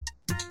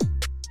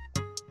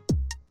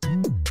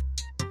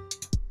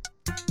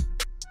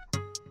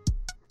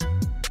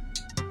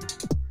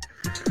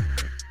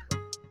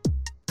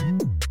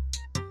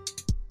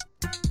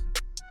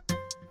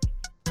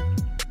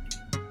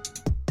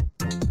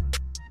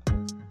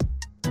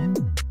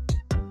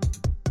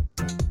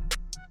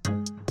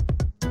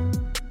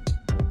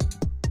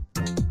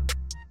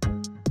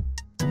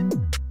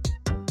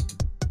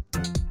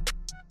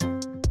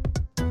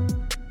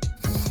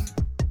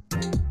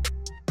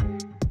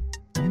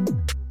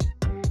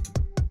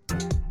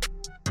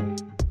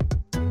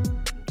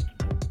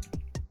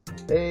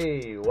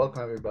Hey,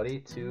 welcome everybody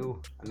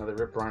to another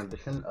Rip Roaring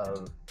edition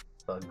of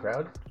Thug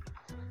Crowd.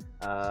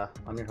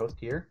 I'm your host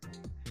here,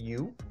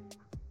 you.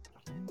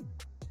 Do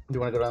you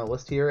want to go down the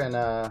list here and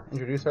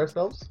introduce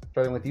ourselves?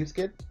 Starting with you,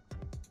 Skid.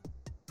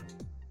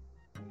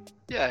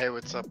 Yeah, hey,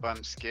 what's up?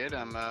 I'm Skid.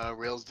 I'm a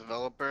Rails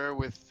developer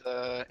with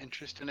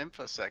interest in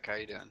InfoSec. How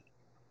you doing?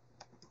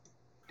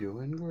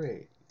 Doing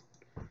great.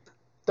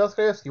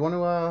 Duskaius, you want to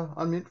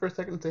unmute for a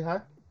second and say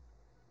hi?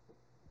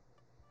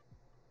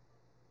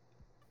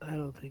 I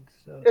don't think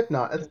so. If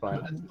not, it's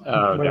fine.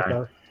 Oh,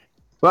 darn.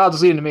 Well,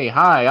 just leave it to me.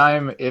 Hi,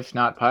 I'm If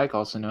Not Pike,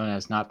 also known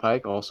as Not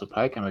Pike, also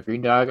Pike. I'm a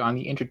green dog on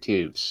the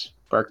intertubes.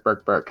 Bark,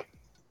 bark, bark.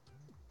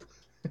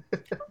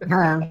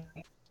 Hello.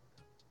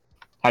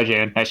 Hi,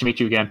 Jan. Nice to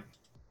meet you again.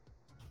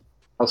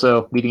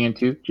 Also, leading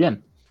into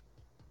Jen.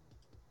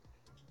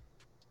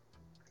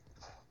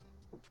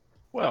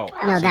 Well,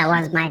 No, that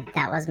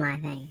was my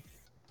thing.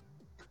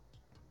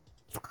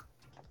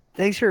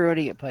 Thanks for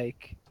running it,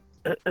 Pike.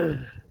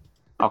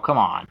 Oh, come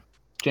on.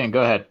 Jen,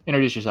 go ahead.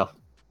 Introduce yourself.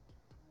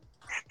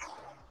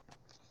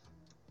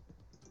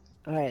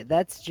 All right,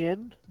 that's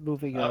Jim.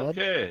 Moving on.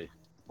 okay.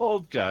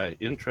 Old guy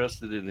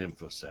interested in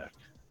InfoSec.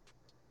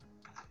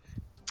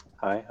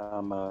 Hi,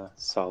 I'm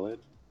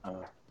Solid.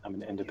 I'm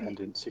an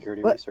independent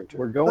security What? researcher.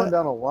 We're going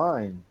down a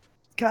line.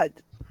 God,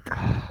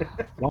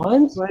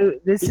 Lines?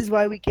 this is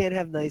why we can't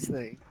have nice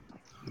things.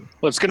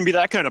 Well, it's going to be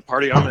that kind of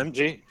party on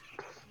MG.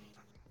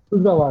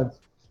 Who's got lines?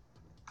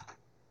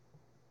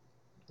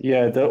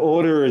 Yeah, the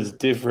order is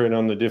different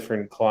on the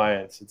different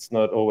clients. It's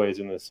not always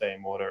in the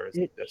same order as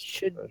It the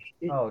should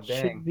destination. Oh,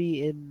 dang. should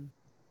be in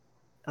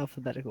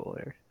alphabetical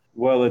order.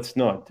 Well, it's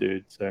not,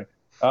 dude. So,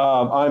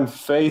 I'm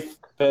Faith,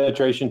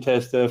 penetration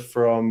tester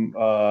from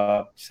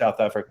South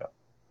Africa.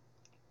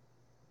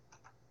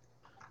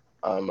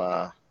 I'm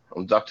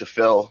Dr.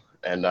 Phil,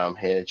 and I'm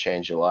here to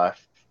change your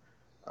life.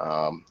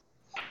 I'm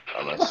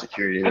a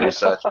security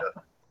researcher,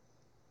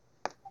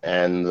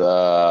 and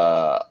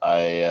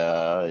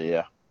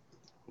I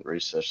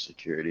research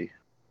security.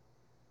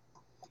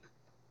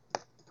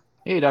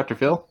 Hey, Dr.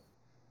 Phil.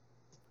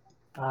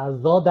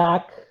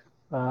 Zodak,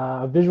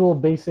 Visual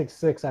Basic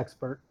 6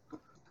 expert.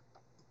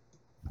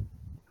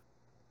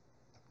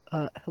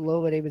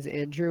 Hello, my name is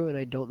Andrew, and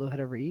I don't know how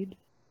to read.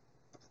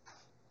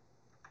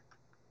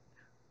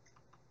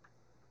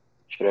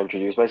 Should I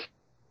introduce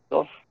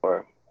myself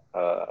or?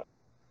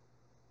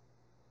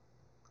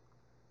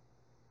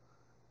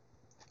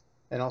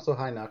 And also,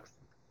 hi, Nux.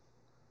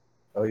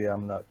 Oh yeah,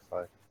 I'm nuts.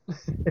 Hi.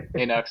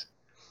 Hey, Nux.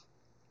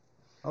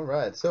 All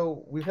right,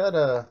 so we've had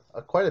a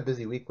quite a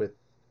busy week with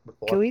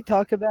Can we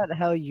talk about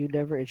how you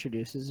never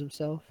introduces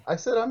himself? I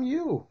said I'm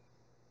you.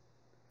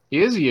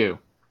 He is you.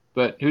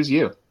 But who's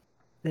you?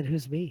 Then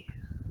who's me?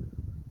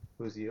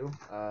 Who's you?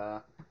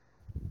 I'm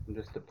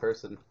just a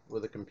person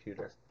with a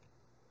computer.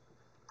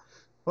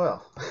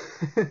 Well,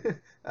 to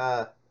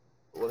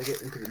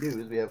get into the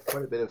news, we have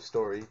quite a bit of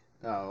a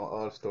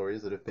lot of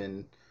stories that have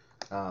been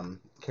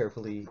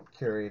carefully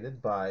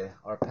curated by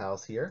our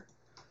pals here.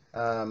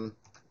 I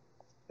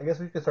guess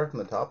we could start from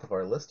the top of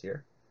our list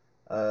here.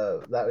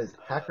 That is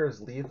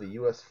hackers leave the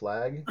U.S.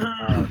 flag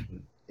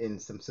in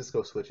some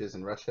Cisco switches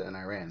in Russia and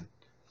Iran.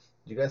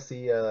 Did you guys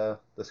see the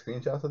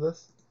screenshots of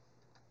this?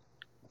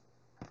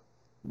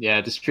 Yeah,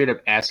 just straight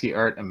up ASCII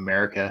art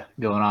America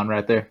going on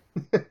right there.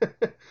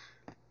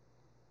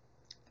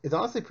 It's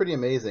honestly pretty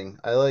amazing.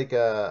 I think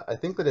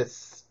that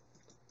it's,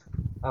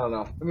 I don't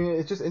know. I mean,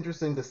 it's just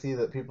interesting to see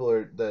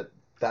that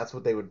that's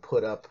what they would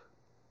put up,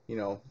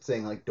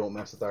 saying like, don't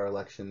mess with our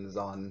elections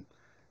on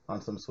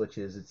some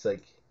switches. It's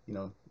like,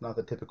 not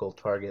the typical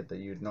target that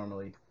you'd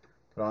normally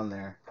put on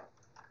there.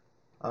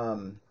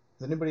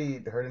 Has anybody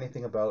heard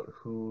anything about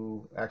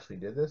who actually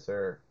did this,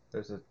 or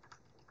there's a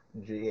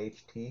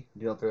GHT? Do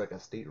you know if they're like a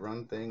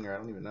state-run thing, or I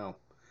don't even know.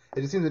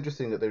 It just seems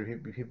interesting that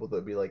there'd be people that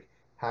would be like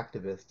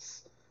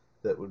hacktivists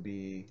that would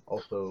be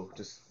also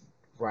just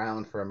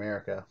round for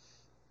America.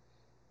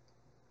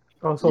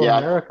 Oh, so Yeah.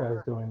 America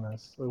is doing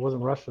this. It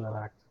wasn't Russia that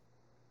hacked.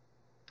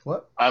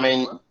 What? I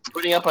mean,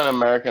 putting up an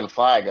American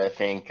flag, I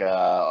think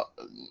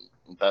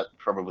that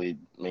probably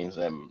means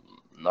I'm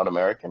not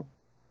American.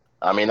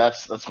 I mean,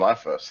 that's my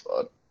first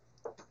thought.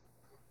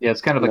 Yeah,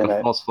 it's kind of like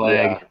a false flag.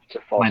 Yeah, it's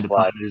a false Mind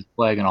flag. the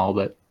flag and all,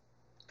 but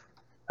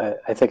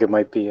I think it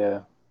might be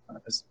an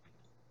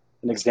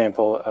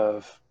example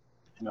of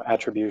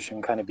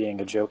attribution kind of being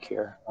a joke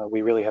here.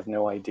 We really have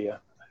no idea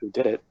who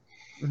did it.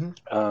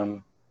 Mm-hmm.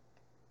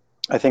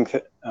 I think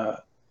that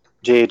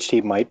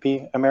JHT might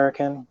be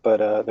American,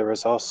 but there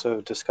was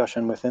also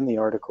discussion within the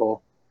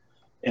article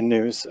in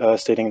news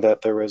stating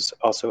that there was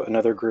also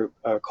another group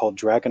called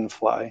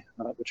Dragonfly,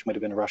 which might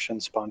have been Russian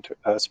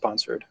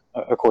sponsored,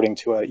 according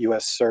to a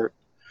U.S. CERT.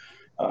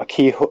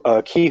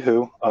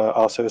 Kihu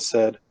also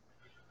said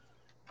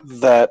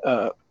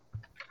that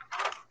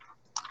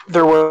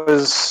there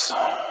was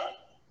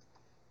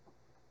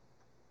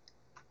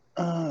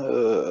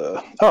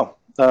there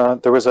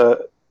was a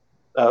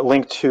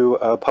link to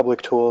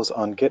public tools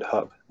on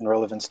GitHub in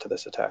relevance to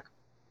this attack.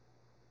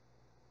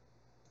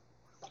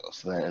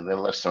 So they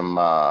left some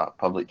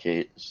public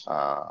keys,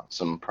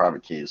 some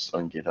private keys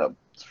on GitHub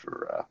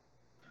for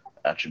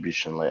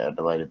attribution at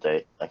a later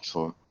date.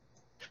 Excellent.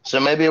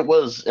 So maybe it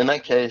was, in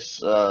that case,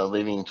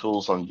 leaving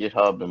tools on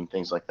GitHub and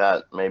things like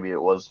that, maybe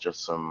it was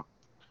just some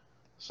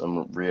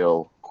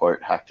real,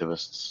 quote,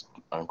 hacktivists,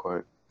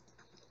 unquote.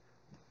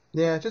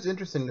 Yeah, it's just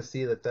interesting to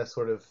see that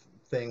sort of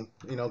thing,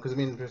 because I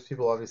mean, there's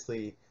people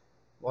obviously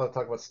a lot of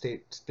talk about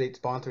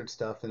state-sponsored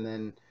stuff, and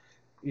then,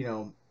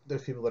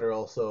 there's people that are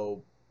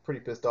also pretty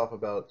pissed off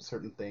about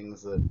certain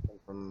things that come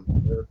from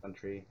their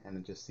country, and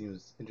it just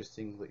seems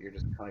interesting that you're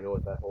just kind of go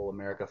with that whole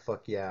America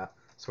fuck yeah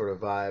sort of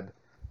vibe,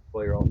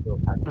 while you're also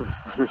hacking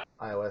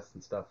iOS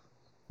and stuff.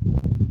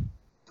 It'd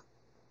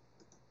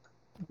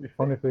be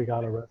funny if they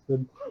got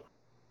arrested.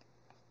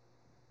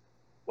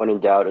 When in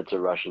doubt, it's a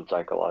Russian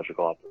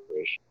psychological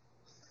operation.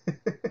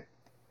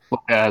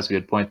 Well, yeah, that's a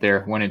good point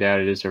there. When in doubt,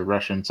 it is a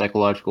Russian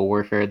psychological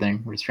warfare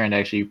thing. We're just trying to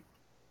actually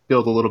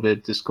build a little bit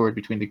of discord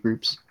between the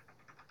groups.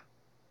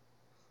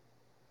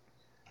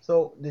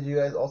 So, did you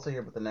guys also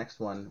hear about the next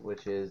one,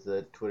 which is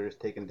that Twitter's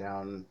taken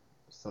down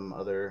some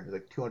other,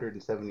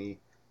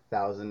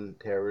 270,000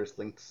 terrorist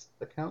links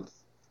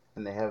accounts,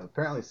 and they have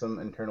apparently some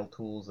internal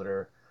tools that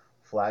are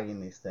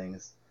flagging these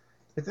things.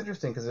 It's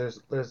interesting because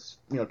there's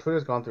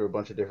Twitter's gone through a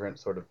bunch of different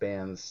sort of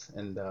bans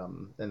and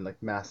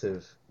like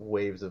massive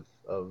waves of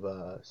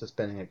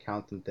suspending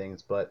accounts and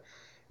things, but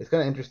it's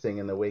kind of interesting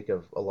in the wake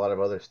of a lot of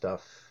other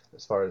stuff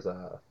as far as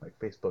like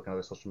Facebook and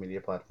other social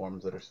media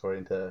platforms that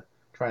are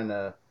trying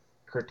to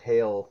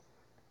curtail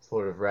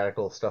sort of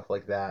radical stuff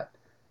like that.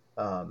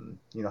 How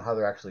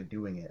they're actually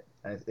doing it,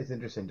 and it's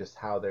interesting just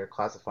how they're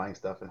classifying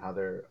stuff and how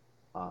they're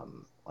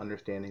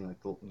understanding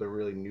like the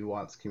really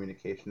nuanced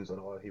communications that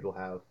a lot of people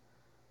have.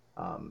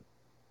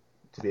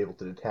 To be able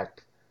to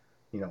detect,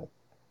 over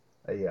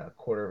a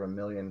quarter of a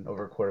million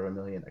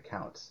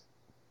accounts.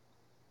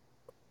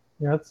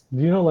 Yeah,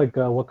 do you know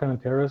what kind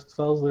of terrorist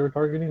cells they were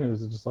targeting, or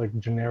is it just like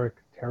generic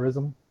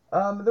terrorism?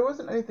 There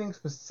wasn't anything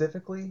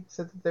specifically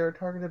said that they were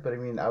targeted, but it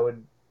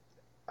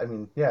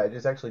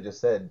just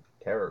said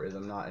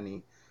terrorism,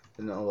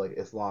 no like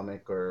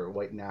Islamic or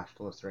white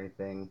nationalists or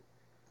anything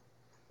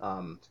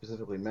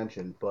specifically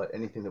mentioned, but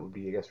anything that would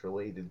be, I guess,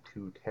 related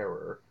to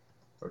terror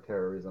or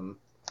terrorism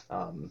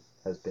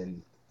has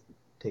been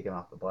taken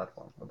off the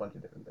platform. A bunch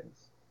of different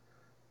things,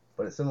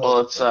 but it's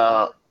similar.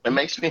 Well, it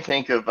makes me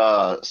think of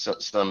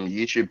some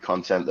YouTube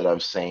content that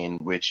I've seen,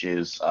 which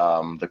is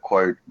the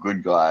quote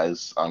 "good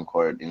guys"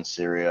 unquote in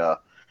Syria,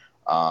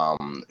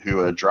 who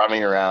are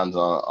driving around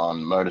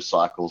on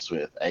motorcycles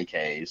with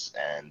AKs,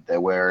 and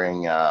they're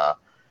wearing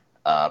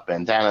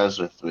bandanas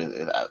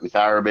with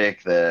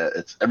Arabic.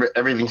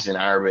 Everything's in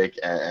Arabic,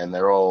 and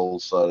they're all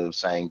sort of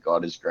saying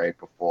God is great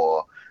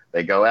before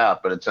they go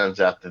out. But it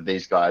turns out that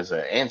these guys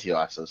are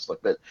anti-ISIS.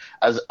 But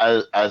as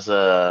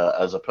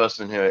a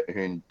person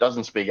who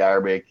doesn't speak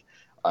Arabic,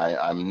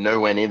 I'm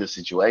nowhere near the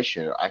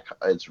situation.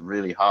 It's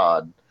really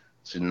hard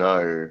to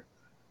know,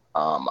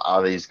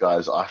 are these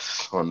guys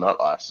ISIS or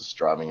not ISIS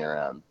driving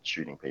around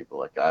shooting people?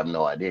 Like, I have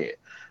no idea.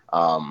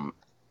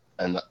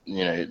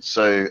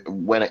 So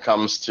when it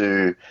comes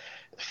to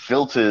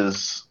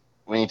filters,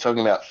 when you're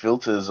talking about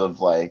filters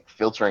of like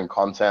filtering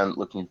content,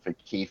 looking for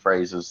key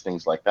phrases,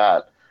 things like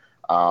that,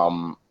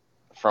 from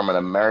an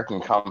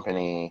American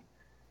company,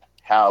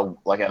 are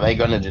they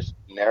going to just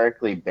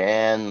generically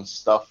ban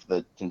stuff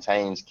that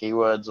contains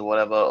keywords or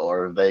whatever,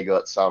 or have they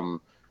got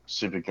some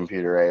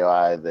supercomputer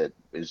AI that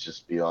is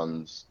just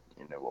beyond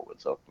what we're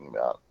talking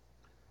about?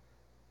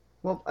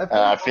 Well,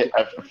 I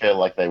feel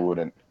like they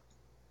wouldn't.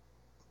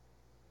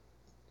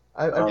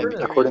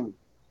 According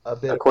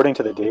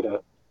to the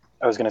data,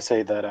 I was going to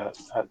say that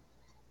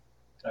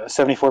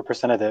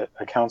 74% of the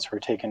accounts were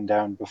taken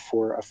down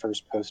before a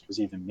first post was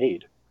even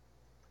made.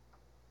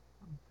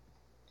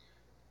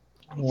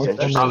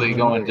 They're probably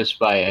going just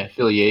by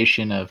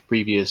affiliation of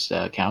previous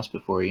accounts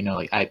before,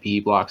 like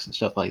IP blocks and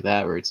stuff like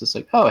that, where it's just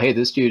like, oh, hey,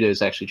 this dude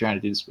is actually trying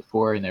to do this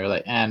before, and they were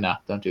like, no,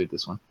 don't do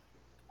this one.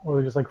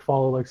 Or they just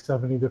follow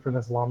 70 different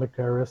Islamic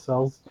terrorist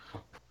cells.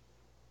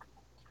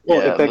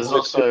 Well,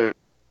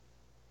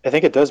 I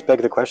think it does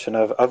beg the question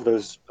of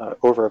those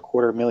over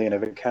 250,000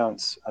 of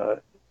accounts.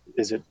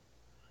 Is it?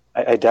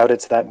 I doubt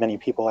it's that many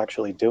people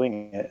actually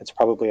doing it. It's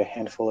probably a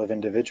handful of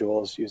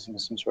individuals using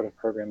some sort of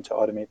program to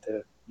automate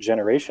the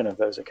generation of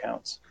those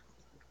accounts.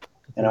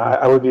 And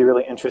I would be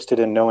really interested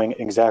in knowing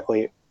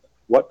exactly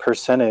what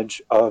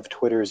percentage of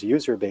Twitter's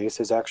user base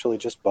is actually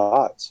just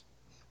bots.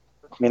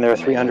 I mean, there are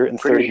I'm 330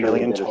 pretty sure they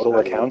million did a total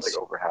study with, accounts.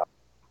 like over half.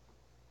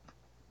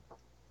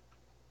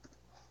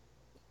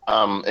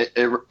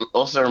 It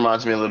also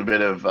reminds me a little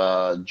bit of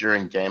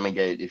during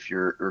Gamergate, if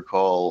you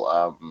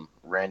recall,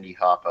 Randy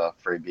Harper,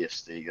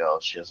 FreeBSD girl,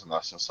 she has a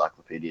nice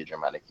Encyclopedia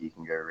Dramatic you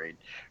can go read,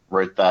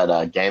 wrote that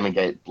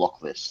Gamergate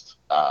block list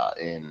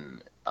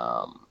in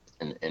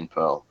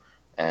Perl,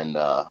 and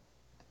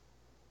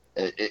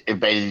it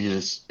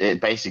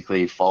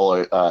basically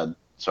followed.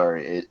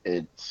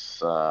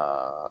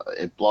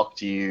 It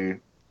blocked you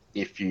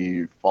if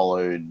you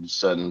followed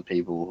certain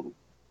people,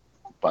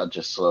 but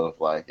just sort of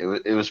like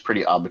it was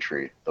pretty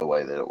arbitrary the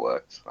way that it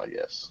worked, I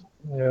guess.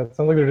 Yeah, it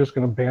sounds like they're just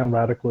going to ban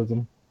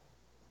radicalism.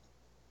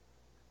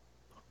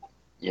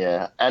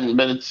 Yeah,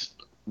 but it's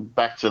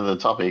back to the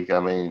topic. I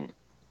mean,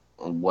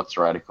 what's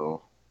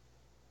radical?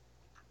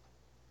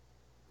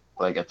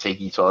 Like a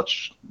tiki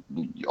torch,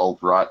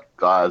 alt-right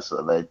guys,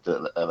 are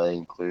they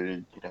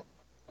included? You know.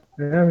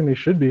 Yeah, I mean, they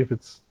should be if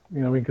it's,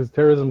 because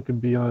terrorism could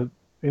be on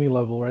any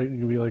level, right? It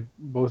could be like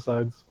both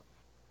sides.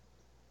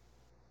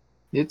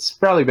 It's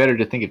probably better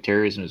to think of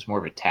terrorism as more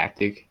of a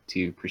tactic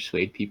to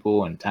persuade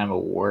people in time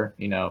of war,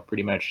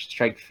 pretty much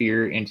strike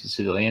fear into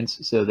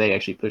civilians so they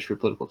actually push for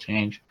political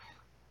change.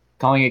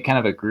 Calling it kind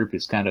of a group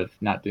is kind of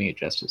not doing it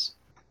justice.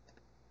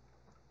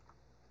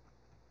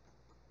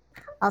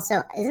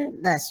 Also,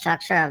 isn't the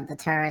structure of the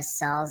terrorist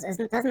cells,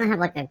 doesn't it have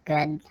like a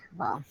good,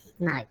 well,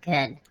 not a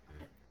good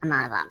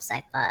amount of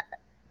OPSEC, but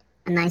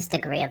a nice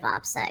degree of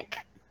OPSEC,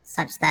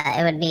 such that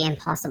it would be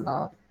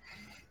impossible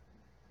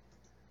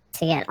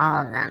to get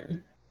all of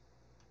them?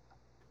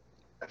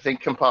 I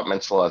think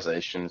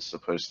compartmentalization is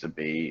supposed to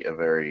be a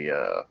very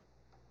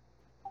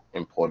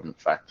important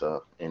factor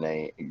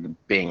in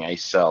being a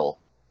cell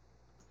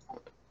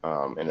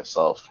in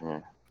itself.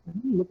 Yeah.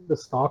 Did you look at the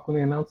stock when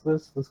they announced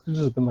this? This could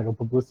just have been like a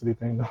publicity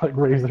thing to like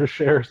raise their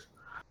shares.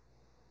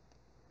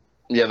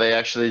 Yeah, they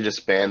actually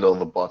just banned all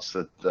the bots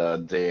that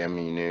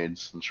DM you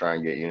nudes and try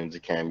and get you into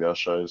camgirl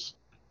shows.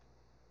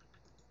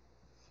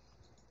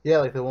 Yeah,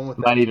 like the one with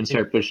Might even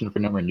start pushing for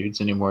no more nudes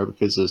anymore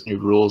because those new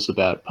rules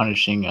about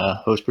punishing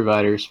host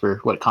providers for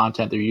what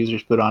content their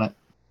users put on it.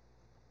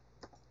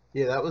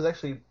 Yeah, that was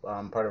actually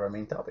part of our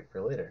main topic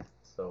for later.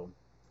 So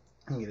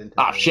we can get into.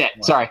 Oh shit!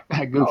 Sorry,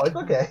 I goofed. Oh, it's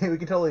okay. We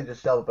can totally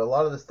just shelve it. But a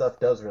lot of this stuff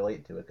does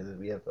relate to it because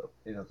we have,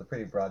 it's a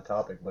pretty broad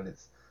topic, but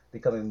it's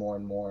becoming more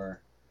and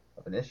more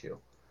of an issue.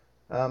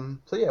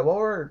 So yeah, while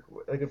we're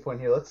at a good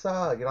point here, let's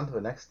get on to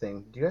the next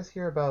thing. Do you guys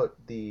hear about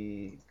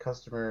the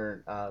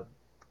customer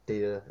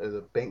data, or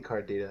the bank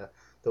card data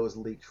that was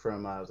leaked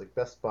from it was like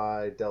Best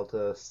Buy,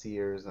 Delta,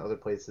 Sears, and other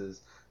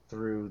places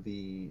through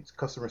the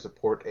customer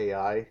support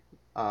AI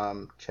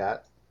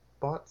chat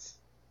bots?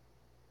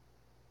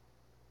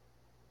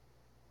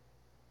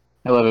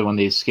 I love it when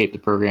they escape the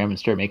program and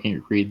start making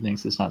it read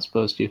things it's not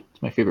supposed to.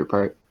 It's my favorite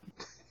part.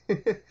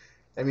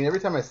 I mean, every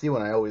time I see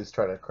one, I always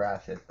try to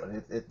crash it, but a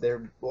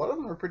lot of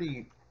them are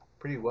pretty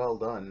well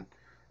done.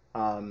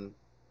 I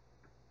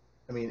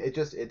mean,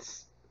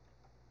 it's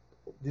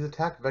these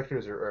attack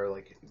vectors are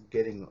like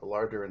getting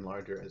larger and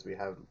larger as we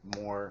have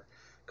more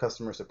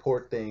customer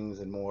support things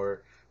and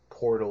more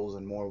portals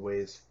and more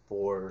ways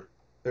for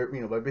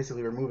by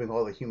basically removing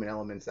all the human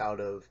elements out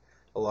of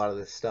a lot of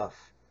this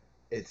stuff.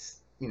 It's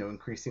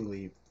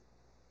increasingly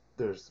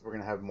we're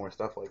gonna have more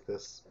stuff like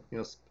this.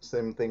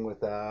 Same thing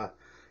with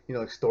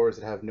like stores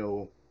that have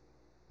no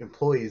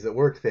employees that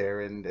work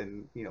there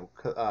and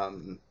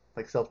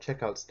like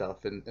self-checkout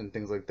stuff and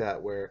things like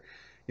that where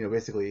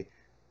basically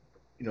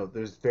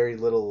there's very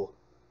little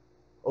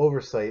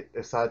oversight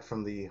aside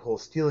from the whole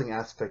stealing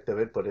aspect of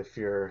it, but if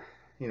if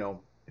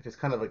it's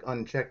kind of like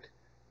unchecked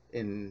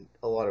in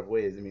a lot of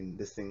ways, I mean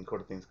this thing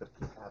sort of thing's gonna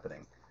keep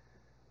happening.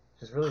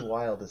 It's just really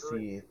wild to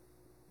see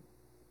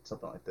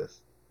something like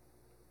this.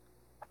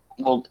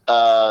 Well,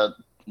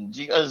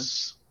 do you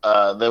guys?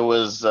 There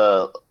was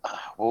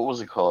what was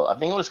it called? I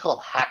think it was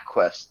called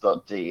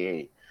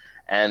HackQuest.de,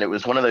 and it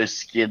was one of those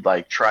skid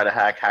like try to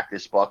hack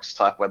this box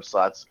type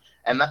websites.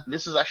 And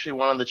this is actually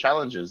one of the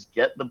challenges: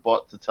 get the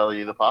bot to tell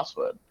you the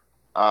password.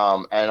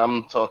 And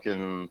I'm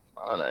talking,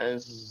 I don't know,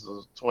 this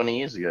is 20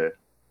 years ago.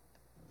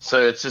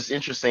 So it's just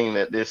interesting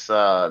that this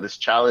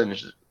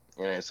challenge,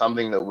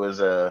 something that was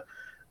a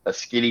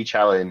skiddy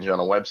challenge on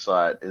a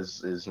website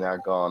is now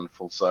gone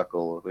full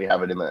circle. We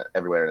have it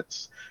everywhere.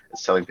 It's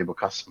telling people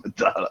customer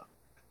data.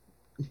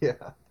 Yeah.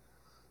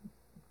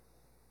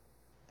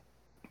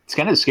 It's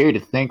kind of scary to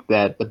think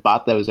that the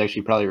bot that was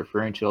actually probably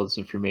referring to all this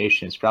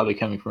information is probably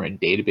coming from a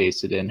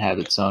database that didn't have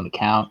its own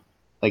account.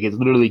 Like it's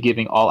literally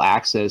giving all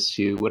access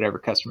to whatever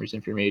customer's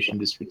information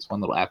just for this one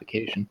little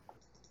application.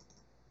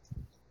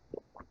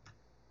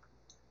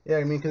 Yeah,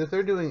 I mean, because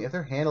if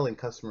they're handling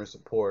customer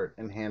support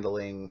and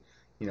handling,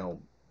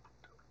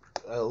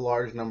 a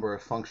large number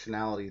of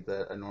functionality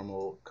that a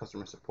normal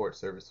customer support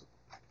service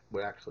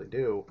would actually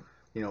do,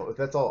 if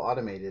that's all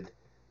automated,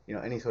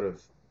 any sort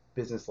of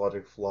business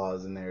logic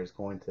flaws in there is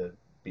going to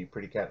be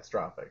pretty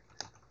catastrophic.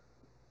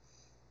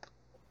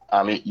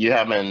 You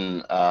have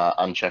an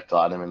unchecked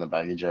item in the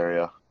baggage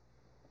area.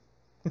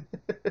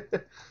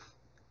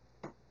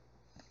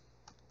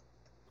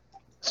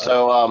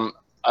 So,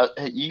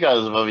 you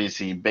guys have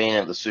obviously been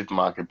at the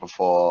supermarket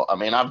before. I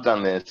mean, I've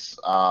done this.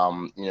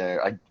 You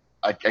know,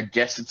 I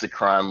guess it's a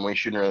crime. We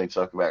shouldn't really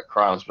talk about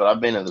crimes, but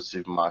I've been at the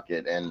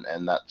supermarket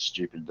and that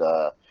stupid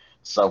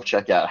self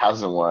checkout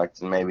hasn't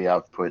worked, and maybe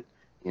I've put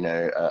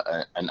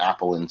an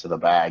apple into the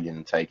bag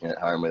and taken it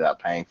home without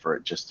paying for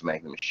it just to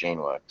make the machine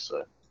work.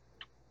 So,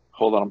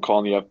 hold on, I'm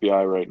calling the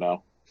FBI right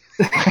now.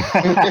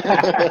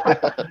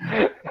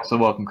 So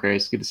welcome,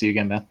 Chris. Good to see you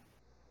again, man.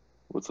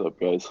 What's up,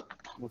 guys?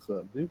 What's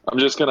up, dude? I'm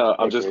just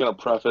gonna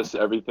preface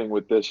everything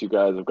with this. You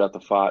guys have got the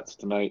FOTS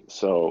tonight,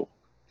 so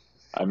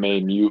I may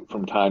mute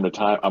from time to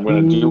time. I'm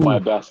gonna do my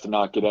best to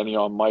not get any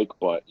on mic,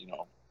 but you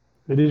know.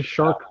 It is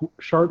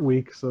Shark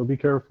Week, so be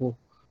careful.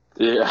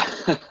 Yeah.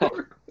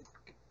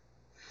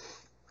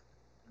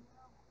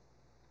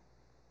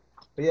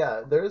 But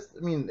yeah, I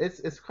mean,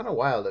 it's kind of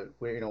wild that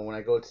when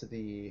I go to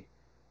the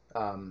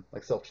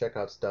like self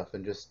checkout stuff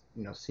and just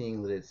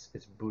seeing that it's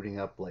booting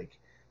up like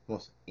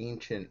most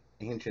ancient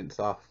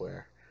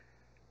software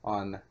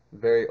on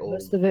very old.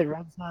 Most of it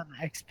runs on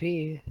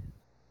XP.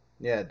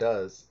 Yeah, it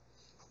does.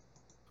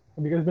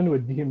 Have you guys been to a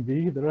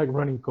DMV? They're like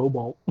running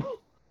Cobalt. Dude,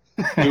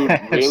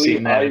 really?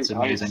 It's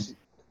amazing.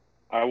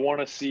 I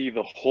want to see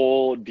the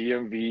whole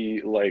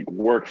DMV like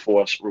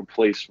workforce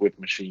replaced with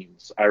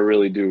machines. I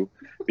really do,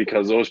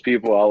 because those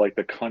people are like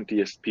the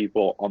cuntiest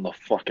people on the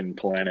fucking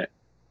planet.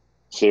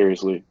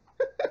 Seriously.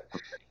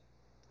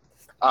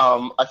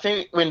 I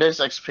think Windows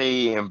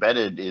XP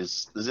embedded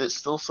is it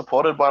still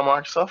supported by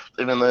Microsoft,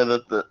 even though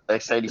the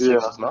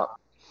x86 is not?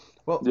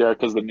 Well, yeah,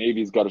 because the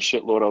Navy's got a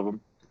shitload of them.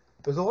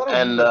 There's a lot of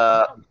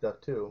Windows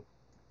stuff too.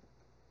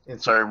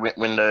 Sorry,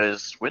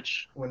 Windows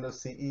which?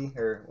 Windows CE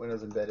or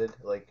Windows Embedded,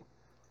 like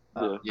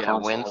old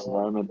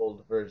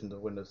versions of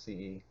Windows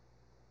CE.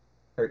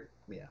 Or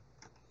yeah.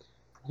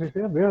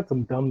 They had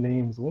some dumb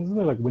names. Wasn't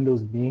there like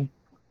Windows Me?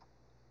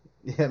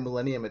 Yeah,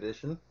 Millennium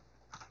Edition.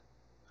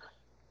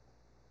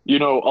 You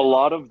know, a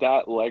lot of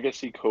that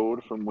legacy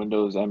code from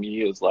Windows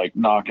ME is like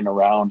knocking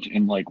around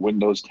in like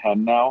Windows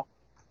 10 now.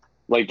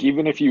 Like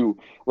even if you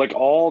like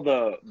all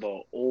the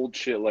old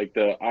shit, like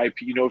the IP,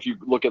 if you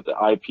look at the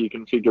IP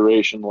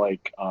configuration,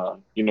 like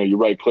you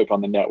right click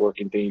on the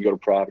networking thing, you go to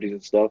properties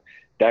and stuff,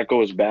 that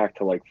goes back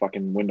to like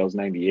fucking Windows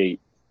 98.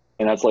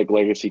 And that's like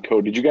legacy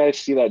code. Did you guys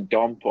see that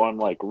dump on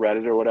like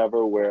Reddit or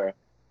whatever where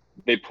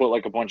they put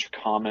like a bunch of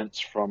comments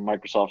from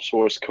Microsoft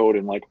source code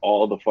and like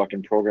all the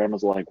fucking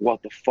programmers are like,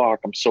 what the fuck?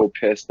 I'm so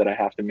pissed that I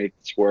have to make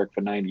this work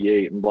for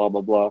 98 and blah,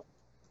 blah, blah.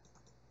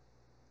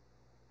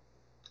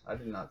 I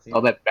did not see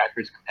all that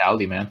backwards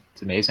compatibility, man.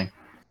 It's amazing.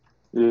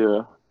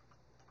 Yeah.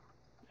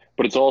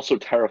 But it's also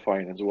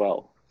terrifying as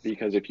well,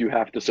 because if you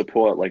have to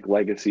support like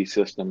legacy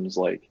systems,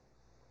 like,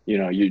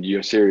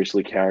 you're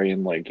seriously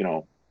carrying like,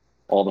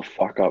 all the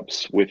fuck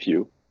ups with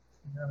you.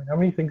 I mean, how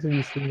many things have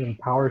you seen in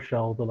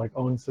PowerShell to like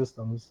own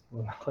systems?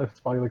 It's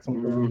probably like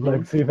some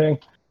legacy thing.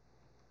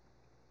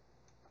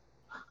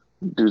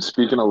 Dude,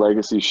 speaking of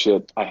legacy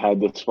shit, I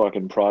had this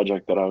fucking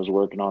project that I was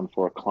working on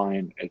for a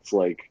client. It's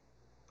like,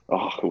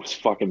 it was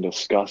fucking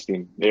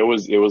disgusting. It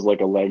was like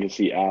a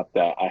legacy app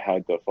that I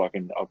had to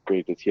fucking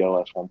upgrade to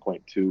TLS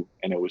 1.2,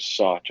 and it was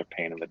such a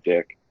pain in the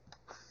dick.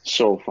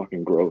 So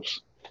fucking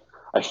gross.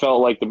 I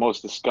felt like the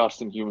most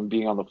disgusting human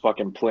being on the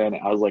fucking planet.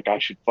 I was like, I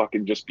should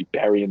fucking just be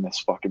burying this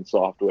fucking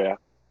software.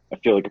 I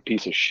feel like a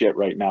piece of shit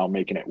right now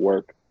making it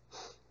work.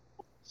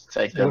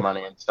 Take their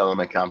money and tell them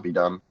it can't be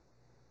done.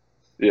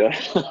 Yeah.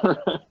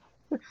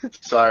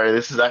 Sorry,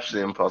 this is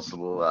actually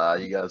impossible.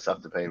 You guys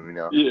have to pay me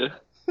now. Yeah.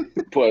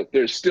 But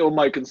there's still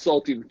my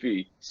consulting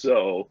fee,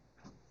 so.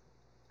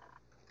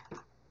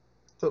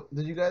 So,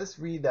 did you guys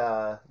read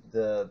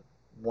the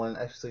one?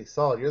 Actually,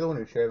 Solid, you're the one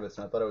who shared this,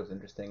 and I thought it was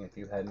interesting. If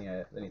you had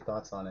any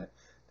thoughts on it,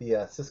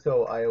 the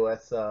Cisco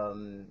iOS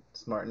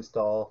Smart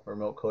Install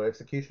Remote Code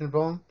Execution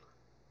phone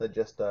that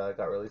just got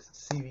released,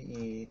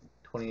 CVE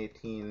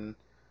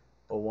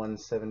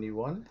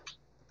 2018-0171.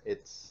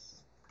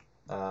 It's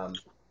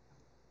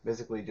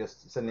basically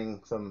just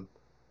sending some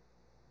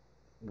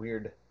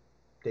weird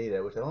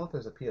data, which I don't know if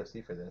there's a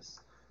POC for this,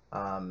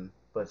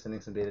 but sending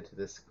some data to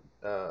this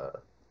to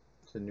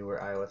newer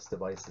iOS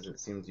devices. It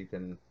seems you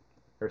can,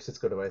 or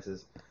Cisco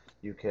devices,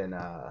 you can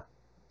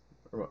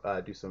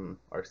do some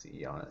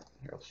RCE on it.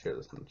 Here, I'll share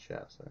this in the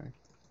chat. Sorry.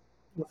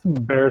 That's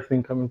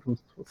embarrassing coming from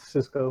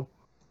Cisco.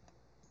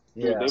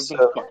 Yeah, they've been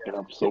fucking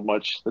up so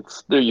much.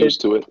 They're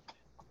used to it.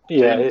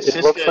 Yeah,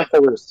 it looks like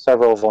there were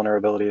several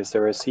vulnerabilities.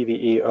 There was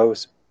CVE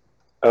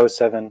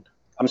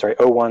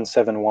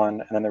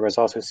 0171, and then there was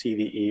also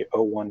CVE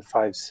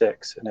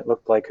 0156, and it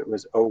looked like it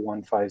was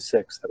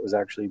 0156 that was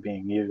actually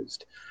being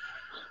used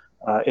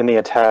in the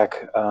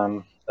attack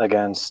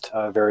against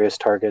various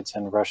targets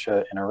in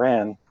Russia and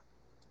Iran,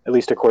 at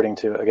least according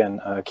to, again,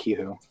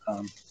 Kihu.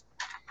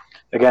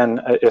 Again,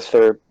 if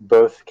they're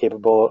both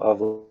capable of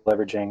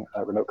leveraging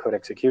remote code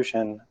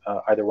execution,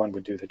 either one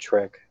would do the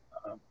trick.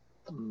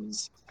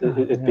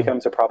 It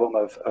becomes a problem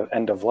of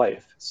end of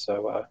life.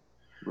 So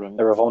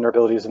there are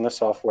vulnerabilities in the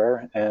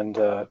software, and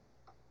at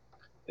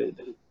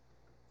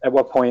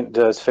what point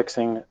does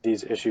fixing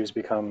these issues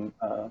become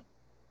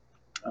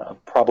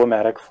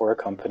problematic for a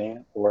company,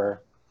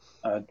 or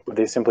would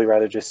they simply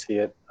rather just see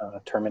it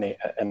terminate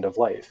at end of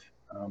life?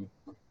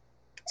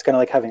 It's kind of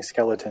like having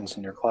skeletons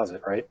in your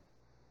closet, right?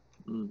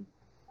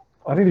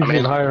 I think they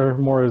should hire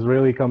more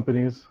Israeli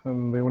companies,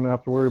 and they wouldn't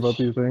have to worry about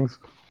these things.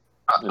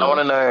 I want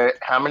to know,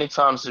 how many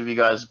times have you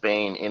guys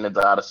been in a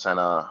data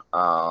center,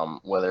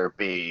 whether it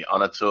be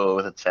on a tour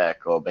with a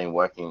tech or been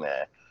working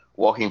there,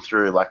 walking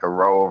through like a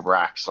row of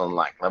racks on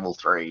like level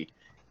 3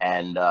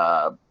 and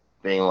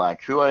being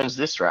like, who owns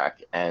this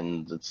rack?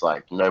 And it's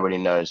like, nobody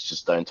knows,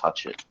 just don't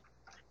touch it.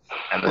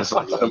 And there's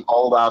like some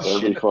old ass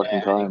Every shit fucking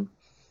there. time.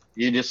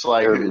 You just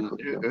like,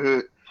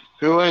 who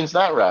owns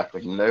that rack?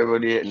 Like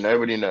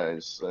nobody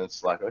knows. So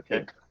it's like,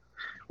 okay.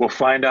 We'll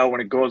find out when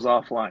it goes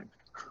offline.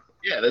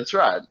 Yeah, that's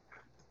right.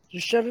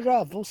 Just shut it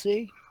off. We'll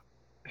see.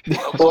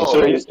 Well, so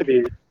there used to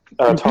be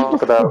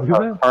talk about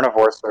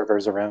carnivore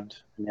servers around.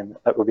 I mean,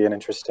 that would be an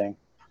interesting.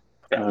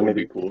 That would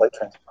maybe be cool. light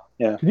transfer.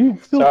 Yeah. Can you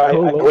still So I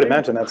co-locate? would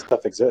imagine that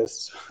stuff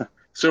exists.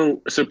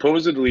 So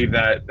supposedly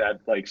that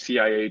like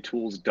CIA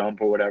tools dump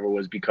or whatever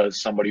was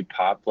because somebody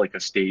popped like a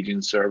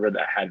staging server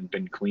that hadn't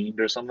been cleaned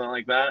or something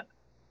like that.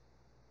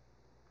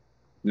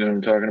 You know what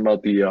I'm talking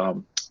about? The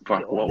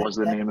what was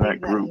the name of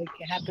that group? Like,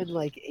 it happened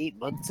like 8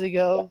 months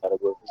ago.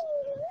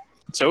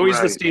 It's always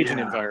the Right, staging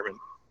yeah. environment.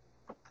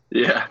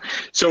 Yeah.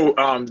 So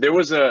there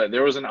was an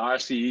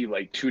RCE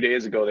like 2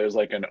 days ago. There was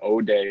like an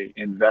O-Day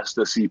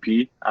Investa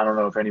CP. I don't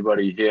know if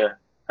anybody here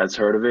has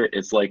heard of it.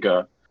 It's like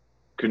a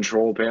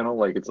control panel,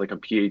 like it's like a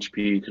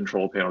PHP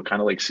control panel,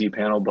 kind of like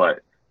cPanel,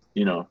 but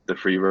you know, the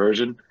free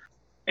version.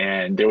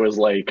 And there was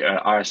like a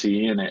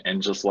RCE in it,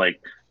 and just like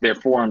their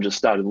forum just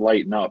started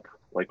lighting up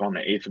like on the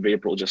 8th of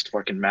April. Just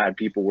fucking mad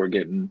people were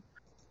getting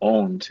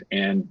owned,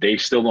 and they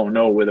still don't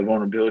know where the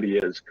vulnerability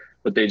is,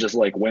 but they just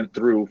like went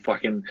through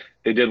fucking,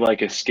 they did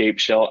like escape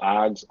shell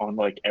odds on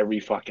like every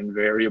fucking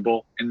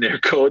variable in their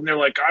code, and they're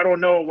like, I don't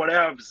know what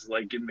happens,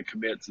 like in the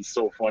commits. It's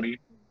so funny.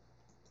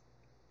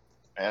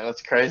 Man,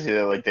 that's crazy.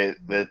 Like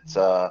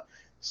that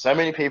so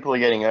many people are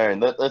getting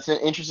owned. That's an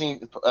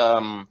interesting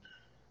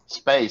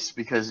space,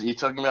 because you're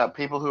talking about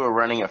people who are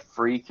running a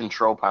free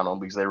control panel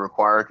because they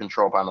require a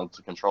control panel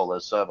to control their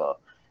server.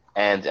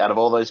 And out of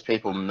all those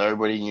people,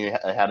 nobody knew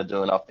how to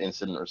do enough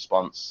incident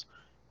response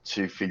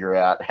to figure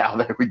out how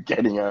they were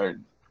getting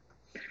owned.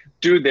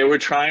 Dude, they were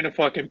trying to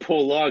fucking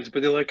pull logs,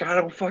 but they're like, I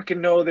don't fucking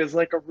know. There's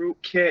like a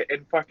rootkit,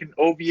 and fucking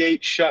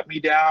OVH shut me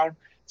down.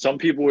 Some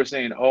people were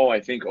saying, oh, I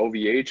think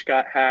OVH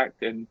got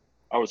hacked, and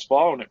I was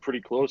following it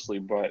pretty closely,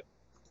 but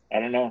I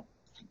don't know.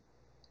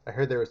 I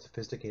heard there were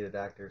sophisticated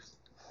actors.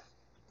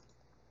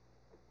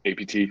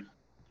 APT.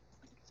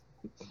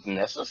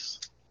 Nessus?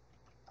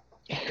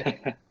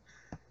 Did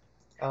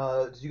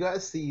you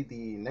guys see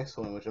the next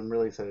one, which I'm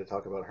really excited to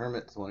talk about?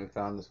 Hermit's the one who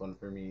found this one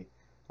for me.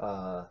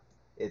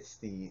 It's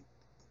the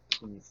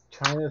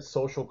China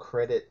social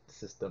credit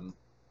system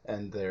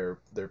and their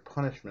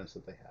punishments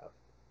that they have.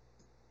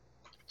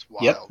 It's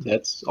wild. Yep,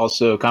 that's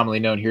also commonly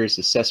known here as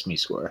the Sesame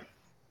Score.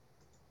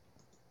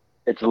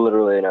 It's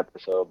literally an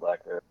episode of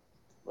Black Mirror.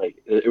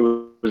 Like it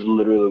was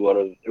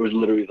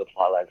literally the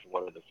plotline from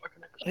one of the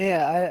fucking episodes.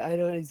 Yeah, I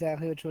know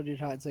exactly which one you're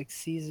talking. It's like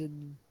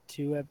season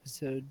 2,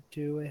 episode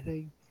 2, I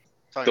think.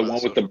 The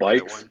one with the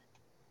bikes?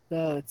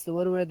 No, it's the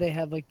one where they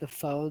have like the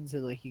phones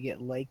and like you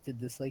get liked and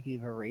disliked, you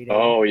have a rating.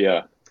 Oh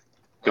yeah,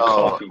 the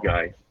coffee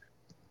guy.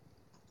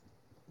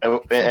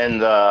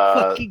 And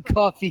fucking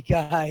coffee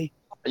guy.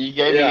 You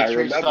gave me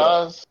 3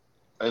 stars.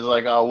 I was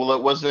like, oh well,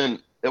 it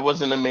wasn't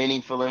a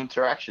meaningful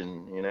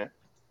interaction, you know.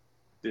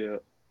 Yeah.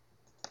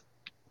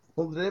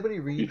 Well, did anybody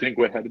read? You think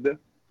we're headed there?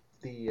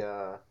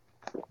 The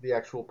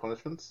actual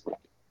punishments?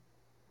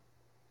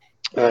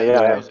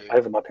 Yeah, I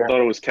have them up here. I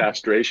thought it was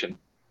castration.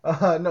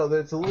 No,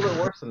 it's a little bit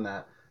worse than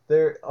that.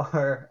 There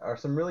are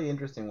some really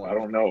interesting ones. I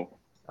don't know.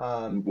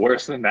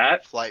 Worse than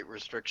that? Flight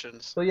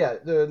restrictions. So yeah,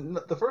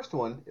 the first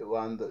one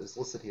that is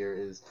listed here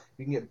is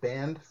you can get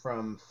banned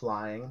from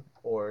flying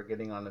or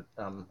getting on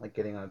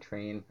a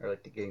train, or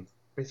like getting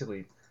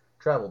basically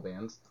travel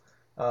bans.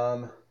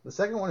 The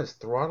second one is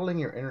throttling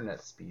your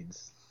internet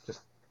speeds,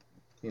 just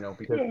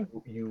because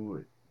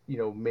you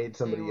made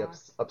somebody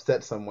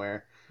upset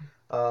somewhere.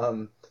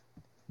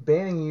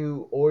 Banning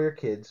you or your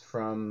kids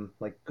from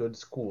like good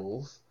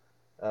schools,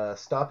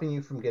 stopping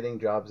you from getting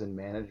jobs in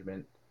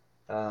management,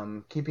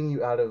 keeping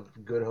you out of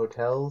good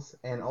hotels,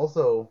 and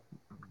also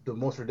the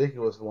most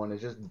ridiculous one is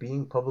just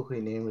being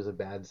publicly named as a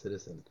bad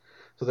citizen.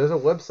 So there's a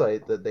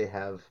website that they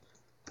have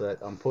that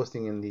I'm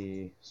posting in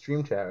the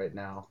stream chat right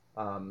now.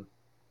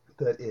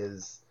 That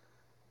is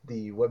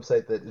the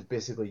website that is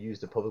basically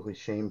used to publicly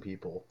shame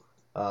people.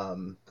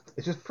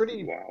 It's just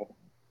pretty. Wow.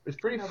 It's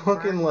pretty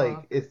fucking like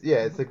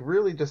it's like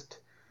really just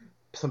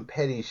some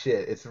petty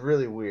shit. It's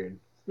really weird.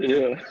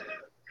 Yeah.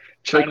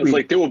 China's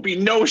like, there will be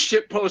no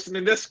shit posting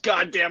in this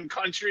goddamn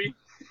country.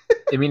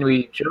 I mean,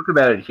 we joke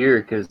about it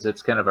here because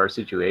that's kind of our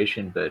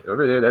situation, but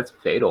over there, that's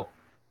fatal.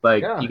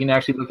 Like, you can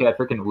actually look at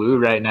freaking Wu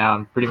right now,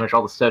 and pretty much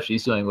all the stuff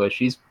she's dealing with,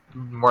 she's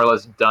more or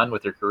less done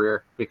with her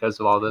career because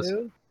of all this.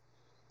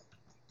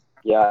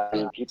 Yeah, I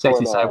mean, people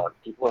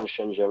in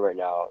Shenzhen right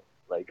now,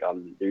 Like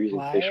they're using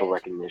facial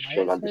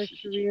recognition why on the is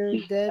her career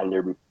CCTVs, dead? and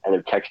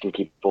they're texting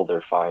people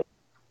they're fine,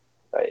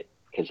 right?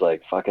 Because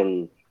like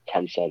fucking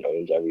Tencent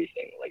owns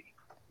everything. Like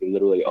they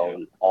literally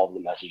own all of the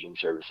messaging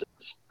services,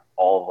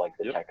 all of like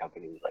the tech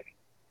companies. Like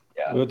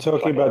yeah, We were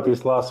talking about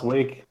this last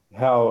week.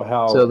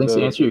 How So, Links,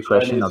 to answer the your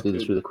question, Chinese I'll do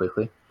this could- really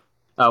quickly.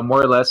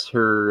 More or less,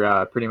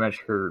 her pretty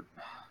much her.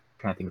 I'm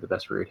trying to think of the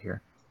best word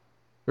here.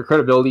 Her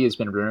credibility has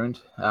been ruined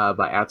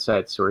by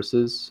outside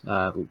sources.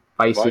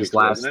 Vice's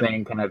last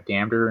thing kind of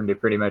damned her, and they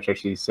pretty much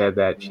actually said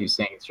that she's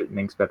saying certain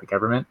things about the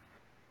government,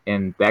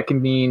 and that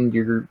can mean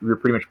you're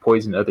pretty much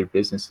poisoning other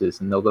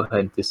businesses, and they'll go ahead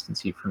and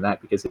distance you from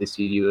that because they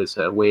see you as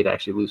a way to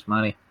actually lose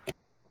money.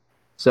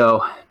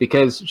 So,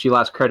 because she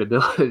lost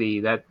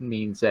credibility, that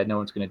means that no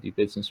one's going to do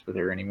business with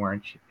her anymore,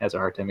 and she has a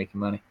hard time making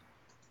money.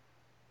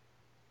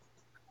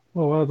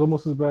 Oh, well, it's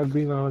almost as bad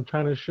being on a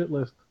China shit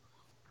list.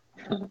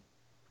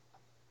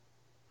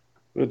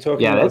 We were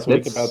talking last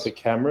week about the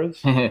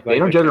cameras. They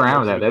don't joke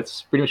around with that.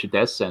 That's pretty much a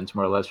death sentence,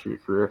 more or less, for your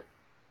career.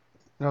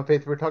 No,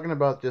 Faith, we're talking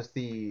about just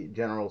the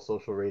general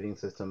social rating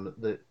system.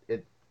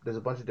 There's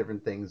a bunch of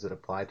different things that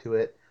apply to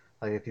it.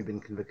 Like if you've been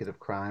convicted of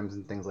crimes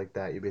and things like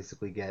that, you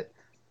basically get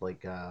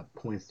like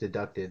points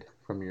deducted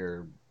from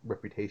your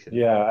reputation.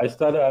 Yeah,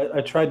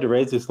 I tried to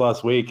raise this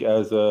last week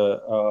as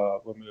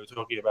when we were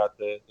talking about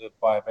the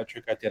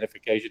biometric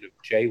identification of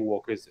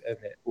jaywalkers and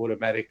the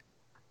automatic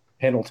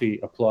penalty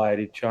applied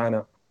in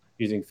China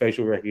using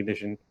facial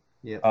recognition.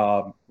 Yeah.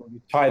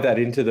 Tie that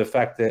into the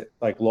fact that,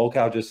 like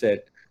Lolcow just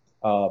said,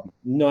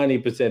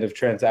 90% of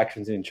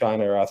transactions in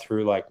China are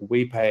through like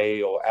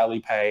WePay or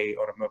Alipay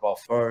on a mobile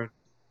phone.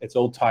 It's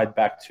all tied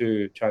back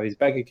to Chinese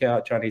bank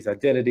account, Chinese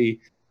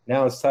identity.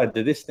 Now it's tied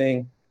to this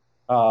thing.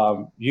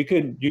 You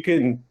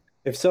can,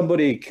 if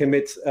somebody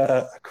commits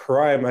a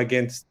crime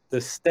against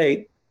the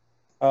state,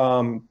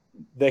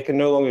 they can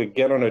no longer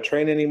get on a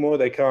train anymore.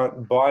 They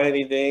can't buy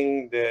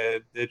anything.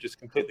 They're just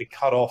completely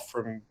cut off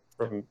from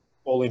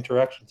all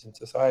interactions in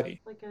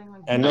society.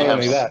 And not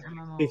only that,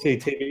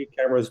 CCTV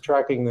cameras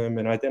tracking them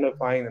and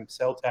identifying them,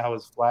 cell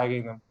towers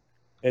flagging them.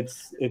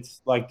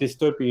 It's like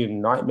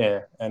dystopian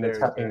nightmare, and it's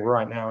happening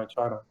right now in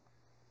China.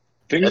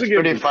 Things are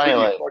getting pretty funny,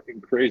 like-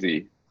 fucking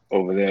crazy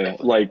over there.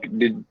 Like,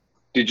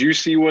 did you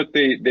see what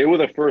they were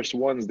the first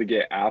ones to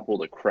get Apple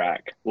to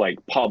crack,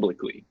 like,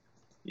 publicly,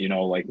 you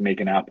know, like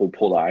making Apple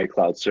pull the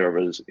iCloud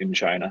servers in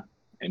China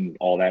and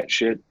all that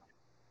shit.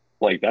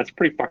 Like, that's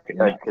pretty fucking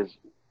nuts.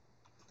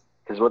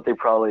 Because what they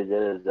probably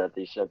did is that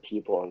they sent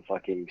people on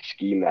fucking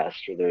ski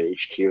masks to their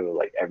HQ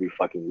like every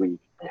fucking week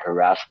and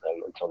harassed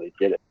them until they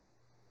did it.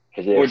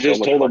 Because they Or have just so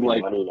much told them,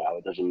 fucking like- money now,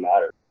 it doesn't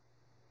matter.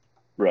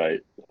 Right.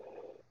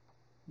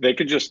 They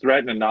could just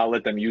threaten and not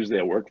let them use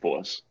their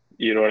workforce.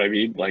 You know what I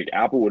mean? Like,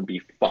 Apple would be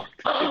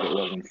fucked if it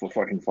wasn't for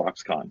fucking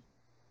Foxconn.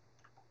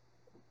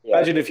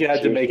 Imagine if you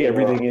had to make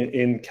everything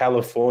in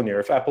California.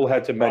 If Apple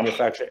had to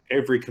manufacture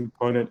every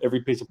component,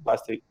 every piece of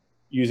plastic,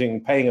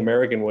 paying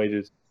American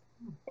wages.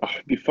 Oh,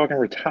 it'd be fucking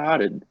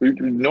retarded.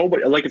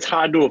 Nobody, like, it's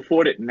hard to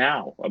afford it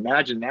now.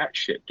 Imagine that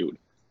shit, dude.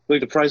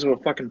 Like the price of a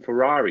fucking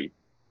Ferrari.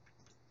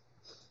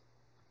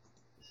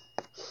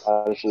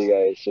 Honestly,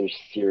 guys, some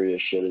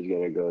serious shit is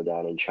gonna go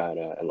down in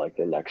China in like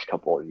the next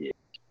couple of years.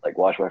 Like,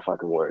 watch my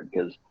fucking word,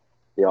 because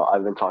you know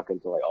I've been talking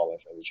to like all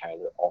my friends in China.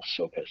 They're all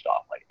so pissed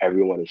off. Like,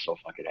 everyone is so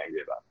fucking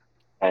angry about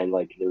it. And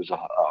like there was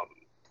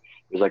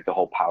like the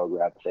whole power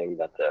grab thing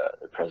that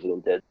the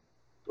president did,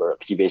 where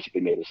he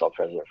basically made himself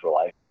president for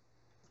life.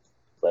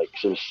 Like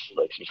some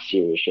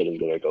serious shit is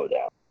gonna go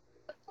down.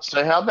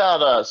 So how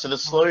about so the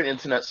slow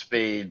internet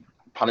speed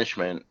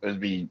punishment would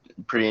be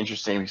pretty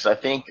interesting, because I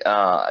think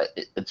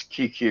it's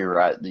QQ,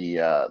 right?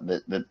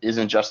 That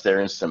isn't just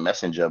their instant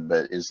messenger,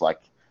 but is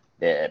like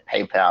their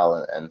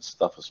PayPal and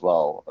stuff as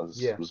well.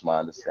 Was my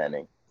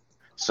understanding.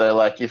 So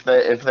like if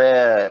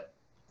their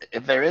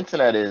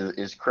internet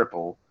is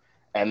crippled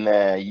and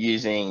they're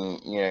using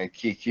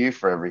QQ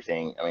for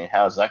everything, I mean,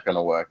 how's that going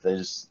to work?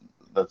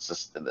 That's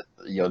just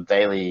your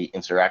daily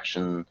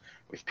interaction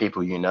with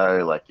people,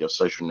 like your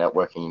social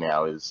networking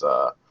now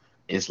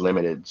is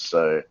limited.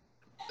 So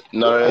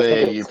not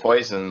only are you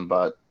poisoned,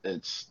 but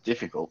it's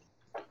difficult.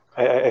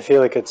 I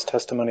feel like it's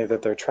testimony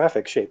that they're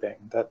traffic shaping,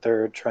 that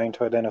they're trying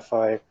to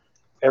identify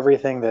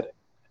everything that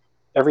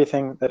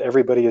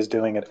everybody is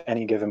doing at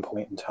any given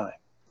point in time.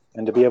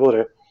 And to be able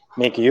to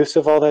make use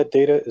of all that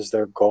data is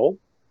their goal.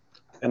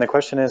 And the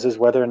question is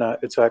whether or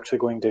not it's actually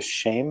going to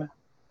shame,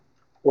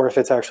 or if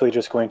it's actually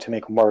just going to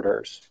make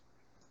martyrs.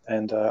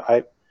 And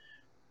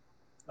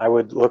I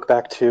would look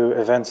back to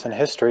events in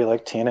history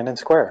like Tiananmen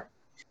Square.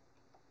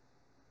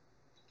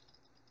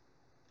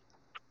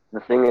 The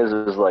thing is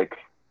like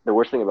the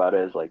worst thing about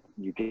it is like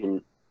you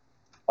can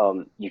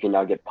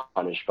now get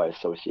punished by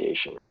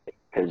association,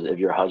 because if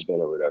your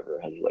husband or whatever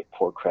has like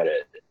poor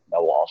credit,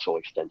 that will also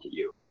extend to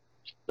you.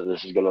 So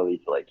this is gonna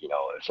lead to like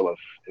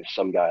if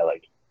some guy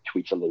like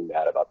tweets something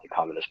bad about the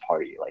Communist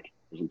Party, like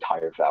his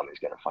entire family is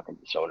gonna fucking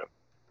disown him,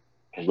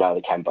 because now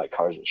they can't buy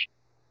cars and shit.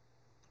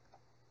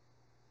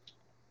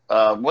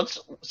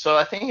 So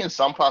I think in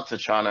some parts of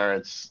China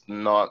it's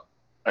not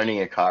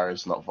owning a car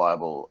is not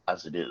viable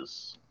as it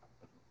is.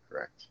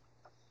 Correct.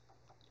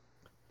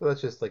 So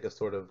that's just like a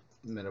sort of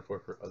metaphor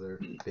for other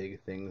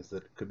big things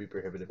that could be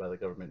prohibited by the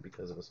government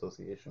because of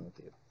association with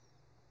you.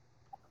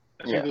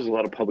 I think there's a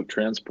lot of public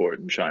transport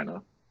in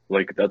China.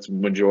 Like that's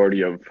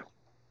majority of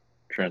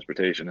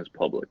transportation is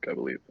public, I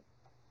believe.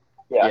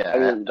 Yeah, I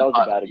mean that was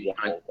a bad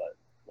example, but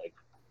like,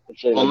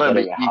 let's say Well, like no, but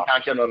getting a you house.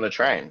 can't get on the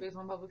train.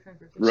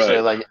 Right.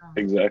 So, like,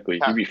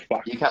 Exactly. You'd be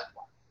fucked. You can't.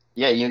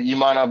 Yeah, you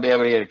might not be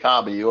able to get a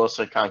car, but you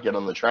also can't get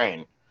on the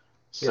train.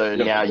 So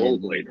Yeah, now you,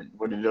 rollerblade.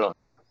 what are you doing?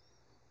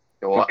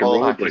 Fucking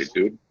rollerblade,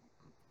 dude.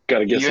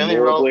 Gotta get You some only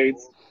roll.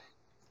 rollerblades.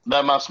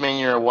 That must mean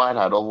you're a white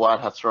hat. All white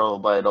hats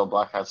rollerblade, all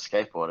black hats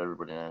skateboard.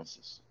 Everybody knows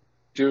this.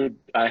 Dude,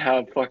 I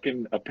have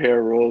fucking a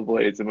pair of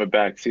rollerblades in my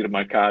back seat of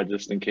my car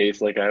just in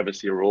case like I ever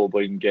see a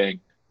rollerblading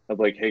gang. I'm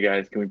like, hey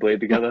guys, can we blade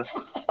together?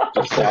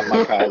 Just stop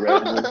my car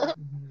randomly.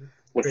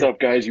 What's up,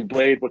 guys? You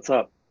blade? What's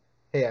up?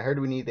 Hey, I heard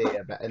we need an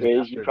Craze, you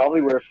ambassador.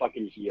 probably wear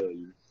fucking heels.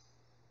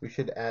 We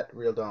should at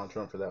real Donald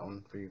Trump for that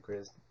one for you,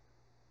 Chris.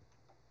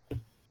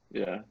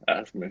 Yeah,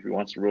 ask him if he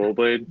wants to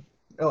rollerblade.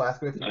 Oh,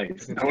 ask him if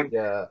Nice. he can be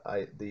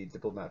the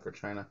diplomat for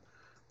China.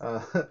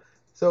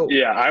 So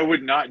Yeah, I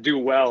would not do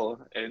well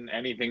in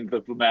anything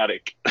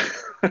diplomatic.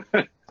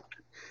 did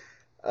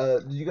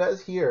you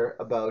guys hear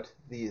about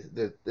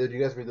did you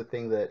guys read the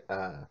thing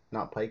that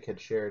Not Pike had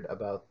shared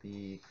about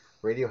the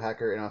radio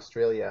hacker in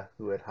Australia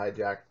who had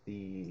hijacked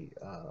the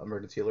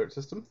emergency alert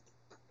system?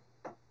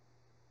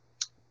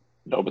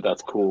 No, but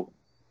that's cool.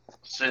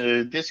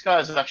 So this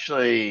guy's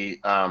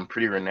actually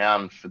pretty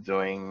renowned for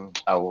doing,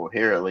 well,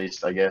 here at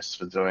least, I guess,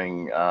 for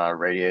doing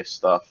radio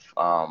stuff.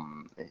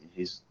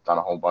 He's done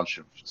a whole bunch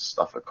of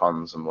stuff at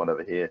cons and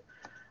whatever here.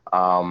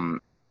 And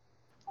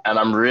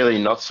I'm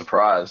really not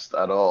surprised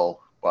at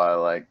all by,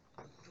 like,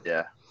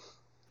 yeah.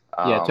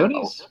 Yeah,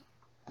 Tony's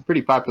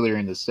pretty popular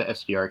in the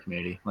SDR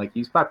community. Like,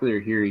 he's popular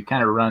here. He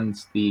kind of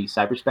runs the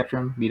Cyber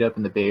Spectrum meetup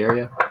in the Bay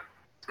Area.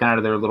 It's kind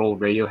of their little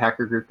radio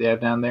hacker group they have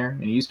down there.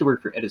 And he used to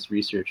work for Edis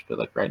Research, but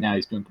like right now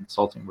he's doing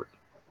consulting work.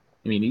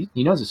 I mean,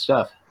 he knows his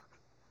stuff.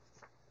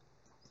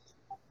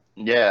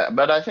 Yeah,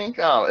 but I think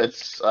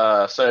it's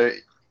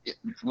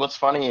what's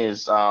funny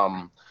is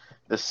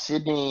the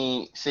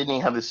Sydney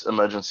have this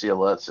emergency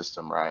alert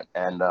system, right?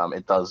 And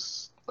it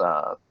does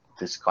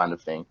this kind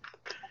of thing.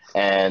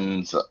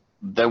 And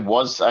there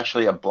was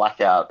actually a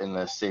blackout in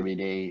the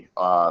CBD,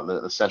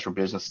 the Central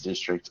Business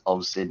District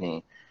of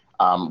Sydney,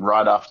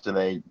 right after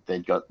they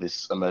got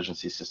this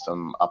emergency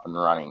system up and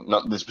running.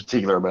 Not this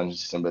particular emergency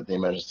system, but the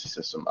emergency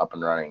system up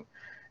and running.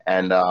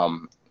 And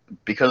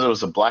because it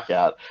was a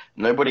blackout,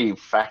 nobody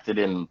factored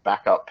in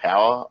backup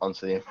power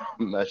onto the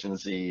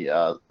emergency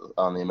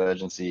on the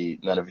emergency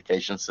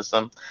notification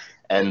system,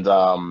 and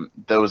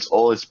there was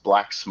all this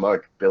black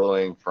smoke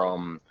billowing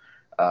from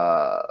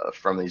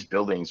these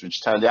buildings,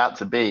 which turned out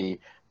to be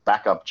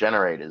backup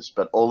generators.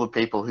 But all the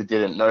people who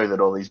didn't know that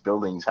all these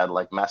buildings had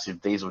like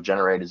massive diesel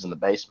generators in the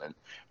basement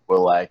were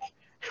like,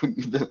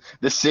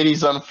 the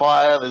city's on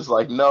fire. There's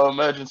like no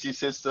emergency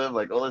system,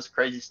 like all this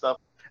crazy stuff.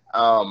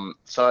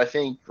 So I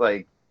think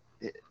like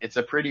it's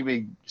a pretty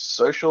big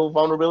social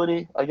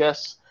vulnerability, I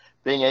guess,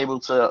 being able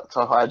to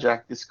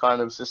hijack this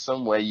kind of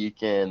system where you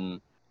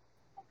can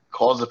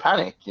cause a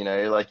panic. You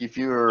know, like if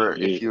you're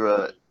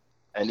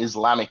an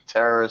Islamic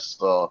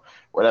terrorist or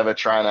whatever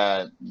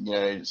trying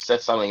to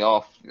set something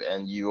off,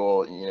 and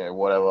you're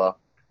whatever,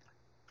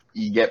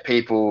 you get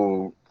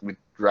people with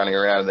running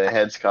around with their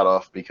heads cut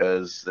off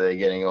because they're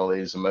getting all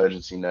these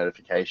emergency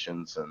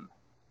notifications,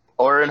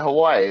 or in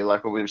Hawaii,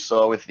 like what we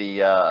saw with the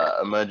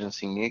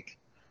emergency nuke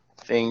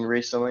thing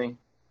recently.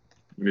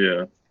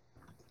 Yeah.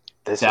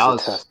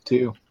 Dallas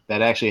too.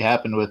 That actually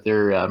happened with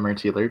their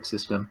emergency alert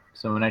system.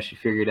 Someone actually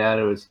figured out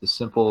it was the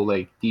simple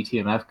like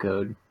DTMF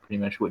code, pretty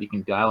much what you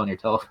can dial on your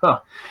telephone,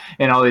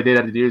 and all they did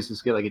have to do is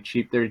just get like a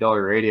cheap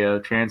 $30 radio,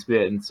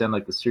 transmit, and send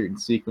like a certain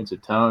sequence of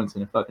tones,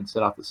 and it fucking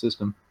set off the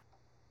system.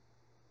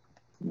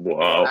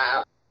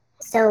 Wow.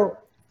 So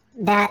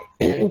that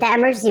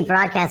emergency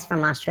broadcast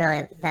from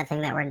Australia, that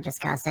thing that we're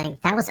discussing,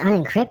 that was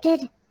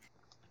unencrypted?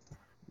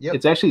 Yep.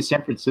 It's actually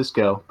San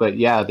Francisco, but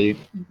yeah,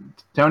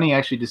 Tony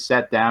actually just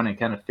sat down and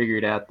kind of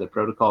figured out the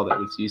protocol that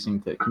was using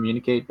to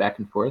communicate back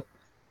and forth.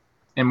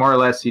 And more or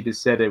less, he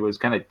just said it was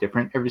kind of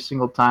different every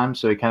single time,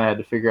 so he kind of had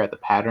to figure out the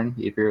pattern,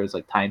 if it was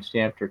like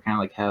time-stamped or kind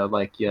of like how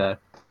like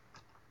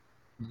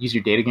use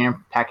your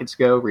datagram packets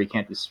go, where you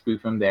can't just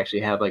spoof them. They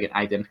actually have like an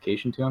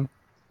identification to them.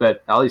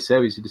 But all he said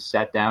was he just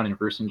sat down and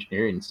reverse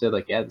engineered and said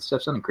like, yeah, this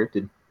stuff's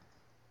unencrypted.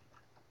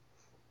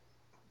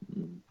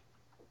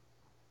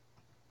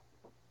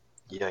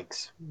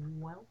 Yikes.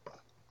 Well.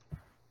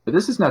 But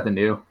this is nothing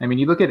new. I mean,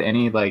 you look at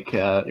any like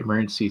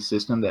emergency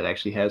system that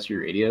actually has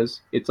your radios,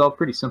 it's all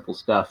pretty simple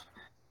stuff.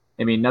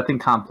 I mean, nothing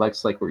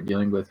complex like we're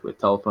dealing with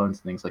telephones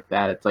and things like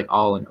that. It's like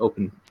all in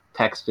open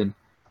text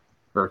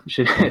or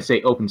should I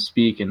say open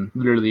speak, and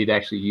literally to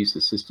actually use the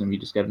system, you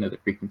just got to know the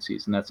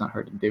frequencies, and that's not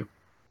hard to do.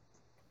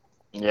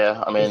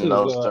 Yeah, I mean,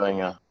 I was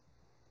doing a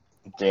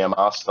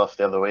DMR stuff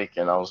the other week,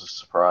 and I was just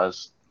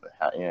surprised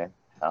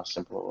how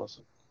simple it was.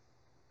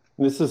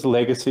 This is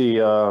legacy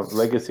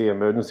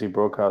emergency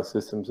broadcast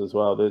systems as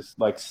well. There's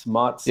like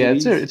smart Yeah,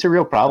 cities. it's a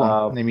real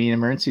problem. I mean,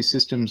 emergency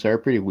systems are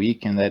pretty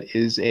weak, and that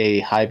is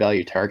a high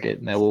value target,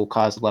 and that will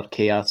cause a lot of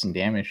chaos and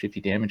damage if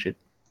you damage it.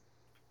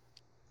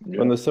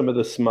 When there's some of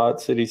the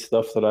smart city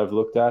stuff that I've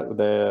looked at,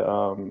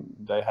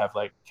 they have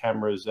like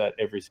cameras at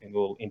every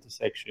single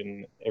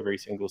intersection, every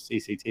single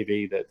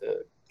CCTV that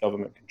the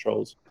government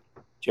controls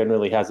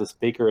generally has a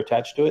speaker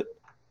attached to it,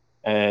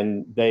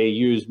 and they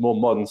use more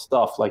modern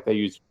stuff, like they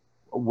use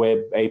web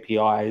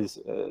APIs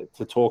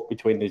to talk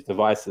between these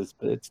devices,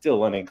 but it's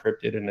still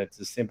unencrypted, and it's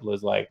as simple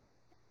as like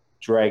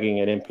dragging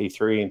an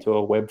MP3 into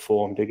a web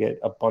form to get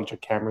a bunch of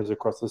cameras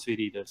across the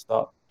city to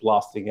start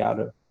blasting out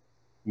a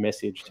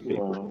message to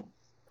people. Wow.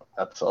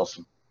 That's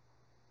awesome.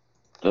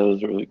 That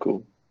was really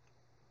cool.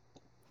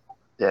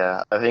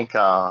 Yeah, I think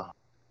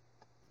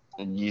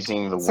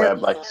using the web,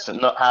 like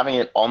not having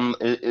it on,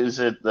 is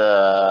it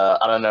the,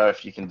 I don't know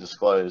if you can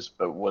disclose,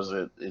 but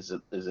is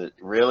it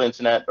real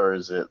internet or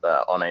is it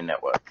on a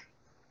network?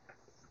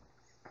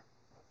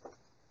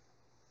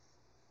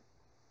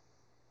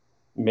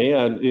 Me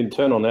and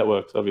internal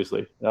networks,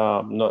 obviously,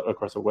 not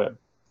across a web.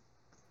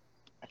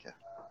 Okay.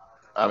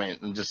 I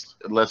mean, just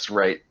let's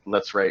rate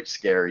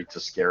scary to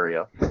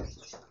scarier.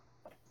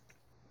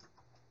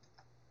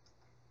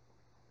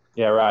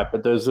 Yeah, right.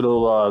 But those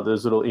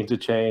little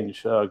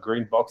interchange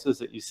green boxes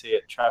that you see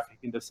at traffic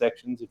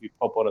intersections, if you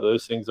pop one of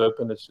those things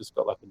open, it's just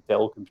got like a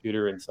Dell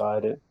computer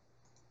inside it.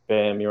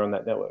 Bam, you're on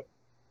that network.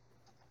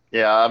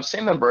 Yeah, I've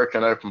seen them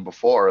broken open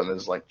before, and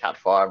there's like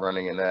Cat5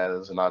 running in there.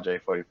 There's an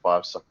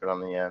RJ45 socket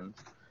on the end.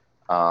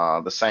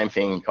 The same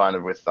thing kind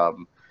of with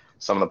some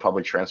of the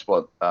public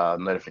transport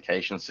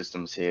notification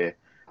systems here.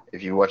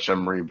 If you watch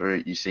them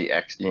reboot, you see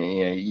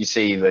you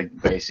see the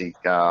basic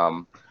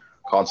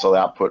console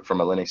output from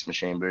a Linux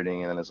machine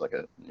booting, and then there's like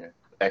a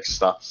X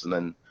stuffs, and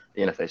then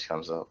the interface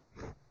comes up.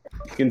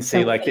 You can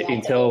see like the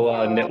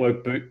Intel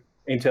network boot,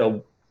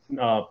 Intel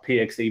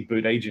PXE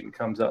boot agent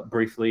comes up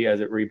briefly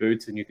as it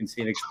reboots, and you can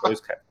see an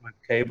exposed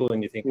cable,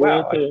 and you think,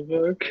 wow.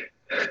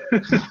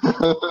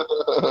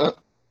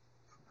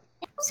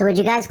 So would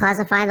you guys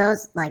classify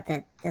those, like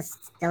those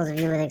of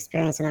you with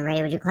experience in the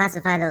radio, would you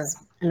classify those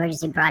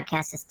emergency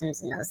broadcast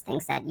systems and those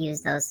things that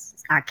use those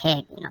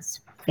archaic,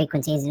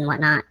 frequencies and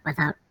whatnot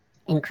without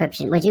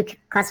encryption? Would you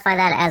classify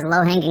that as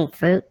low-hanging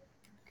fruit?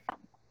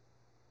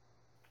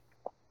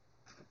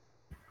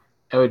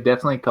 I would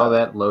definitely call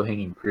that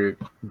low-hanging fruit,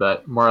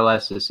 but more or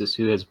less, it's just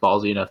who is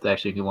ballsy enough to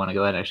actually want to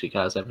go ahead and actually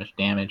cause that much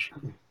damage.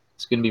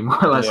 It's going to be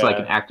more or less like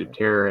an act of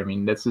terror. I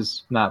mean, this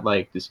is not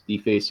like just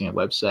defacing a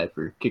website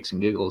for kicks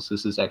and giggles.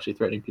 This is actually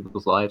threatening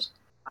people's lives.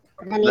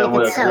 I mean,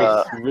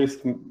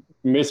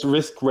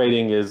 risk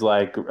rating is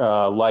like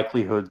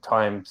likelihood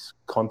times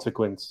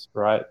consequence,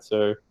 right?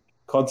 So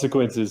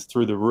consequence is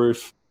through the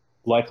roof.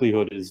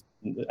 Likelihood is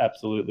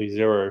absolutely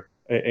zero,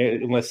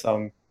 unless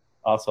some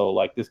asshole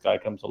like this guy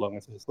comes along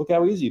and says, "Look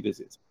how easy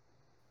this is."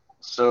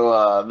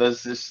 So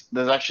there's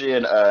actually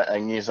a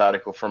news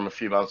article from a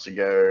few months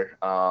ago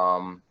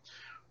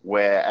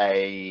where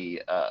at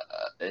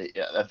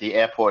the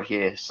airport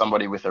here,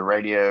 somebody with a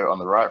radio on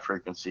the right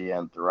frequency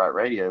and the right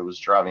radio was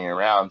driving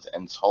around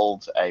and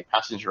told a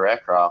passenger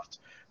aircraft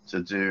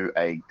to do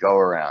a go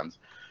around,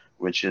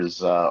 which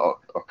is or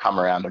come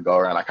around or go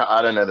around.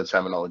 I don't know the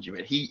terminology,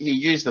 but he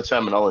used the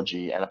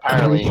terminology, and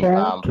apparently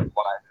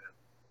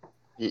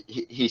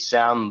he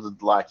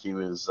sounded like he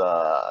was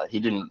he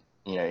didn't.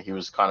 He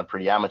was kind of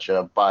pretty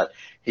amateur, but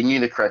he knew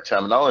the correct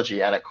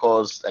terminology, and it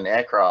caused an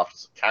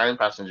aircraft carrying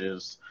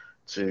passengers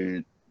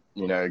to,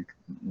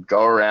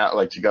 go around,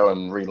 like to go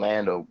and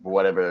re-land or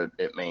whatever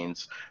it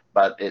means.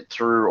 But it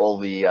threw all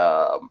the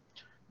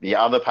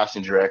other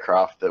passenger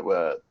aircraft that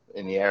were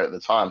in the air at the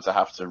time to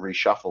have to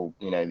reshuffle.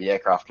 The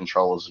aircraft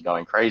controllers are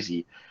going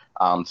crazy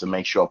to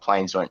make sure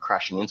planes weren't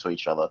crashing into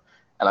each other.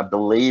 And I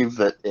believe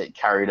that it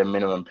carried a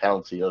minimum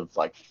penalty of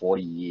like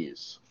 40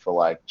 years for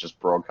like just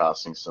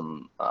broadcasting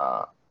some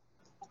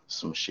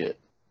shit.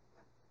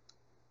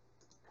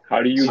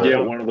 How do you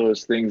get one of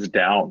those things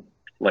down?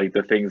 Like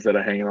the things that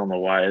are hanging on the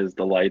wires,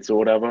 the lights or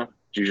whatever?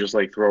 Do you just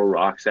like throw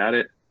rocks at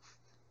it?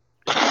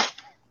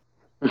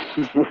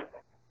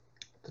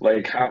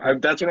 Like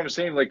that's what I'm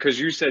saying. Like, because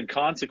you said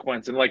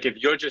consequence, and like if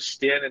you're just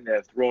standing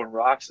there throwing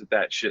rocks at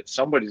that shit,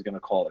 somebody's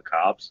gonna call the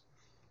cops.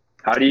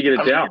 How do you get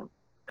it down?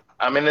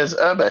 I mean, there's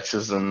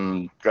urbexes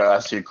and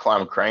guys who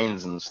climb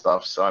cranes and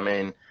stuff. So I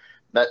mean,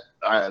 that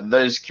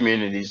those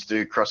communities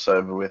do cross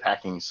over with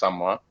hacking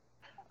somewhat.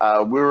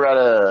 We were at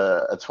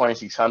a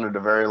 2600 a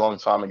very long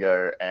time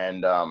ago,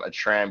 and a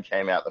tram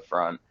came out the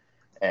front,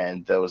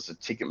 and there was a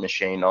ticket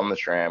machine on the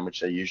tram,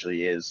 which there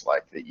usually is,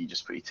 like that you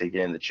just put your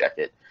ticket in to check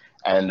it.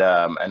 And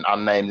an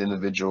unnamed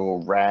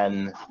individual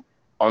ran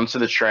onto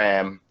the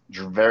tram,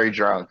 very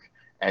drunk,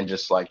 and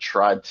just like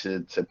tried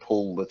to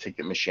pull the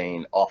ticket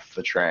machine off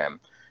the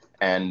tram.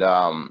 And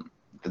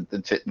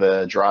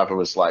the driver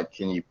was like,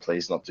 "Can you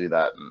please not do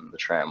that?" And the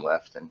tram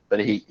left.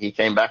 But he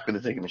came back with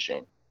the ticket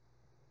machine.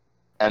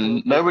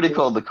 And nobody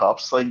called the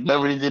cops. Like,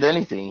 nobody did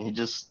anything. He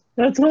just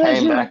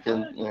came back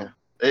and,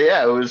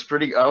 Yeah, it was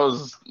pretty. I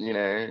was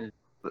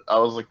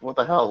like, what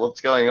the hell?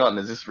 What's going on?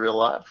 Is this real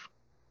life?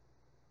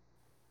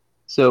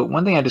 So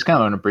one thing I just kind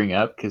of want to bring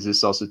up, because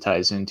this also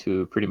ties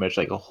into pretty much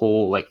like a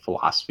whole like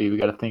philosophy we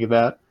got to think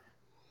about.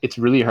 It's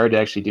really hard to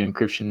actually do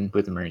encryption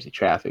with emergency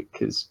traffic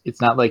because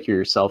it's not like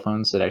your cell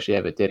phones that actually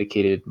have a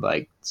dedicated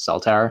like cell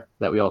tower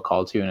that we all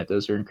call to and it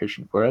does our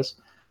encryption for us.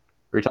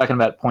 We're talking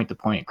about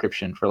point-to-point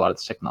encryption for a lot of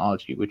this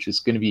technology, which is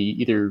going to be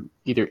either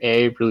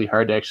A, really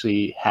hard to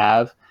actually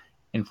have,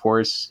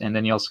 enforce, and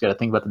then you also got to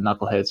think about the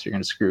knuckleheads who are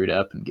going to screw it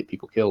up and get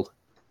people killed.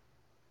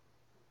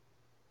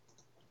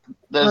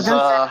 There's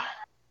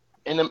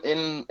in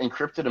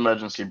encrypted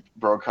emergency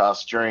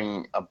broadcasts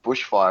during a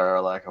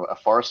bushfire, like a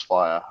forest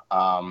fire,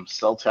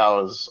 cell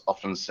towers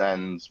often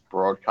send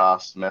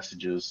broadcast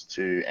messages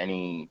to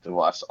any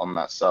device on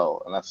that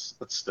cell, and that's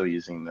still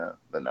using the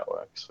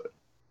network. So.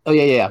 Oh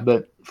yeah.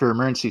 But for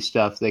emergency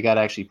stuff, they got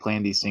to actually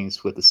plan these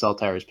things with the cell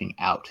towers being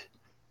out.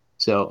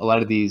 So a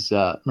lot of these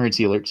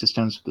emergency alert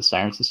systems with the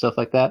sirens and stuff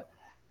like that,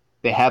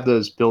 they have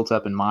those built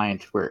up in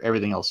mind where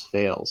everything else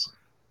fails.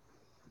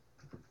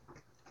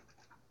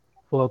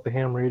 Pull out the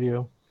ham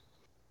radio.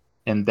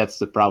 And that's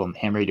the problem.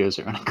 Ham radios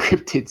are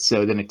unencrypted,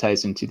 so then it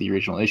ties into the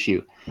original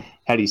issue.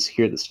 How do you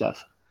secure this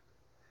stuff?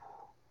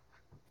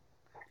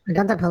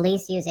 Don't the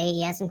police use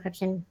AES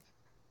encryption?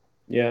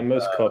 Yeah,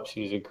 most cops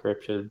use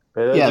encryption.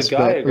 But Yes,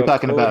 but we're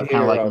talking about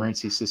kind of like here,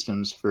 emergency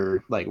systems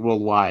for like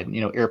worldwide,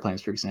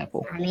 airplanes, for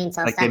example. I mean,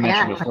 so like step it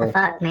up. What the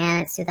fuck,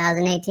 man? It's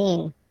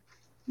 2018.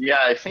 Yeah,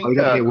 I think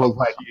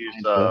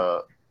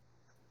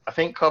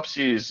cops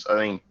use,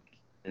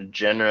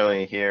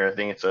 generally here, I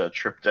think it's a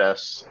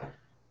TripDesk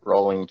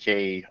rolling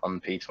key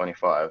on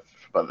P25,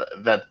 but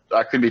that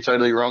I could be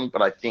totally wrong,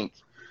 but I think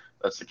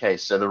that's the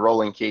case. So the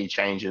rolling key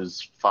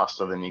changes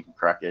faster than you can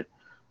crack it.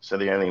 So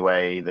the only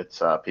way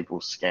that people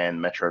scan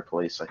Metro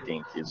Police, I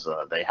think, is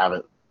they have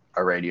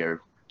a radio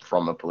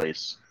from the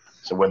police.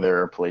 So whether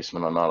they're a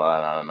policeman or not,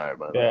 I don't know.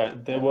 But yeah,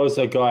 there was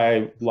a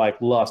guy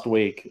like last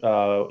week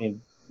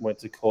went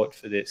to court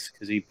for this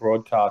because he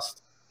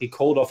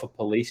called off a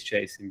police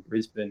chase in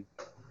Brisbane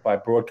by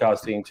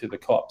broadcasting to the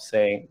cops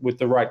saying, with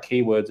the right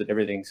keywords and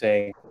everything,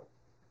 saying.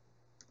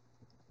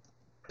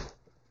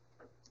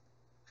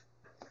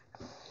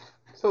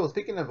 So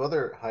speaking of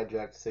other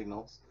hijacked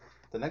signals,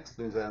 the next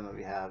news item that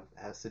we have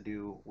has to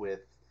do with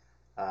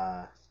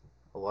a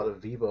lot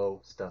of Vivo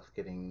stuff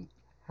getting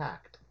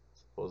hacked,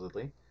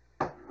 supposedly.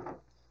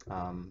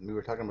 We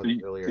were talking about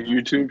it earlier. The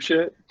YouTube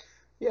shit?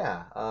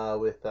 Yeah,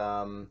 with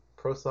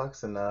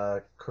ProSox and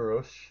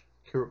Kuroi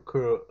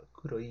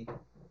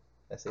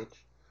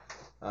SH.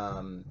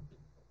 Did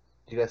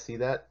you guys see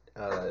that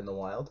in the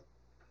wild?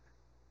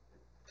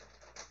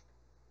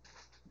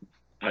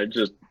 I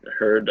just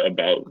heard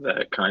about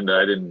that kinda.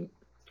 I didn't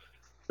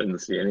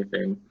see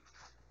anything.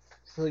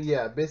 So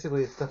yeah,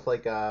 basically it's stuff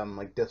like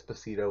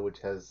Despacito, which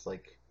has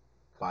like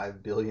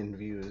 5 billion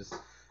views,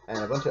 and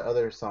a bunch of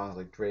other songs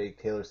like Drake,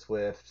 Taylor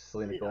Swift,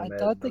 Selena Gomez. I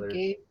thought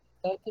the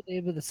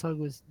name of the song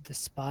was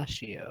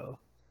Despacio.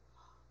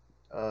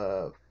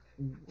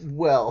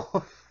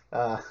 Well,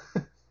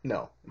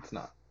 no, it's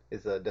not.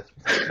 It's a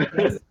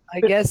Despacito. I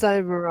guess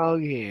I'm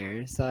wrong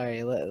here.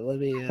 Sorry, let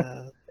me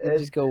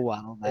just go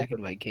wild back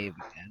into my cave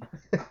again.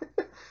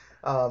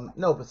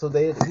 No, but so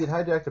he'd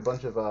hijacked a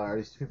bunch of, or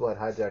these people had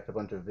hijacked a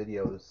bunch of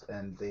videos,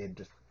 and they had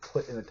just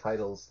put in the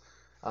titles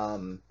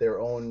their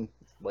own,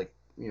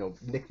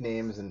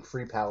 nicknames and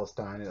Free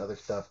Palestine and other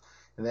stuff.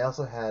 And they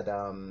also had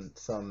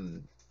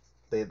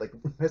they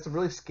had some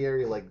really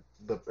scary, I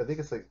think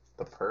it's like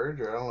The Purge,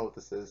 or I don't know what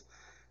this is,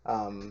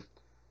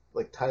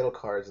 title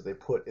cards that they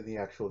put in the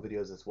actual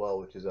videos as well,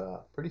 which is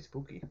pretty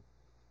spooky.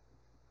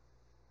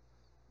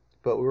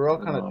 But we were all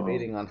kind of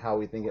debating on how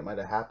we think it might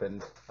have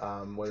happened,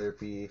 whether it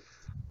be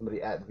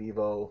somebody at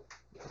Vivo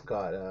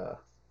got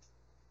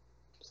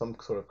some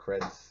sort of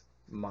creds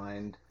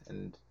mined,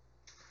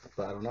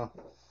 but I don't know.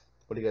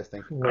 What do you guys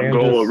think? I'm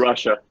going with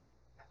Russia.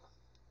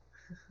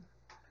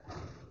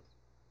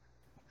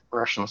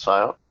 Russian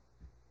style.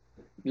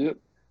 Yep.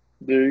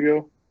 There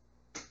you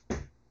go.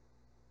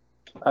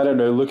 I don't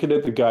know. Looking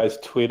at the guy's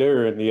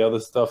Twitter and the other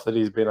stuff that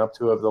he's been up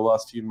to over the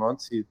last few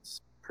months,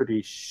 he's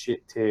pretty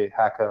shit tier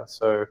hacker.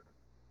 So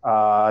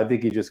I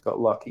think he just got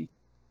lucky.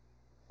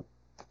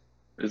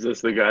 Is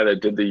this the guy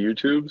that did the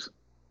YouTubes?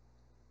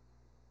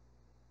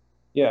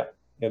 Yeah,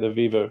 the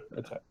Vivo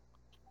attack.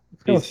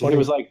 He was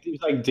like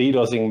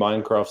DDoSing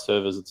Minecraft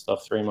servers and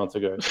stuff 3 months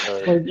ago.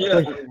 So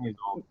yeah.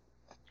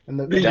 And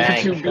the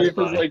YouTube beef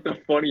is like the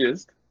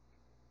funniest.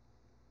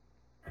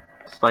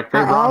 It's like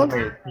they're wrong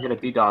here. You're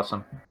gonna DDoS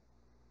them.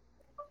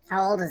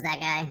 How old is that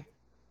guy?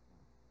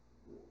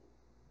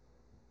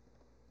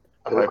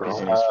 I hope he's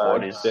in his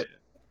 40s.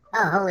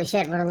 Oh, holy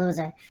shit, what a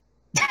loser.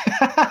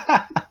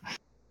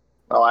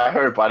 Oh, I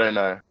hope. I don't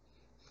know.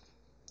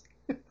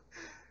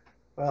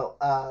 Well,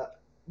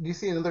 you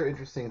see another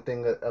interesting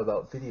thing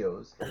about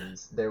videos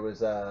is there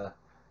was an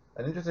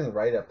interesting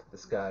write-up.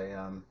 This guy,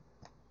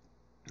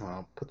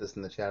 I'll put this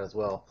in the chat as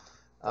well.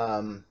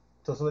 So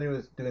somebody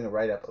was doing a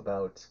write-up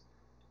about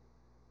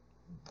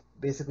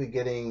basically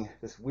getting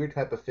this weird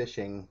type of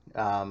phishing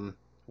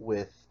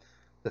with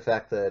the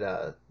fact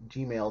that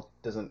Gmail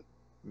doesn't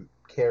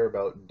care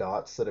about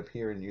dots that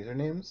appear in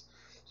usernames.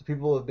 So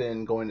people have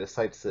been going to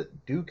sites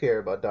that do care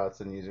about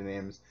dots and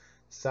usernames,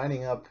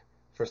 signing up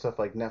for stuff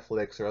like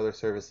Netflix or other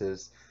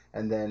services,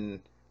 and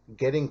then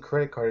getting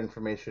credit card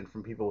information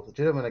from people with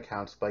legitimate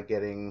accounts by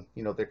getting,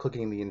 they're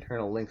clicking the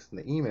internal links in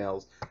the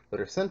emails that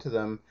are sent to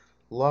them,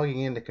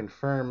 logging in to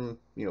confirm,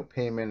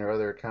 payment or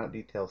other account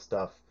detail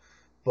stuff.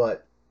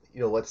 But,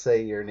 let's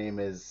say your name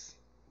is,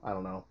 I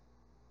don't know,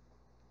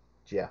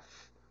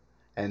 Jeff,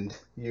 and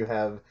you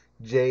have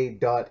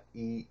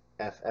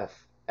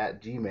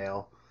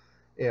j.eff@gmail.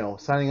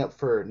 Signing up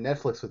for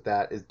Netflix with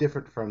that is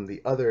different from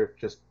the other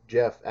just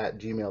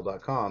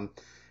jeff@gmail.com.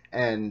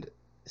 And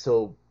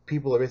so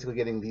people are basically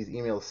getting these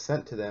emails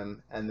sent to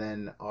them and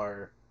then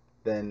are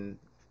then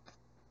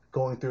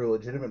going through a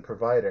legitimate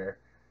provider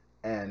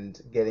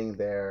and getting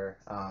their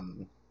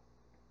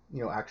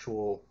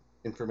actual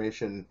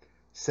information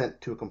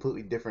sent to a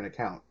completely different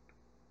account.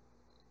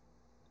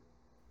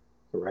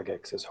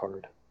 Regex is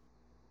hard.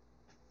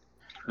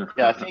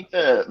 Yeah, I think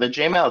the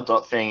Gmail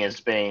dot thing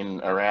has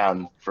been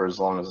around for as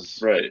long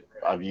as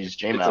I've used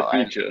Gmail. It's a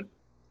feature.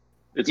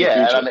 It's a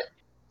feature. I mean,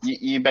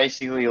 you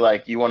basically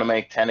you want to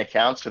make 10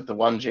 accounts with the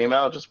one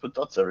Gmail, just put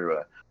dots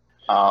everywhere.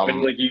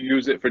 And you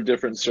use it for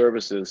different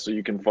services, so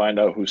you can find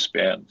out who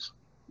spams.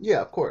 Yeah,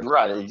 of course.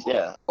 Right.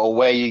 Yeah, or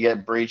where you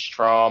get breached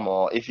from,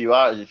 or if you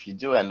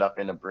do end up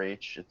in a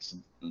breach, it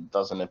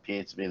doesn't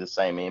appear to be the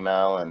same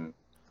email, and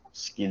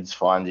skids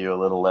find you a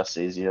little less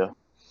easier.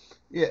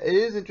 Yeah, it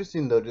is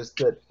interesting though, just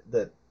that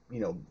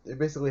it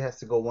basically has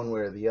to go one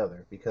way or the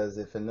other, because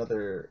if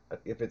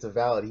it's a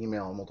valid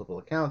email on multiple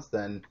accounts,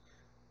 then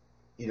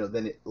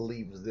then it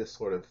leaves this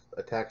sort of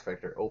attack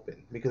vector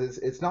open, because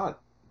it's not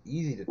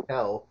easy to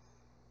tell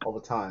all the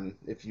time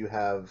if you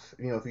have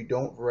if you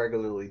don't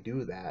regularly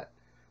do that,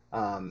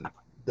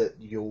 that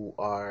you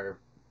are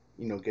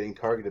getting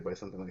targeted by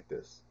something like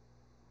this.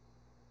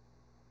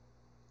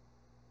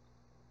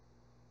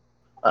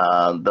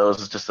 There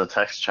was just a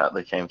text chat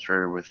that came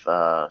through with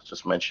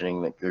just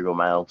mentioning that Google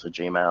Mail to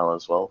Gmail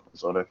as well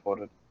is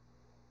auto-forwarded.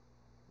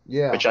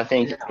 Yeah. Which I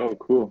think... Oh,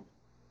 cool.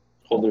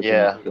 Whole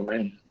different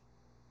domain.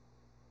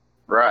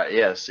 Right,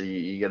 yeah, so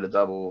you get a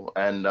double.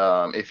 And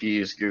if you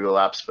use Google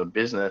Apps for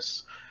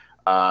Business,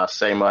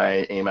 say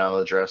my email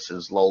address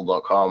is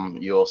lol.com,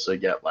 you also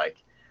get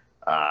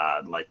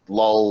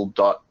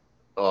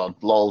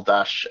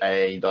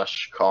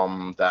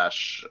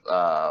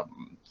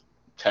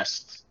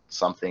lol-a-com-test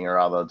something or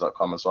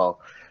other.com as well.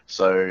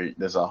 So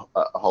there's a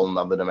whole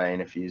nother domain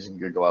if you're using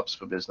Google Apps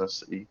for Business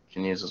that you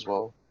can use as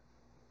well.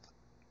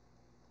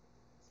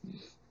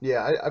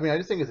 Yeah, I mean, I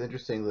just think it's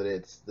interesting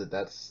that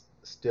that's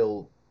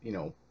still,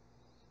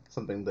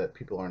 something that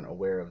people aren't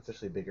aware of,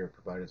 especially bigger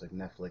providers like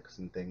Netflix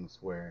and things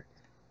where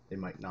they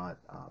might not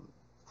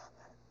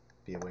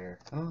be aware.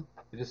 I don't know.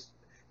 It's just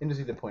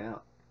interesting to point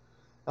out.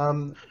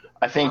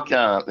 I think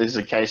there's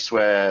a case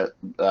where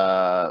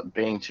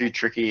being too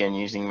tricky and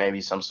using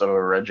maybe some sort of a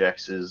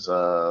regex is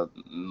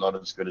not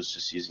as good as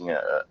just using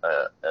a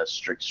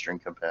strict string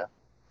compare.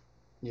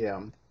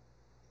 Yeah.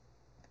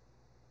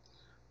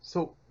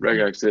 So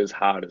regex is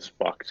hard as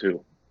fuck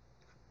too.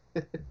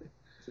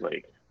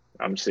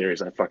 I'm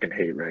serious. I fucking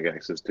hate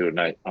regexes too,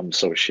 and I'm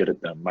so shit at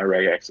them. My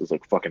regexes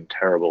look fucking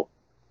terrible.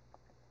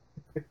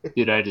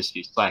 Dude, I just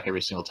use Slack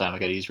every single time I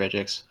gotta use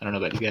regex. I don't know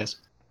about you guys.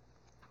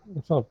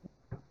 What's up?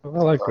 I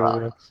like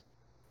regex.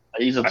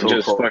 I use a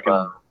tool called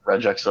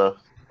Regexer.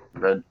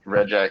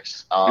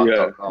 Regex.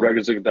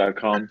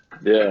 Regex.com.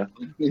 Yeah.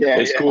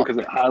 It's cool because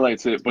it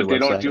highlights it, but they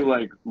don't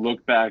do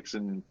look backs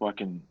and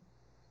fucking.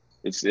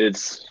 It's.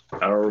 I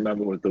don't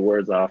remember what the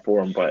words are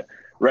for them, but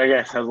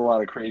regex has a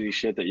lot of crazy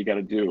shit that you got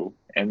to do,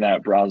 and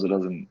that browser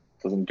doesn't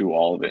do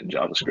all of it in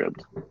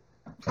JavaScript.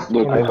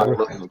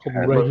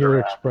 Regular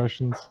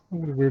expressions.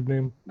 What a weird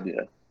name.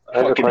 Yeah.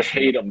 I fucking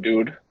hate them,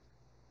 dude.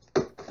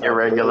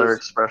 Irregular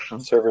expression.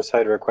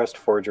 Server-side request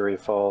forgery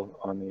fall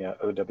on the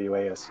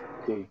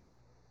OWASP.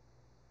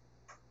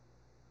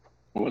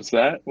 What's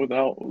that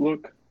without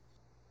look?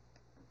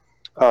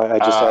 I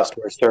just asked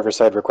where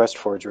server-side request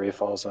forgery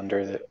falls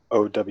under the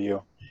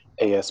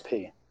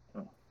OWASP.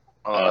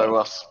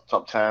 OWASP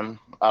top 10.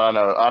 I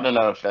don't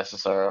know if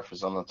SSRF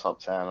is on the top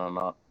 10 or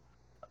not.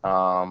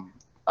 I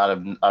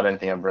don't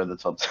think I've read the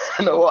top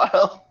 10 in a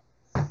while.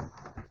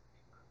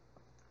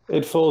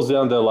 It falls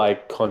under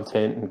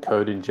content and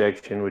code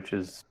injection, which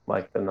is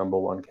the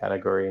 #1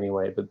 category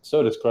anyway. But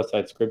so does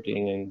cross-site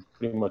scripting and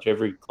pretty much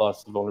every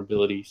class of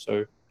vulnerability.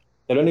 So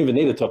they don't even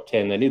need a top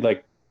 10. They need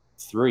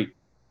 3.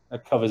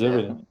 That covers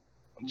everything.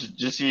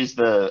 Just use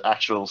the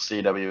actual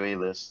CWE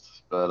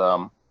list.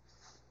 But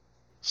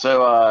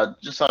so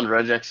just on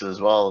regex as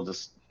well,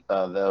 just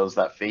there was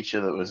that feature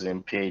that was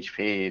in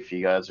PHP, if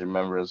you guys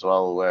remember as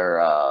well,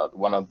 where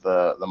one of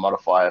the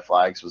modifier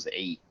flags was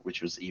E,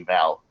 which was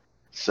eval.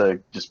 So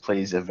just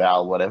please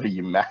eval whatever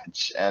you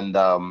match. And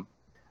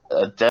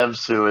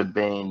devs who had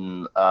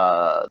been,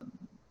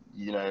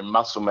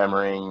 muscle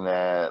memorying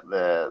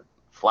their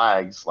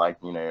flags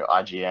like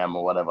IGM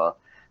or whatever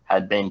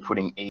had been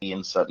putting E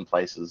in certain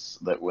places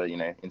that were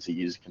into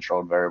user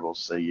controlled variables,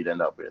 so you'd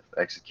end up with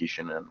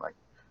execution and like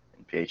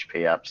in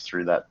PHP apps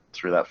through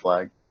that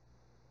flag.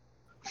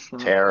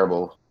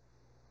 Terrible.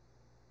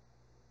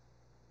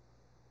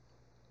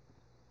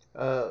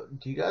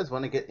 Do you guys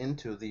want to get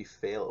into the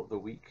fail of the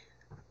week?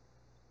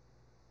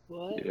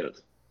 What?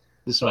 Yes.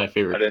 This is my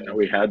favorite. I didn't know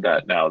we had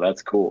that now.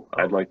 That's cool.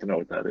 I'd like to know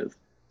what that is.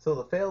 So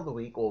the fail of the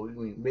week, well,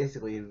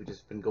 we've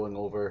just been going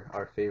over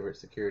our favorite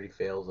security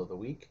fails of the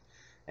week.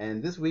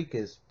 And this week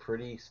is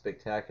pretty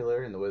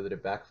spectacular in the way that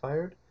it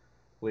backfired,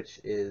 which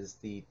is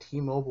the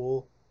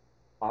T-Mobile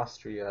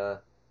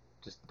Austria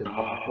just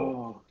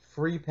debacle.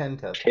 Free pen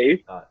test.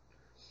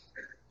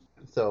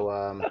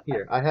 So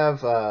here, I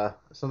have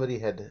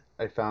somebody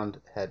I found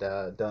had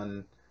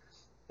done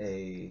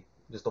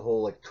just a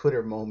whole like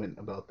Twitter moment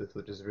about this,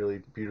 which is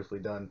really beautifully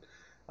done.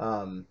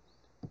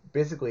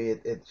 Basically,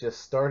 it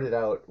just started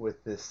out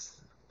with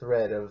this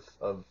thread of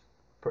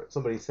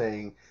somebody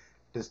saying,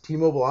 does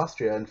T-Mobile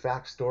Austria in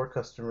fact store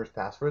customers'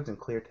 passwords in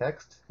clear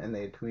text? And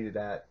they had tweeted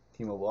at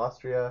T-Mobile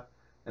Austria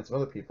and some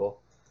other people.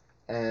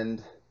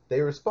 And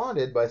they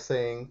responded by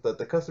saying that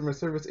the customer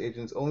service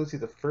agents only see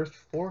the first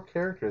 4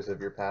 characters of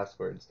your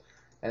passwords.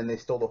 And they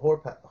stole the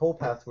whole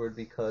password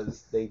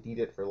because they need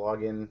it for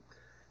login.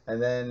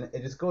 And then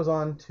it just goes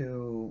on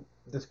to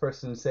this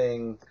person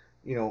saying,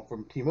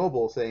 from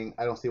T-Mobile saying,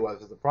 I don't see why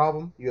this is a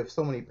problem. You have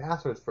so many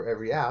passwords for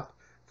every app,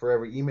 for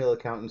every email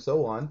account, and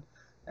so on.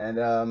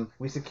 And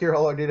we secure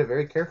all our data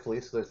very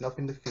carefully, so there's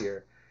nothing to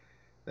fear.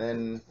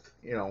 Then,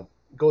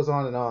 goes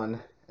on,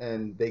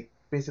 and they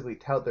basically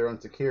tout their own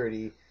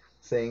security,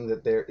 saying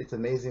that it's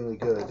amazingly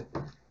good,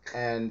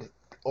 and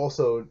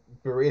also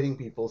berating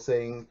people,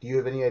 saying, do you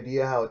have any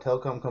idea how a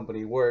telecom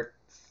company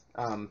works?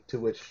 To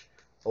which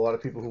a lot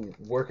of people who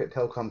work at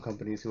telecom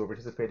companies who are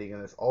participating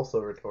in this also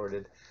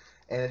retorted.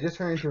 And it just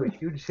turned into a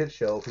huge shit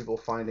show, people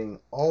finding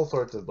all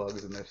sorts of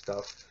bugs in their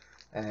stuff,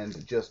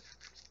 and just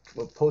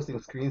posting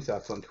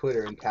screenshots on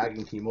Twitter and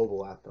tagging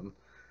T-Mobile at them.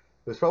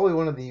 It was probably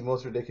one of the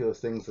most ridiculous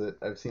things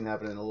that I've seen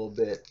happen in a little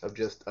bit, of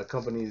just a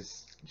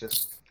company's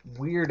just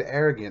weird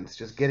arrogance,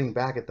 just getting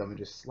back at them and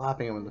just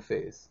slapping them in the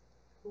face.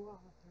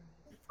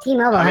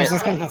 T-Mobile has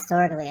just been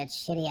historically a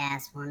shitty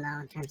ass one though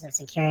in terms of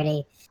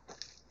security.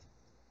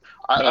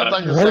 I'd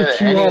like to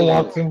say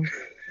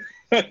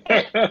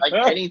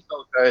that any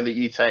telco that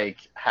you take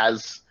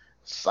has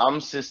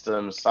some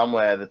system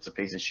somewhere that's a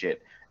piece of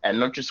shit, and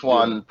not just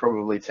one,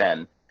 probably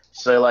 10.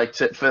 So like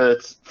for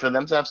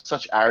them to have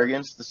such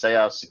arrogance to say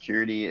our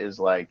security is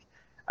like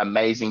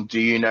amazing, do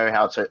you know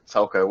how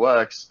telco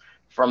works?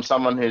 From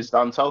someone who's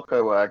done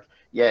telco work,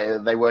 yeah,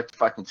 they work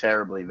fucking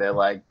terribly. They're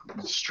like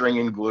string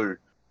and glue,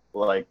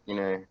 like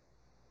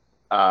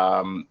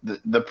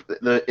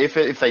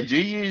if they do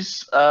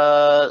use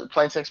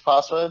plain text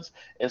passwords,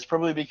 it's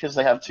probably because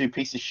they have 2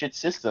 piece of shit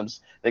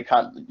systems that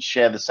can't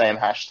share the same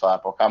hash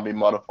type or can't be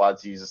modified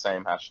to use the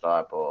same hash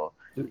type, or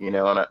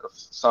on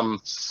some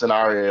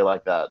scenario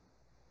like that.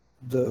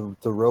 The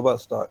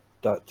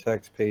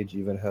robots.txt page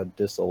even had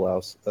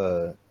disallows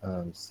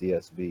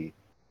CSV,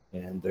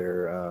 and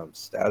their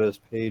status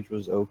page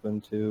was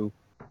open too.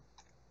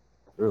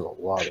 There's a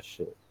lot of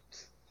shit.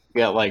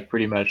 Got like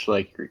pretty much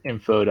like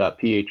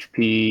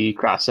info.php,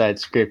 cross-site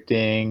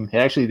scripting.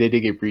 Actually, they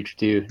did get breached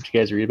too. Did you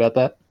guys read about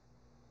that?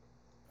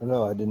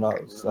 No, I did not.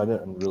 I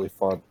didn't really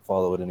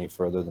follow it any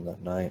further than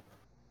that night.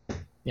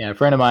 Yeah, a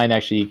friend of mine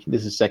actually.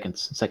 This is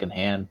second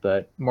hand,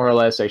 but more or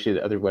less, actually,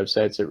 the other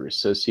websites that were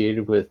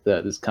associated with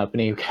this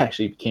company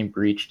actually became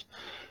breached,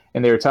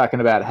 and they were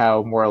talking about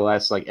how more or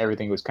less like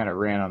everything was kind of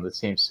ran on the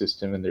same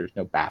system, and there's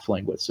no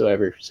baffling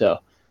whatsoever. So,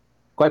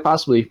 quite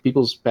possibly,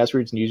 people's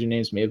passwords and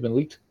usernames may have been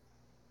leaked.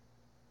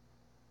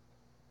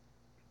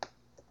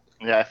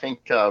 Yeah, I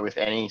think with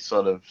any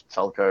sort of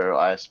telco,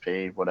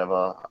 ISP,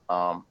 whatever.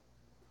 I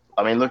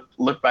mean,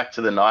 look back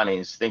to the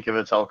 90s. Think of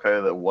a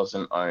telco that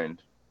wasn't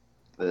owned.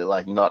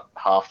 Like not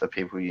half the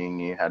people you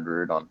knew had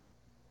root on.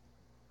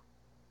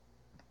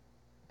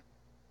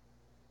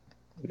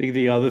 I think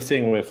the other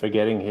thing we're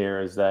forgetting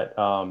here is that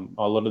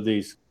a lot of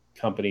these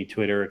company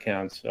Twitter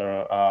accounts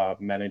are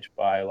managed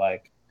by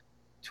like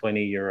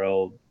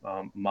 20-year-old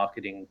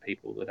marketing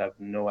people that have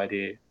no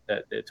idea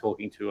that they're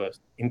talking to a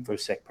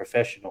InfoSec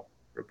professional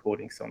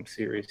reporting some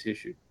serious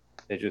issue.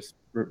 They're just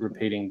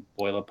repeating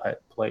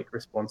boilerplate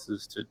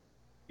responses to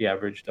the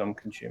average dumb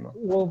consumer.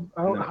 Well,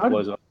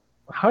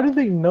 how do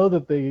they know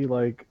that they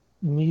like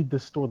need to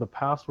store the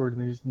password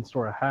and they just didn't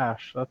store a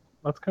hash?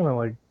 That's kind of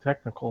like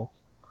technical.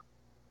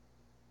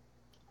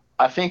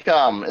 I think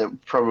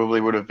it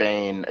probably would have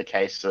been a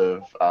case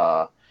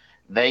of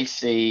they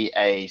see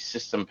a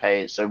system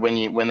page. So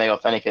when they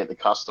authenticate the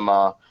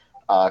customer,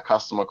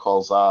 customer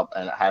calls up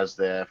and it has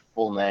their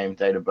full name,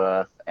 date of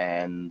birth,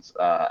 and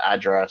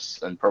address,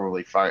 and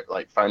probably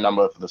phone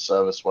number for the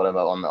service, whatever,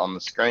 on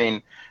the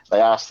screen.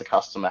 They ask the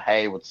customer,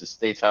 "Hey, what's this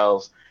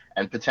details?"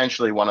 And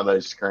potentially one of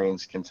those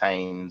screens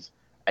contains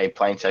a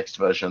plain text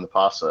version of the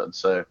password.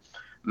 So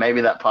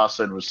maybe that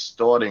password was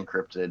stored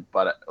encrypted,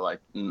 but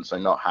so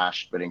not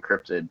hashed, but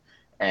encrypted.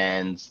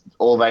 and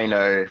all they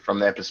know from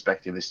their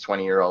perspective, this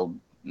 20-year-old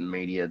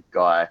media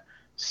guy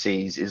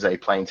sees is a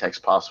plain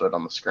text password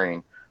on the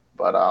screen.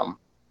 But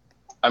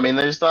I mean,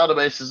 those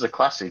databases are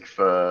classic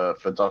for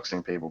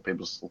doxing people.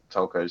 People's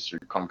telcos through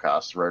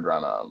Comcast,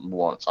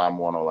 Roadrunner, Time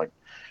Warner, like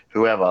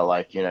whoever.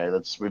 Like, you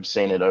know, we've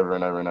seen it over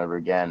and over and over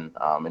again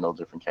in all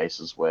different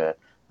cases where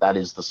that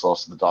is the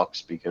source of the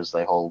docs because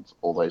they hold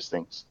all those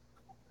things.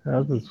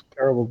 That's this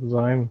terrible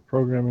design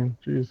programming.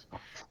 Jeez.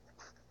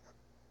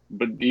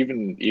 But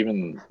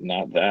even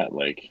not that,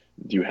 like,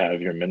 do you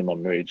have your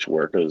minimum wage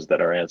workers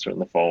that are answering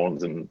the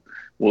phones and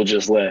will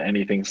just let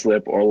anything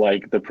slip? Or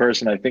like the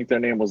person, I think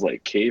their name was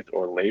like Keith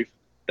or Leif,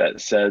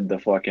 that said the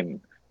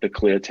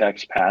clear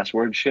text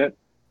password shit.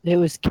 It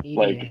was Katie.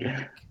 Like,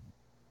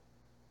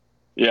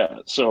 yeah.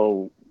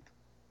 So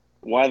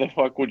why the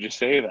fuck would you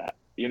say that?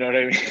 You know what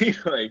I mean?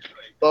 Like,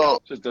 well,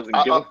 just doesn't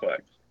give a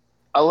fuck.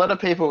 A lot of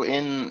people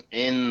in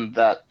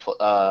that.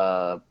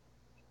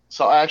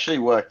 So I actually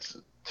worked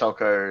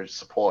telco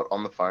support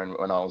on the phone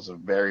when I was a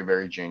very,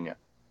 very junior.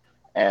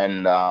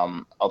 And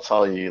I'll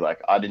tell you,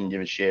 like, I didn't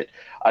give a shit.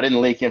 I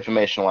didn't leak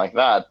information like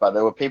that, but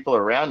there were people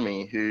around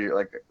me who,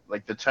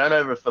 like the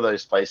turnover for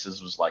those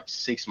places was like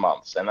 6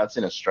 months, and that's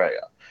in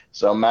Australia.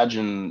 So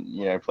imagine,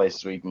 you know,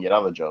 places where you can get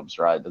other jobs,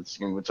 right?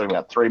 We're talking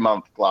about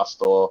 3-month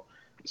Glassdoor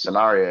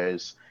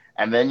scenarios.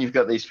 And then you've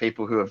got these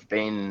people who have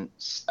been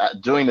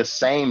doing the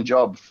same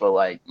job for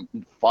like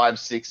 5,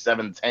 6,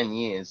 7, 10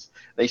 years.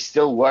 They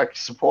still work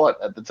support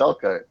at the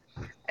telco,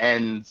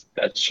 and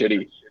that's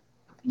shitty.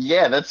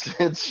 Yeah,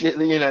 it's shit.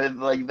 You know,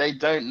 like they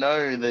don't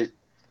know that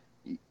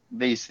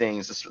these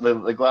things. The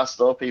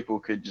Glassdoor people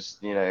could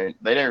just, you know,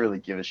 they don't really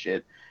give a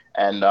shit.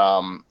 And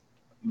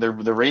the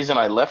reason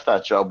I left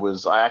that job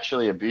was I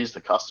actually abused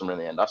the customer in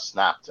the end. I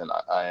snapped and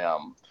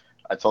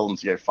I told them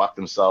to go fuck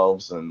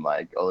themselves and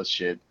like all this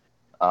shit.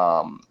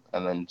 And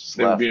then just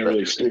They were left. being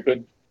really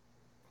stupid.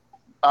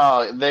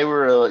 Oh, they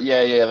were,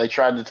 yeah. They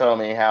tried to tell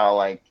me how,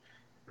 like,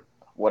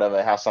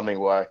 whatever, how something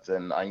worked,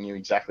 and I knew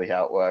exactly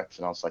how it worked,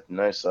 and I was like,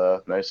 no,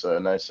 sir, no, sir,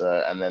 no,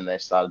 sir. And then they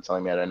started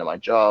telling me I don't know my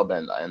job,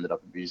 and I ended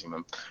up abusing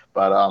them.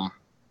 But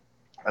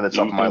at the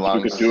top of my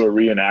lungs. You could do a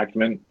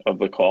reenactment of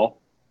the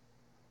call.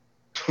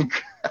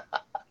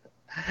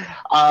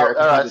 All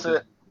right,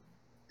 so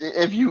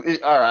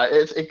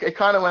it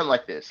kind of went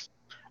like this.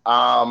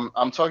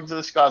 I'm talking to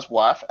this guy's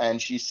wife,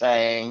 and she's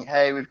saying,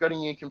 "Hey, we've got a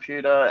new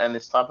computer and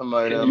this type of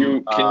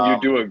modem." Can you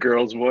do a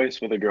girl's voice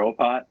with a girl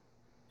part?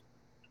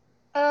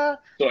 So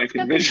I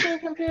can vision.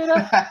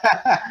 Computer.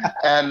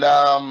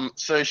 And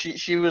so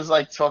she was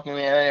like talking to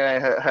me. And anyway,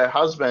 her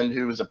husband,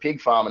 who was a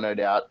pig farmer, no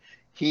doubt,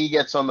 he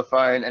gets on the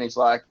phone and he's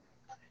like,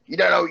 "You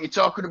don't know what you're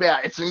talking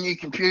about. It's a new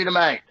computer,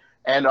 mate."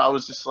 And I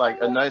was just like,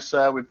 "No,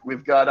 sir.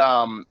 We've got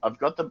I've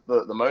got the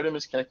modem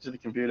is connected to the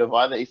computer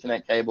via the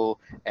Ethernet cable,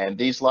 and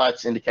these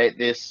lights indicate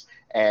this,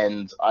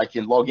 and I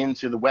can log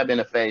into the web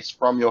interface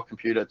from your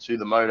computer to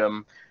the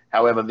modem.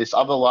 However, this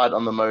other light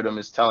on the modem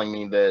is telling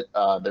me that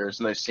there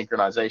is no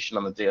synchronization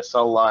on the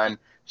DSL line,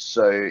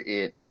 so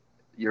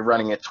you're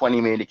running a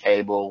 20-meter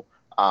cable.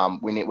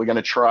 We're going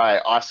to try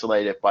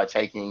isolate it by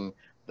taking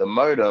the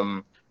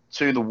modem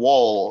to the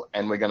wall,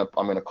 and I'm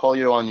going to call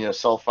you on your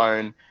cell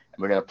phone."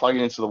 We're going to plug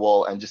it into the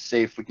wall and just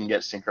see if we can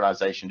get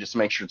synchronization, just to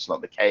make sure it's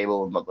not the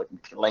cable, not the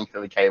length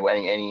of the cable,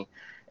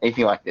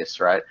 anything like this,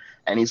 right?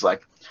 And he's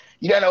like,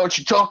 "You don't know what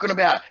you're talking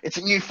about. It's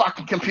a new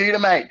fucking computer,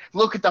 mate.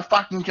 Look at the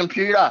fucking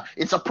computer.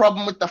 It's a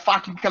problem with the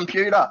fucking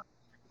computer."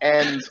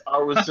 And I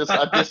was just,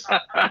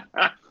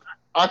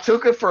 I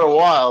took it for a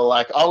while.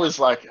 Like, I was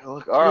like,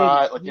 "Look, all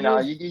right, like, you know,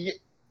 you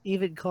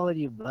even calling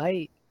you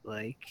mate,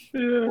 like."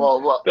 Yeah.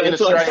 Well, in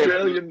That's Australia,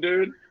 Australian,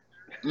 dude.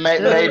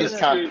 Mate is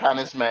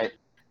Cannis, mate.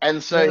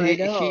 And so No,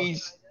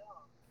 he's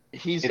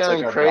It's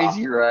going like a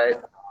crazy, right?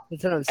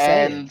 That's what I'm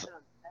saying. And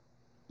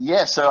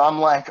yeah, so I'm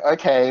like,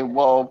 okay,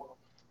 well,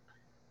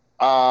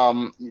 blah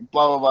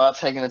blah blah,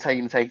 taking it,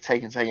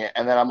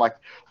 and then I'm like,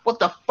 "What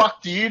the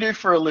fuck do you do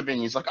for a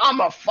living?" He's like,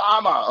 "I'm a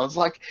farmer." I was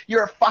like,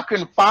 "You're a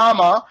fucking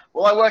farmer?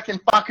 Well, I work in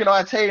fucking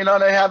IT and I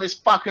know how this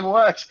fucking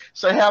works.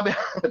 So how about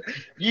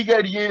you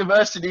go to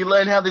university,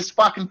 learn how this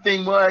fucking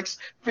thing works,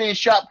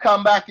 finish up,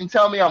 come back and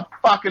tell me I'm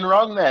fucking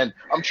wrong then.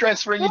 I'm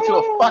transferring you to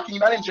a fucking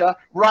manager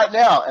right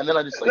now." And then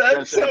I just like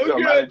transferred to a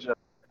manager.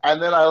 And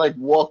then I like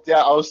walked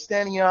out. I was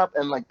standing up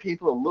and like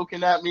people are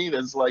looking at me.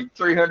 There's like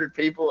 300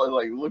 people are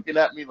like looking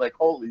at me like,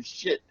 "Holy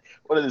shit,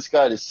 what did this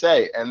guy just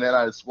say?" And then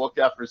I just walked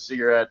out for a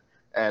cigarette,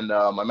 and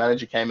my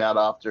manager came out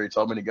after. He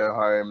told me to go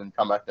home and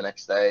come back the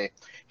next day.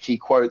 He,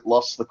 quote,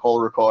 lost the call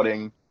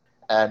recording.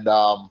 And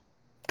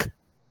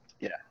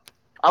yeah,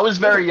 I was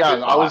very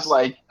young. I was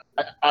like,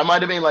 I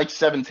might have been like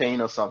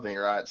 17 or something,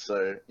 right?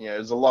 So, you know, it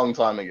was a long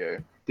time ago.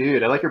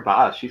 Dude, I like your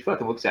boss. She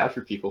fucking looks out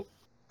for people.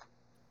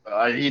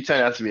 He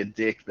turned out to be a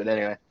dick, but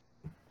anyway.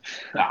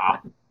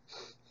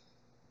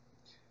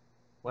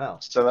 Wow.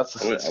 So that's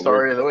the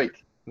story of the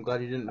week. I'm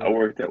glad you didn't know. I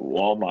worked at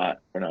Walmart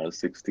when I was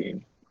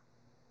 16.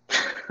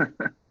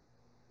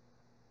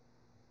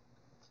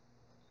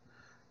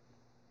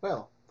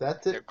 Well,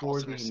 that's it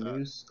for the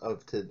news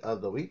of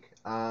the week.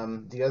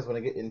 Do you guys want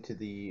to get into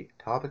the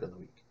topic of the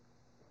week?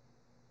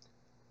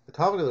 The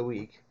topic of the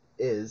week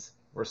is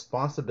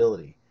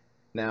responsibility.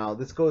 Now,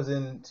 this goes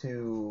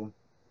into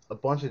a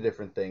bunch of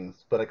different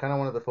things, but I kind of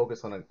wanted to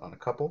focus on a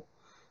couple.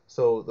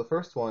 So the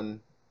first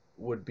one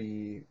would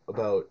be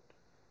about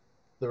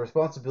the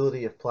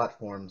responsibility of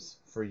platforms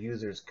for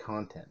users'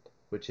 content,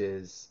 which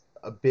is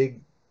a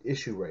big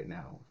issue right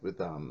now with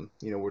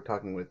we're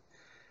talking with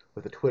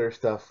the Twitter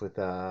stuff, with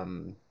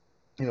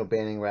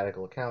banning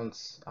radical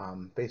accounts,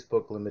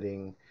 Facebook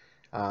limiting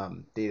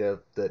data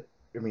that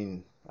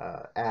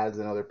ads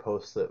and other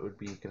posts that would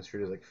be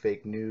construed as like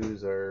fake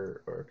news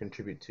or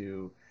contribute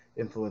to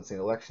influencing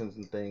elections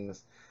and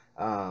things,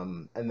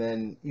 and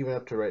then even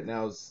up to right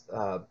now's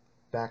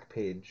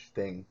Backpage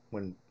thing,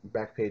 when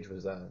Backpage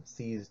was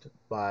seized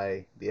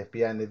by the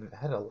FBI, and they've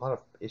had a lot of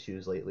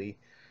issues lately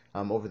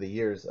over the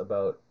years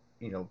about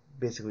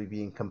basically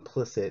being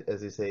complicit,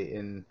 as they say,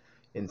 in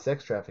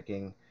sex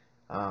trafficking,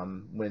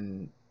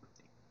 when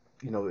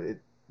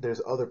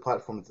there's other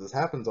platforms this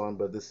happens on,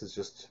 but this is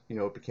just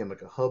it became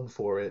like a hub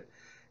for it.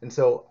 And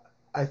so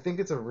I think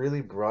it's a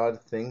really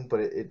broad thing, but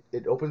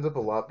it opens up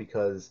a lot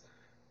because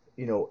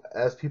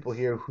as people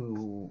here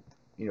who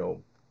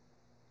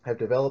have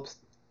developed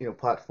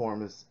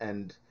platforms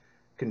and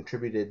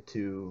contributed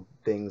to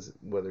things,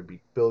 whether it be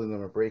building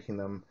them or breaking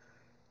them,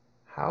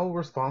 how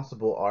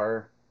responsible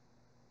are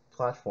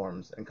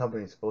platforms and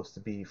companies supposed to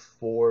be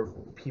for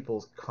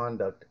people's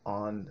conduct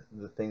on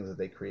the things that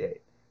they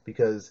create?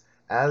 Because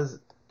as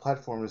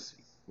platforms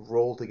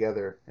roll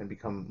together and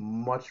become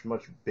much,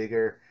 much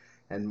bigger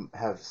and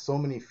have so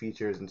many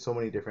features and so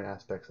many different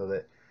aspects of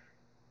it,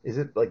 is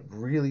it like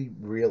really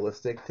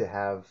realistic to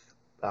have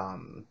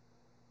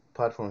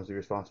platforms be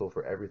responsible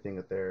for everything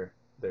that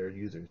their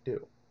users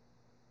do?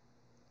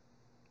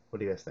 What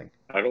do you guys think?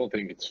 I don't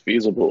think it's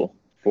feasible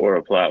for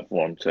a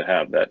platform to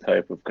have that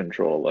type of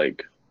control.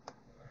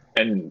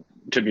 And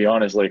to be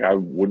honest, I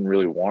wouldn't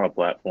really want a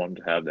platform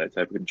to have that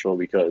type of control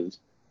because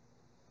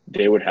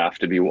they would have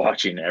to be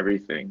watching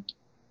everything.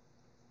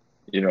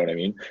 You know what I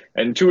mean?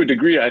 And to a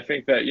degree, I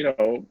think that,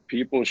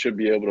 people should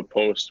be able to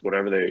post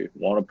whatever they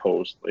want to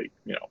post,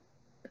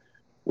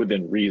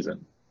 within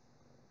reason,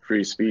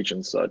 free speech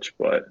and such.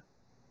 But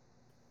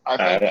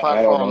I think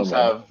platforms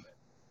I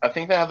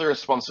think they have the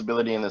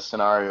responsibility in the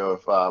scenario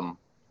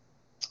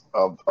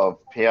of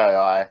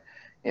PII,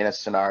 in a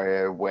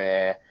scenario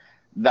where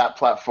that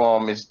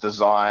platform is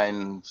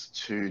designed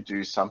to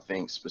do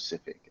something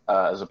specific,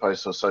 as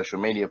opposed to a social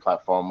media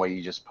platform where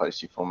you just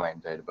post your full name,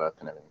 date of birth,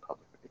 and everything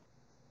publicly.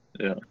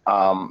 Yeah.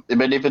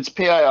 But if it's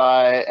PII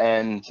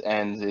and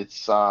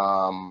it's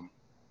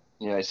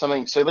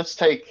something, so let's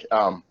take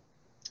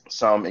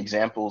some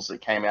examples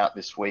that came out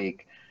this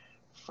week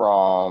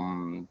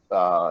from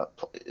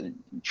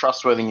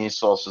trustworthy news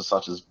sources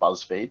such as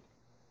BuzzFeed,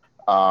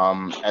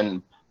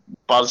 and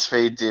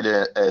BuzzFeed did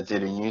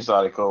a news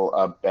article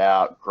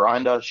about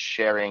Grindr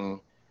sharing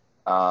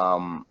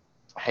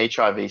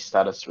HIV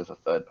status with a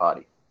third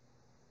party.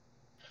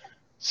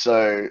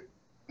 So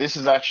this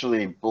is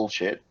actually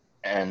bullshit,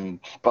 and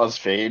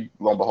BuzzFeed,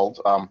 lo and behold,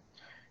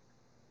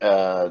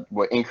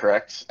 were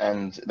incorrect,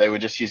 and they were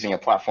just using a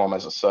platform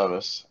as a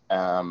service,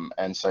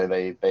 and so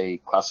they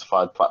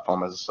classified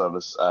platform as a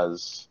service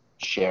as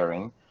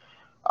sharing.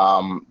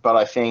 But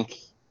I think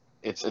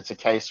it's a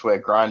case where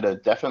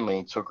Grindr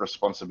definitely took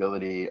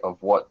responsibility of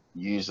what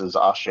users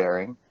are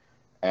sharing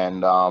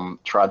and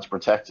tried to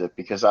protect it,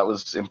 because that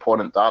was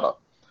important data.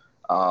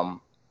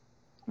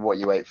 What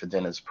you ate for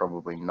dinner is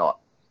probably not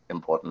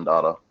important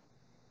data.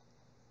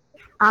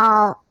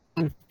 All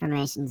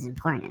information is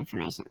important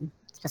information,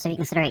 especially if you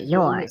consider it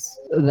yours.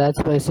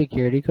 That's my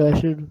security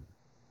question.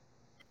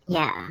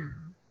 Yeah.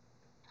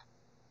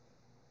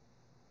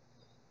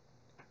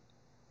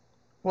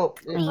 Well,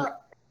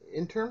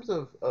 in terms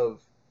of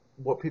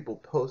what people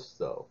post,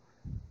 though,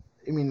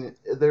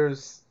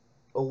 there's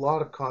a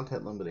lot of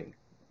content limiting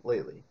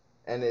lately,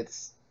 and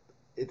it's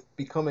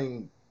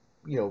becoming,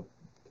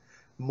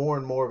 more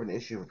and more of an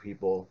issue for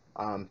people,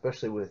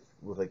 especially with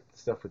like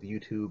stuff with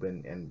YouTube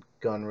and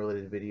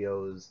gun-related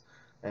videos,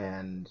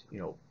 and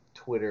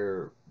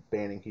Twitter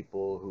banning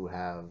people who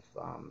have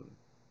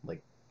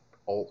like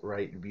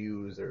alt-right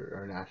views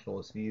or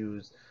nationalist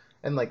views,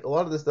 and like a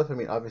lot of this stuff.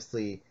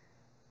 Obviously,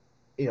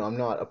 I'm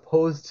not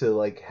opposed to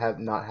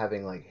not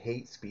having like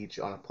hate speech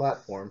on a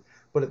platform,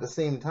 but at the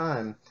same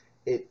time,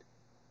 it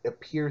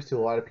appears to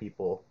a lot of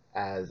people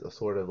as a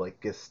sort of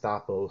like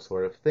Gestapo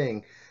sort of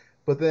thing.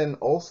 But then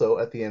also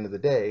at the end of the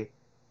day,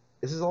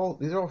 these are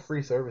all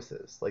free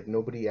services. Like,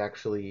 nobody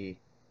actually,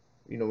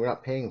 we're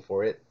not paying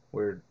for it.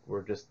 We're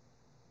just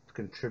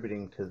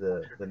contributing to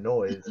the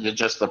noise. You're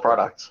just the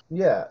product.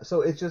 Yeah. So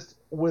it's just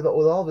with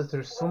all this,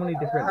 there's so many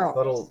different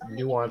subtle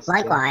nuanced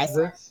Likewise, things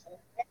to this.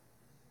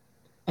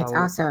 it's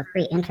also a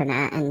free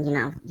internet,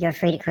 and you're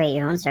free to create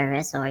your own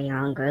service or your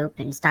own group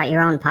and start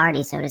your own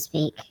party, so to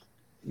speak.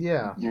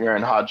 Yeah. You're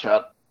in hot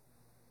chat.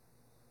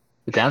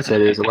 The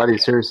downside is a lot of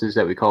these services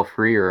that we call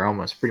free are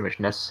almost pretty much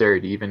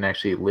necessary to even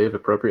actually live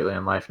appropriately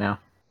in life now.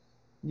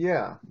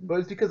 Yeah, but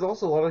it's because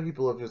also a lot of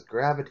people have just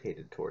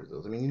gravitated towards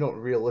those. I mean, you don't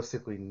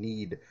realistically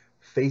need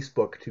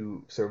Facebook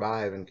to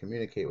survive and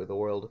communicate with the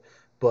world,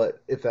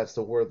 but if that's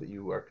the world that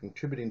you are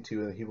contributing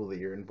to and the people that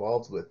you're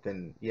involved with,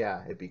 then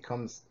yeah, it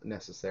becomes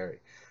necessary.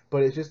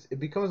 But it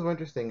becomes more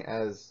interesting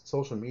as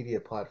social media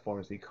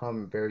platforms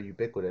become very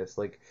ubiquitous.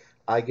 Like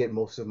I get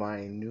most of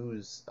my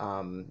news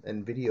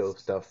and video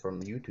stuff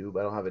from YouTube.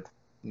 I don't have it,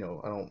 I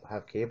don't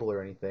have cable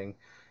or anything,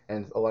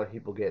 and a lot of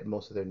people get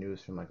most of their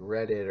news from like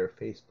Reddit or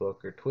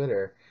Facebook or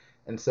Twitter,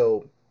 and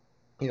so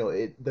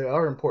there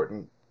are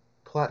important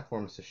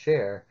platforms to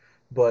share,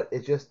 but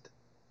it just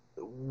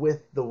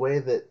with the way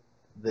that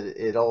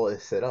it all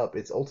is set up,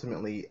 it's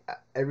ultimately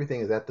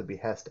everything is at the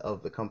behest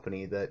of the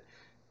company that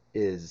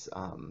is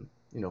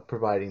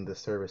providing the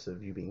service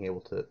of you being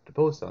able to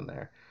post on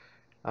there.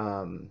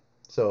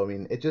 So I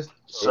mean,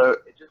 So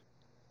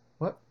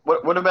what?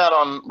 What about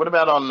on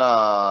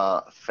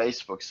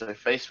Facebook? So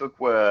Facebook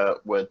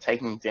were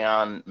taking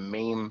down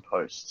meme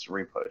posts,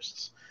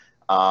 reposts,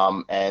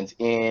 and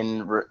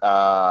in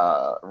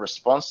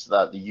response to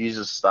that, the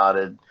users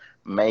started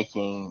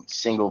making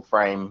single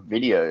frame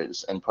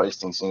videos and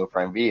posting single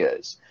frame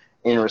videos.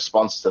 In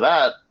response to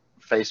that,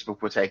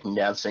 Facebook were taking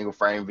down single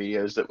frame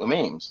videos that were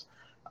memes.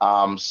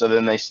 So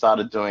then they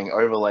started doing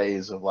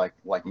overlays of like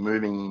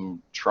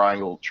moving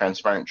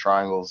transparent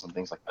triangles and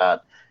things like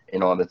that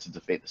in order to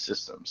defeat the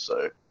system.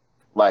 So,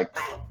 like,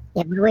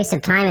 yeah, but a waste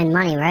of time and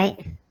money, right?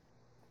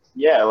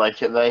 yeah, like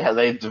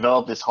they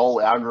developed this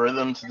whole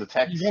algorithm to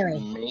detect Really,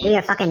 memes. do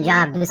your fucking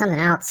job. Do something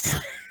else.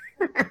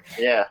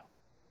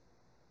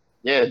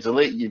 Yeah,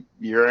 delete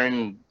your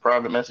own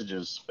private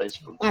messages,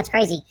 Facebook. Yeah, it's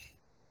crazy.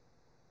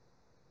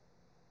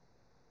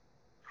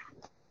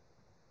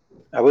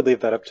 I would leave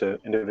that up to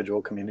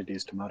individual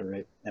communities to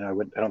moderate, and I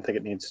don't think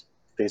it needs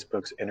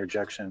Facebook's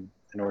interjection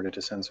in order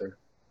to censor.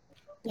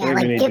 Yeah,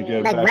 like Reddit's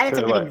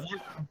a good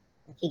example.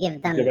 If you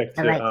give them the right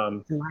to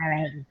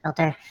moderate and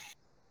filter.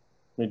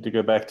 Need to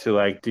go back to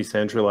like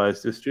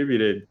decentralized,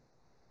 distributed.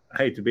 I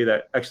hate to be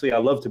that. Actually, I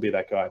love to be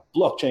that guy.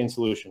 Blockchain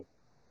solution.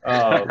 We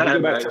go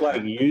back to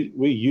like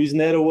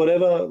Usenet or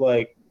whatever.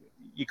 Like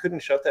you couldn't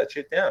shut that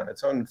shit down.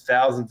 It's on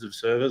thousands of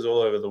servers all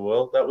over the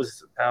world. That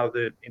was how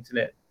the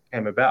internet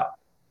came about.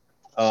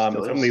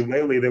 It's only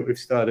lately that we've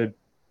started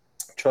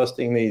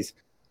trusting these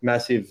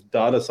massive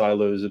data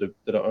silos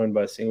that are owned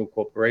by single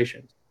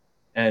corporations.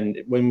 And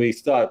when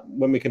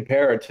we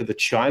compare it to the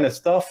China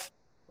stuff,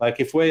 like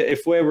if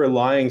we're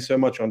relying so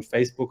much on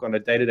Facebook on a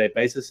day-to-day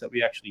basis that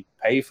we actually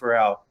pay for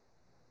our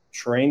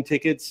train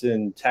tickets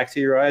and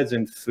taxi rides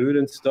and food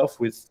and stuff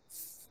with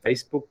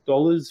Facebook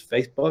dollars,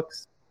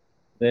 Facebooks,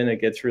 then it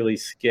gets really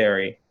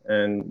scary.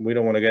 And we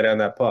don't want to go down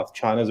that path.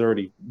 China's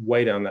already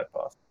way down that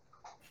path.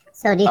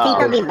 So do you think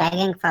they'll be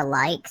begging for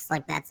likes?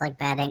 Like that's like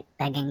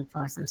begging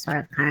for some sort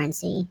of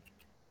currency?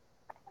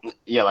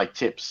 Yeah, like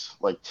tips.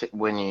 Like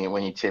when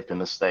you tip in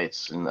the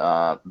States, and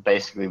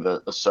basically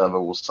the server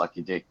will suck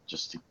your dick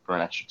just for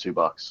an extra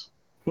 $2.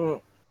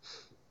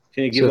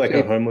 Can you give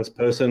a homeless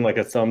person like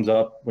a thumbs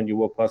up when you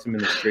walk past them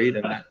in the street,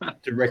 and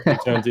that directly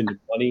turns into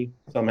money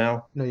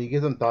somehow? No, you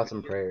give them thoughts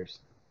and prayers.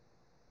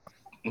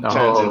 Yeah, that's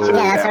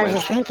what I was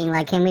just thinking.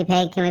 Like, can we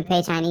pay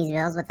Chinese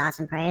bills with thoughts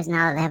and prayers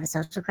now that they have a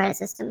social credit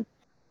system?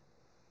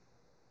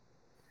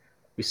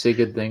 We say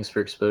good things for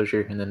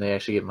exposure, and then they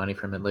actually get money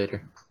from it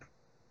later.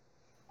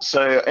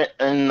 So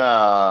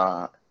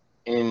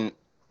in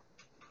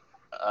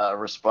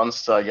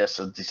response to, I guess,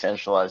 a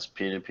decentralized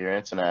peer-to-peer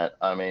internet,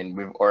 I mean,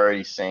 we've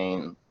already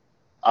seen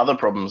other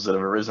problems that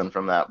have arisen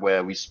from that,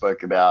 where we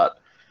spoke about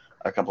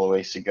a couple of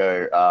weeks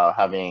ago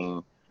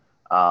having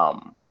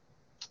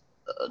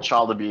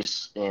child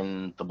abuse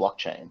in the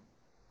blockchain.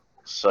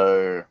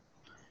 So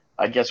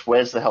I guess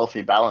where's the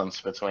healthy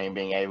balance between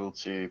being able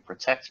to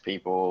protect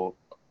people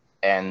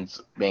and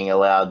being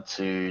allowed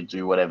to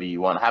do whatever you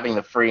want, having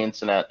the free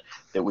internet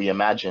that we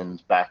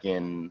imagined back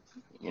in,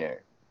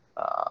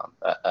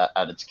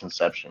 at its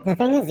conception? The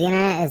thing is, the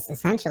internet is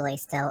essentially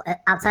still,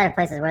 outside of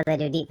places where they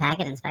do deep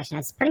packet inspection,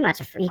 it's pretty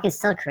much you can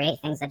still create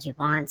things that you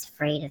want. It's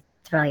free to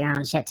throw your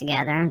own shit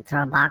together and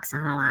throw a box on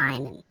a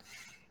line and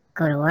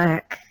go to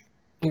work,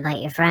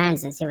 invite your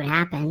friends and see what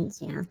happens,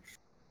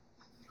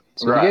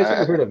 So have you guys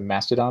ever heard of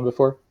Mastodon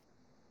before?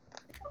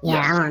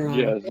 Yeah, I don't know.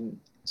 Yeah.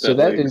 So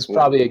that is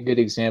probably a good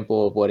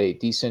example of what a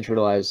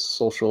decentralized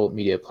social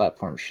media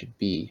platform should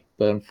be.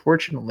 But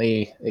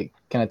unfortunately, it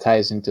kind of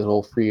ties into the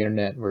whole free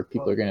internet where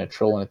people are going to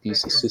troll and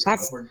abuse the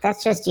system.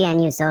 That's just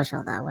GNU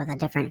Social, though, with a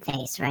different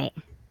face, right?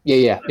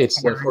 Yeah.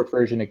 It's the fourth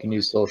version of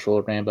GNU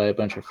Social, ran by a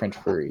bunch of French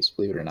furries,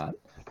 believe it or not.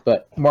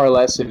 But more or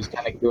less, it was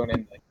kind of going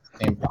into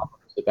the same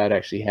problems about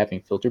actually having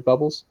filter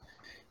bubbles.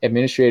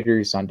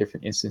 Administrators on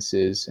different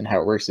instances, and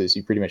how it works is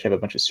you pretty much have a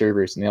bunch of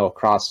servers, and they all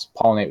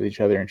cross-pollinate with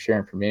each other and share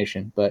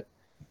information. But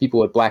people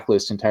would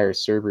blacklist entire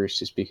servers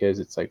just because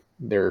it's like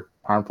they're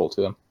harmful to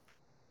them.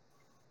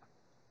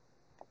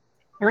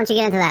 And once you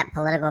get into that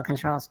political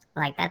controls,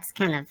 like that's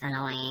kind of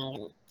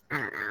annoying. I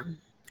don't know.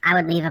 I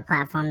would leave a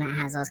platform that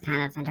has those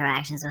kind of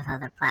interactions with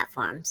other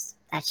platforms.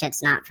 That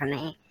shit's not for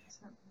me.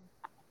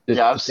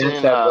 Yeah, I've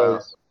seen.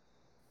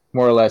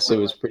 more or less, it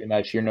was pretty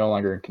much you're no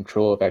longer in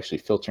control of actually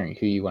filtering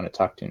who you want to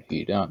talk to and who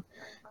you don't.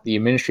 The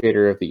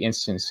administrator of the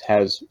instance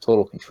has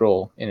total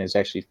control and is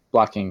actually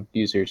blocking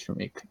users from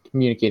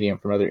communicating them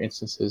from other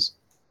instances.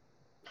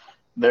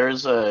 There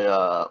is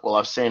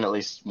I've seen at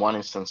least one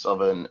instance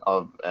of an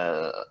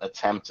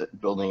attempt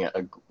at building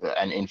an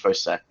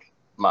infosec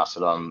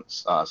Mastodon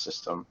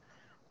system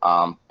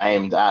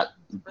aimed at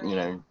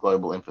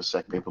global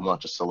infosec people, not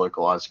just a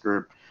localized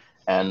group.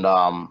 And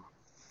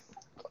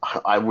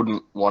I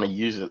wouldn't want to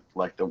use it.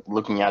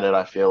 Looking at it,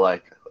 I feel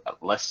like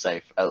less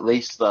safe. At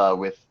least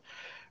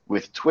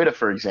with Twitter,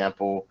 for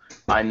example,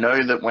 I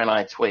know that when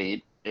I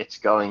tweet, it's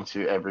going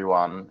to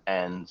everyone,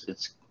 and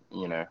it's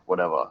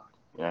whatever.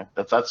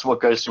 That's what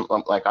goes through.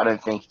 I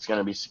don't think it's going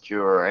to be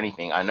secure or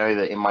anything. I know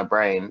that in my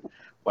brain,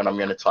 when I'm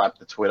going to type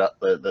the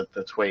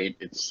tweet,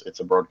 it's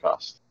a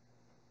broadcast.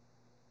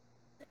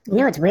 You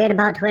know what's weird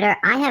about Twitter?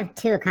 I have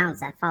 2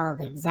 accounts that follow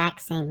the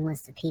exact same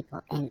list of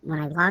people, and when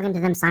I log into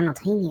them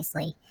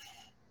simultaneously,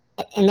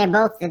 and they're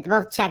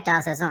both checked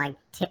off, so it's not like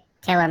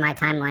tailor my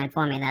timeline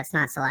for me. That's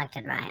not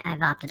selected, right?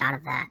 I've opted out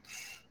of that,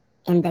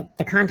 and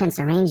the content's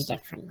arranged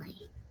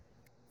differently.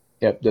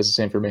 Yep, does the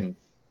same for me.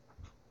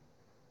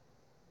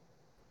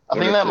 I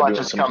think that might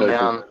just come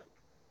down.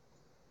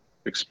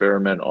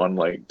 Experiment on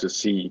to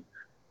see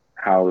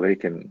how they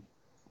can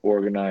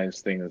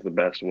organize things the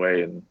best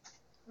way and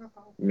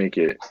make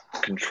it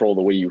control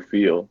the way you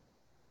feel.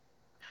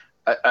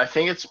 I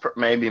think it's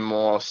maybe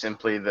more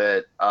simply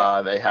that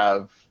they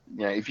have,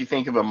 if you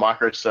think of a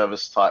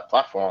microservice type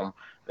platform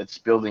that's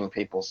building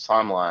people's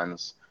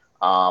timelines,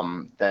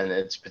 then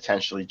it's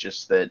potentially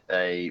just that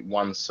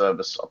one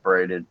service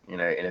operated, in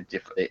a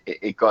different.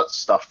 It got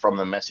stuff from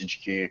the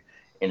message queue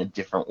in a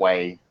different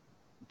way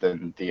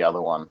than the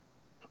other one,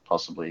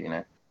 possibly.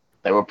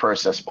 They were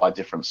processed by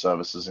different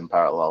services in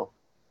parallel.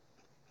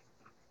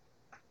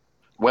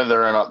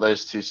 Whether or not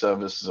those 2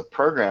 services are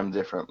programmed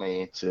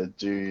differently to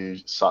do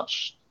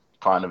such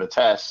kind of a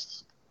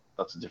test,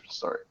 that's a different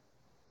story.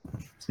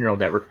 It's neural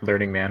network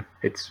learning, man.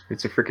 It's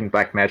a freaking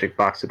black magic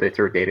box that they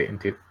throw data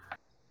into.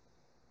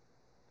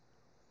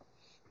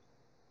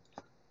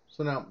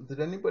 So now,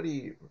 did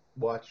anybody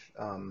watch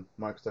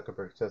Mark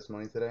Zuckerberg's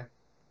testimony today?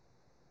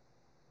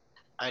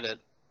 I did.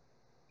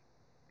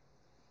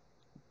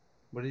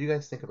 What did you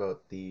guys think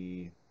about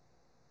the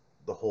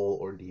whole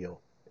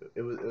ordeal?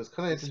 It was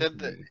kind of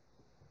interesting.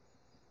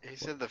 He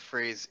said the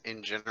phrase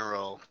 "in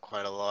general"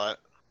 quite a lot.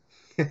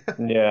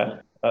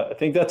 Yeah, I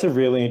think that's a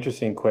really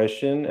interesting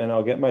question, and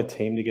I'll get my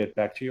team to get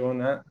back to you on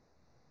that.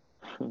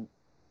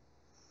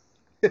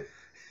 He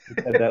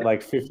said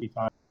that 50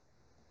 times.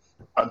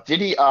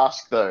 Did he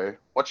ask though?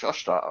 What's your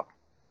style?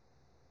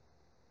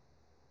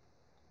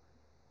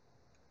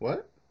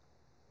 What?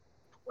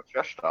 What's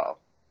your style?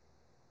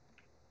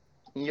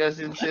 You guys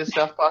didn't see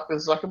South Park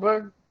with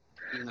Zuckerberg?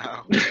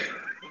 No.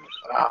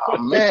 Oh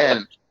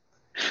man.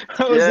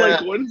 I was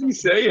like, what is he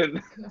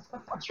saying?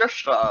 What's your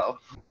style?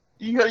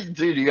 You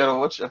gotta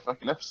watch that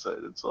fucking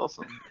episode. It's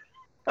awesome.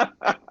 Yeah,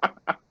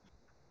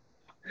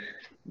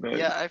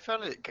 I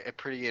found it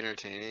pretty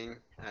entertaining.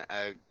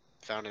 I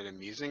found it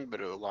amusing,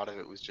 but a lot of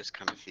it was just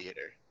kind of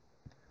theater.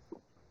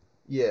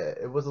 Yeah,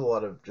 it was a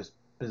lot of just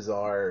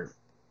bizarre,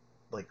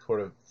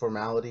 sort of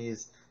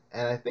formalities,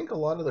 and I think a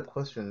lot of the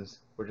questions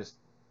were just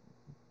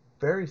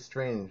very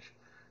strange.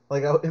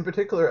 In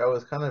particular, I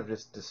was kind of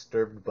just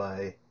disturbed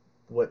by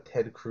what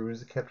Ted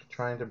Cruz kept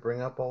trying to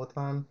bring up all the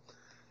time.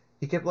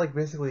 He kept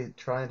basically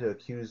trying to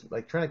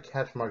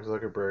catch Mark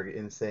Zuckerberg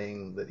in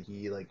saying that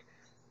he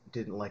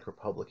didn't like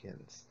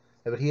Republicans.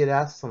 But he had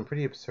asked some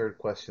pretty absurd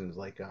questions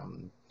like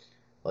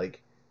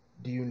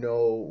do you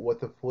know what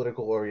the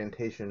political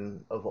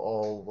orientation of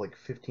all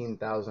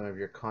 15,000 of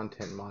your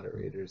content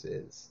moderators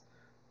is?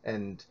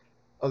 And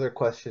other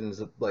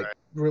questions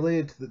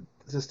related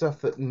to stuff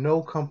that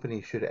no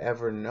company should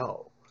ever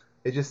know.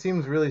 It just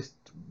seems really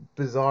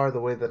bizarre the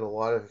way that a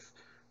lot of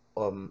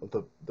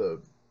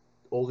the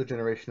older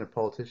generation of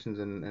politicians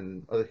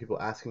and other people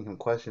asking him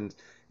questions,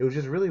 it was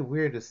just really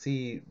weird to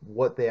see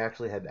what they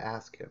actually had to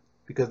ask him.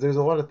 Because there's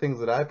a lot of things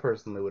that I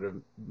personally would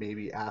have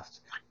maybe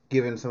asked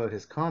given some of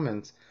his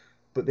comments,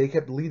 but they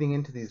kept leading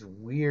into these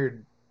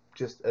weird,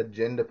 just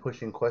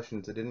agenda-pushing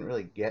questions that didn't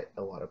really get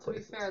a lot of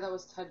places. To be fair, that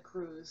was Ted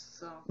Cruz,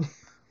 so...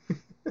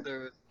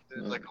 There's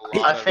a lot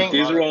I think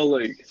these are all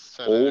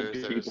old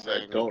people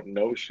that don't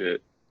know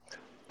shit.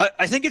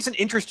 I think it's an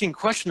interesting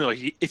question, though,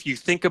 if you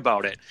think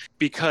about it,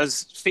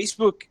 because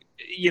Facebook,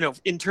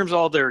 in terms of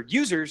all their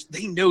users,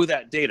 they know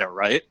that data,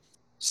 right?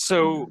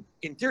 So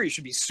in theory, it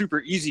should be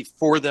super easy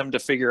for them to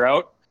figure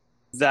out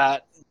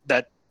that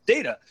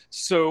data.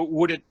 So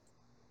would it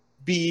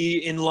be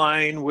in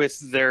line with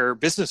their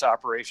business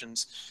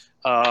operations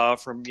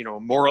from a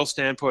moral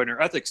standpoint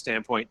or ethics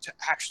standpoint to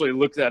actually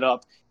look that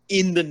up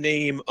in the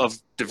name of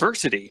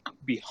diversity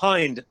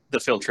behind the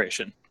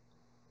filtration?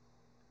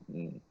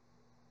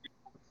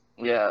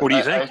 Yeah. What do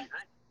you think?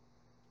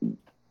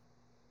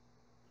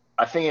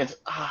 I think it's,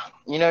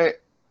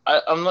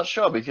 I'm not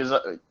sure because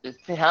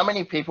how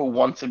many people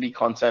want to be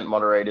content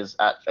moderators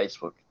at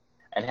Facebook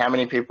and how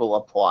many people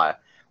apply?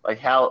 Like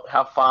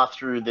how far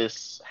through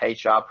this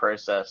HR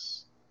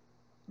process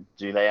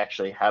do they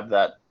actually have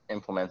that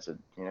implemented?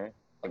 You know,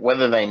 like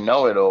whether they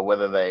know it or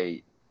whether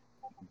they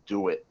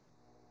do it.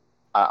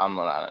 I don't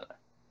know.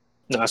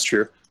 No, that's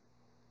true.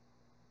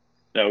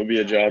 That would be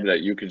a job that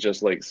you could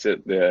just like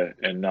sit there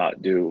and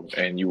not do,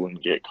 and you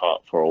wouldn't get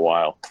caught for a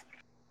while.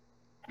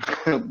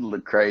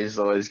 Lecrae's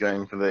always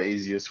going for the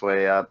easiest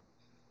way out.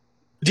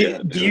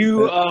 Do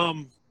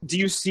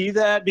you see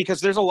that?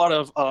 Because there's a lot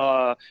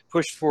of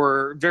push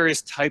for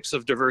various types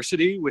of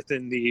diversity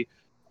within the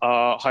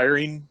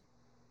hiring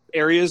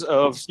areas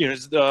of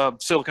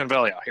Silicon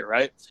Valley out here,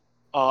 right?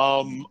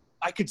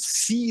 I could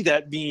see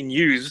that being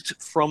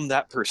used from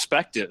that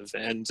perspective,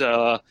 and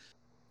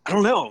I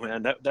don't know,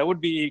 man. That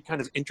would be kind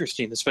of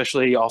interesting,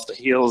 especially off the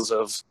heels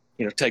of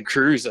Ted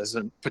Cruz as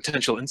a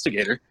potential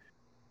instigator.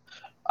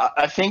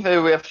 I think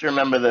that we have to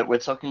remember that we're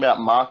talking about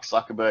Mark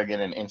Zuckerberg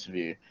in an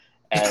interview,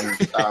 and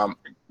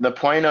the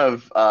point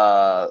of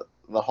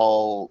the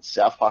whole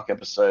South Park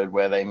episode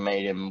where they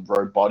made him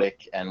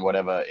robotic and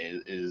whatever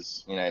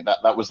is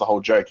that was the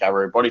whole joke, how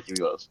robotic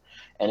he was.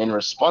 And in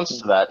response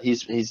to that,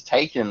 he's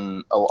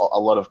taken a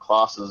lot of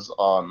classes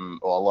on,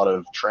 or a lot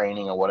of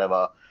training or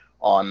whatever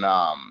on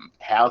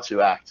how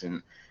to act,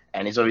 and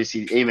he's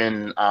obviously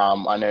even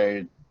I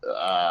know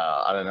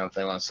I don't know if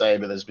they want to say,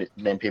 but there's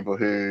been people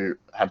who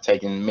have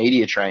taken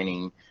media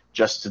training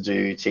just to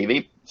do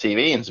TV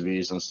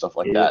interviews and stuff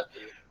like that.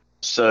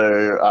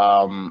 So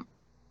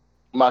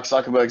Mark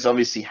Zuckerberg's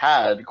obviously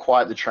had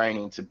quite the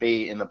training to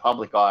be in the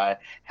public eye,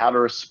 how to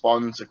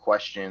respond to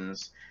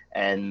questions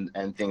and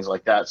things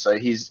like that. So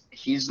he's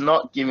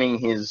not giving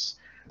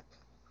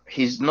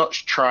he's not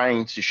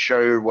trying to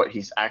show what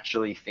he's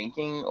actually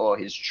thinking or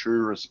his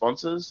true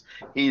responses.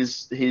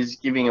 He's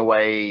giving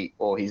away,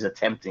 or he's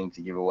attempting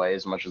to give away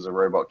as much as a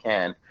robot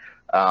can.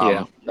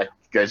 That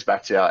goes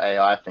back to our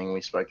AI thing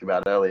we spoke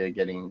about earlier,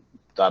 getting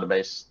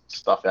database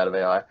stuff out of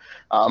AI.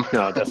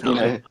 No,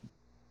 definitely.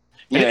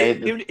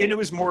 And it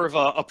was more of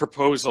a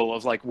proposal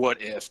of like,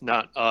 what if,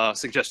 not a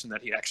suggestion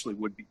that he actually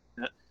would be.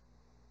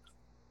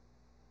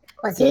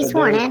 Was he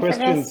sworn in for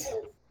this?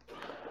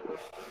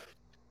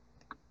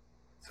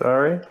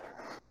 Sorry?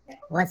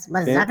 Was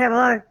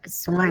Zuckerberg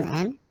sworn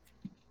in?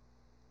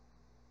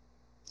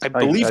 I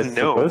believe I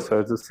no. suppose so.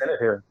 It's a Senate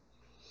hearing.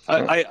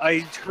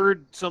 I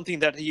heard something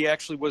that he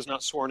actually was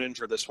not sworn in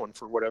for this one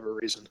for whatever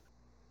reason.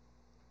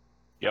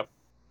 Yep.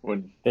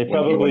 They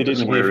probably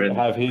didn't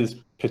have his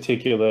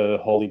particular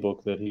holy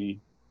book that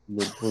he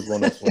would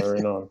want to swear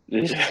in on.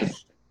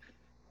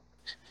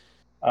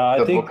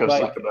 I think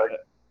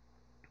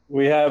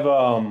we have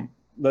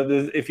but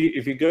if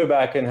you go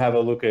back and have a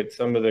look at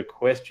some of the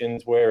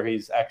questions where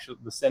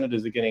the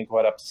senators are getting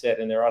quite upset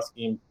and they're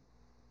asking him,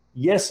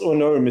 yes or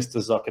no, Mr.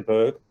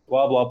 Zuckerberg,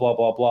 blah blah blah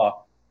blah blah.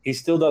 He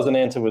still doesn't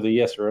answer with a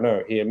yes or a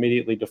no. He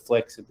immediately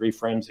deflects and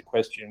reframes the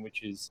question,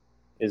 which is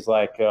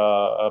like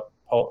a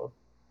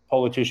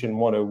politician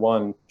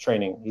 101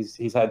 training.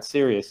 He's had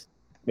serious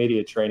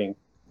media training,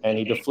 and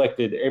he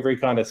deflected every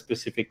kind of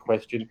specific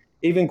question,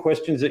 even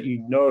questions that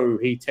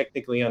he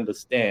technically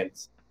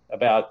understands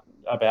about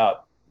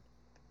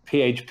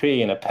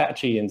PHP and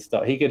Apache and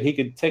stuff. He could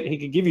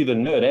give you the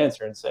nerd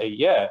answer and say,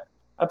 yeah,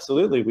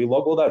 absolutely, we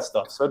log all that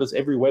stuff. So does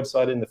every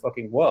website in the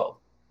fucking world.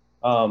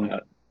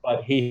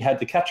 But he had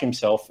to catch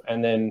himself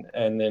and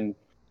then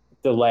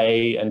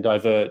delay and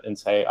divert and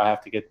say, I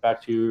have to get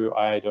back to you.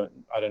 I don't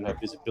have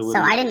visibility.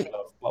 So I didn't.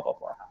 Stuff, blah blah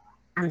blah.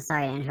 I'm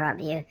sorry to interrupt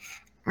you.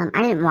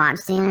 I didn't watch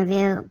the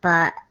interview,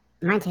 but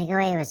my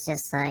takeaway was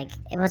just like,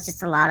 it was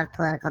just a lot of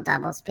political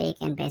doublespeak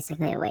and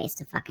basically a waste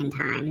of fucking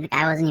time. The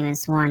guy wasn't even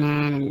sworn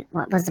in, and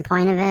what was the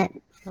point of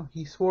it? Oh,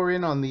 he swore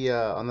in on the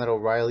on that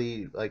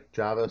O'Reilly like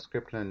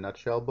JavaScript in a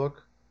nutshell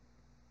book.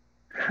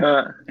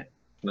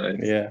 Nice.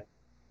 Yeah.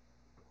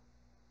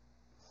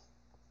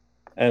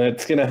 And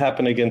it's going to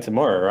happen again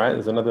tomorrow, right?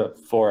 There's another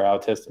 4-hour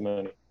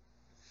testimony.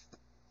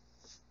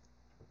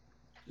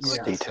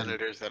 Yeah.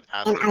 Senators that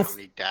pass on how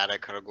many data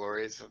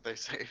categories that they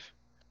save.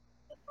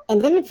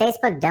 And didn't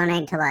Facebook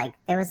donate to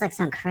there was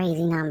some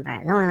crazy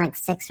number. There were only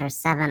 6 or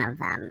 7 of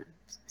them,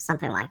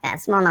 something like that.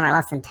 Small number,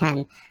 less than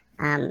 10,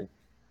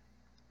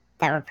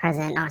 that were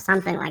present or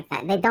something like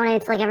that. They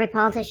donated to every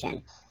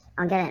politician.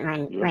 I'll get it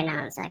right now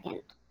in a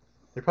second.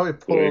 They probably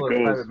pull all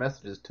their private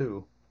messages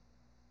too.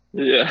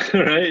 Yeah,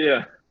 right,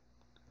 yeah.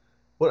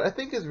 What I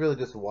think is really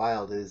just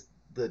wild is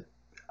that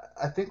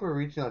I think we're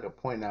reaching a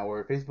point now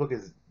where Facebook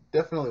is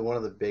definitely one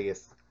of the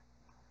biggest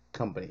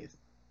companies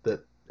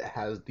that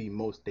has the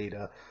most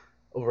data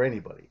over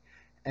anybody.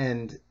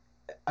 And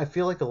I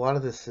feel like a lot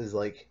of this is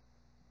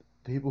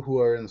people who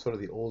are in sort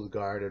of the old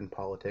guard in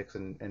politics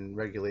and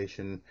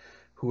regulation,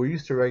 who are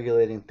used to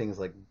regulating things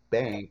like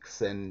banks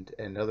and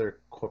other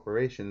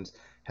corporations,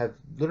 have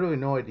literally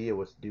no idea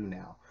what to do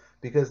now.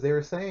 Because they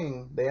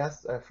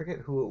asked, I forget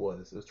who it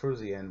was towards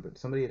the end, but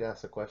somebody had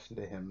asked a question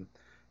to him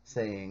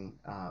saying,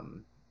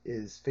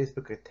 is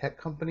Facebook a tech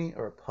company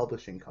or a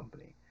publishing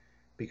company?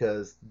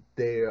 Because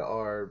they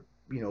are,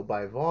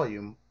 by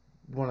volume,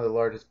 one of the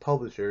largest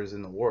publishers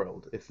in the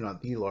world, if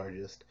not the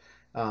largest,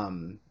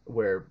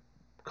 where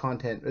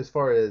content, as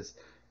far as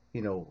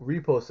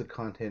reposted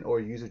content or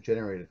user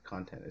generated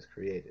content is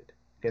created.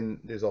 And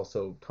there's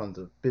also tons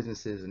of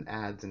businesses and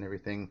ads and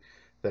everything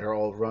that are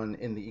all run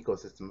in the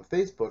ecosystem of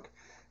Facebook.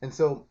 And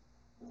so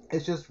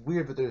it's just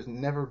weird that there's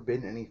never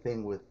been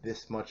anything with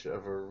this much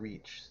of a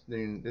reach.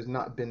 There's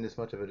not been this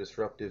much of a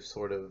disruptive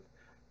sort of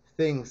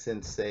thing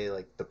since, say,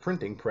 like the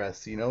printing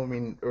press,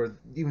 or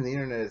even the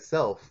internet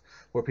itself,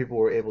 where people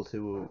were able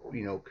to,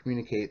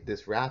 communicate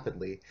this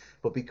rapidly.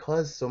 But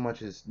because so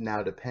much is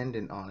now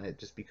dependent on it,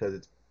 just because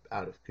it's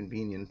out of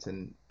convenience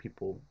and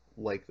people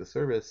like the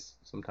service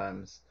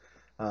sometimes,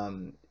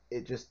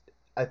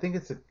 I think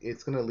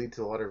it's going to lead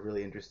to a lot of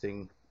really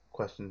interesting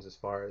questions as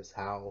far as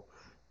how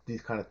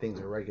these kind of things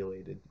are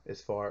regulated,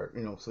 as far,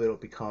 so they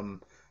don't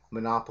become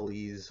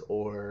monopolies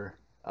or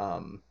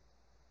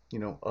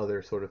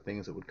other sort of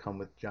things that would come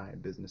with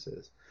giant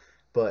businesses.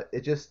 But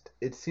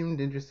it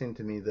seemed interesting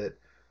to me that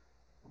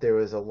there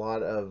was a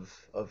lot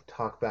of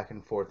talk back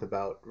and forth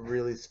about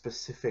really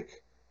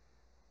specific,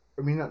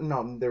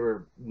 there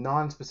were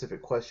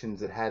non-specific questions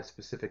that had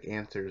specific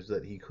answers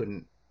that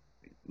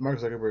Mark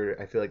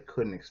Zuckerberg, I feel like,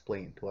 couldn't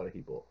explain to a lot of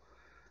people,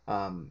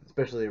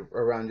 especially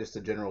around just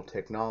the general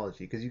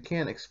technology, because you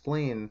can't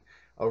explain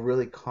a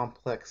really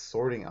complex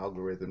sorting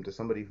algorithm to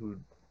somebody who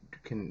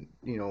can,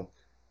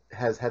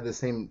 has had the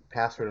same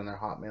password on their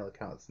Hotmail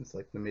account since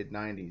like the mid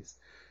 90s.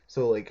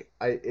 So like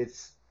I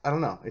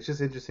don't know. It's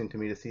just interesting to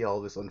me to see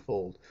all this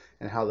unfold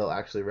and how they'll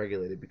actually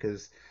regulate it,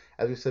 because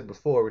as we said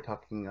before, we're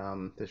talking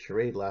the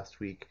charade last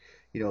week.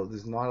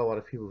 There's not a lot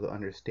of people that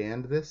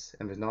understand this,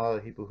 and there's not a lot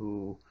of people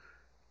who,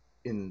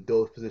 in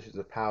those positions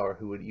of power,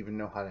 who would even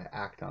know how to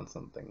act on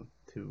something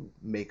to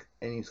make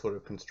any sort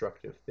of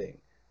constructive thing.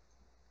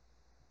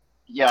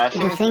 Yeah,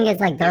 the thing is,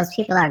 like, those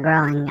people are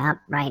growing up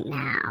right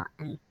now,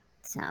 and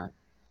so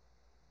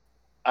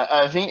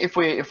I think if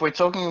we're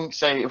talking,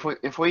 say,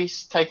 if we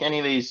take any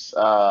of these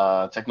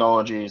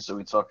technologies that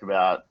we talk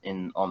about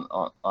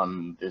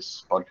on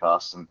this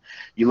podcast, and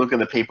you look at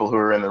the people who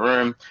are in the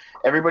room,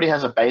 everybody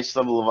has a base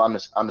level of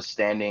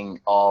understanding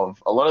of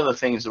a lot of the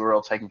things that we're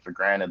all taking for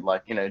granted,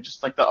 like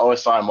just like the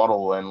OSI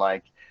model and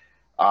like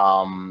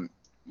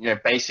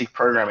basic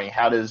programming.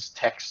 How does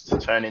text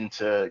turn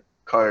into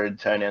code?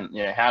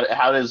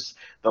 How does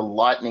the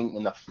lightning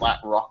in the flat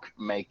rock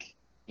make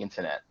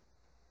internet?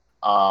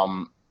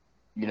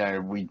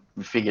 We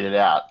figured it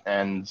out.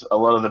 And a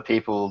lot of the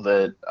people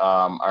that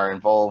are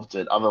involved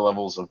at other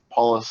levels of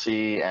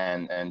policy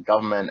and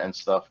government and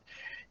stuff,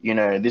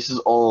 this is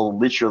all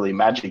literally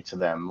magic to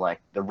them. Like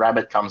the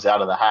rabbit comes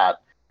out of the hat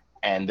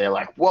and they're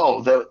like,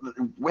 whoa,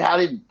 how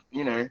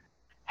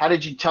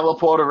did you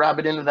teleport a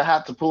rabbit into the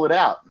hat to pull it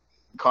out?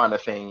 Kind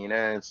of thing,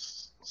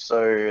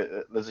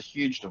 so there's a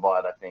huge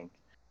divide, I think.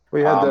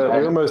 We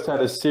almost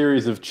had a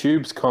series of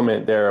tubes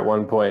comment there at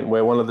one point,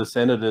 where one of the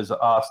senators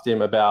asked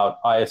him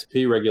about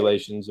ISP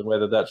regulations and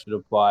whether that should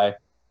apply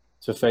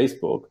to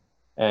Facebook.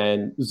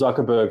 And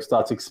Zuckerberg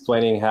starts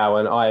explaining how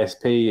an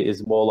ISP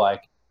is more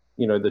like,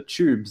 the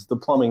tubes, the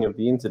plumbing of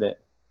the internet.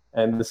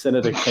 And the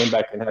senator came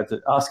back and had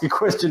to ask a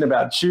question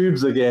about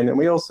tubes again. And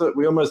we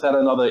almost had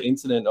another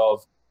incident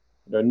of,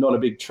 not a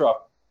big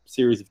truck,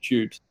 series of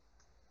tubes.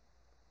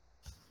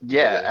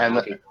 Yeah,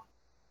 and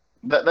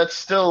that's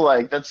still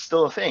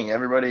a thing.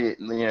 Everybody,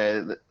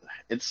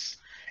 it's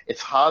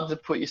hard to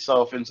put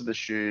yourself into the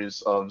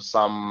shoes of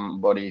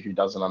somebody who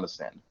doesn't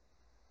understand.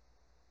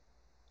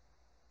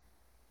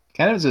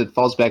 Kind of as it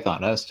falls back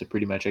on us to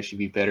pretty much actually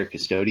be better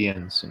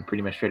custodians and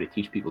pretty much try to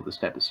teach people this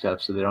type of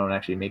stuff so they don't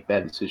actually make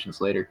bad decisions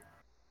later.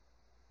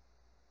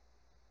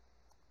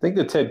 I think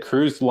the Ted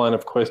Cruz line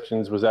of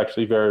questions was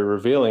actually very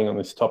revealing on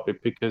this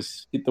topic,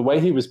 because the way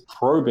he was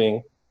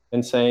probing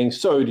and saying,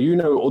 so do you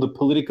know all the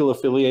political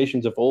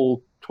affiliations of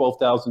all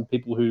 12,000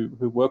 people who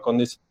work on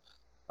this?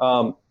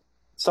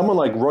 Someone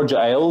like Roger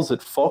Ailes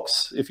at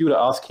Fox, if you were to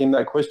ask him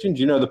that question, do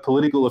you know the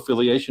political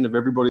affiliation of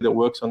everybody that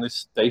works on this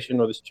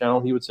station or this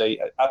channel? He would say,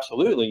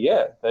 absolutely,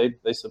 yeah,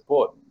 they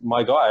support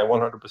my guy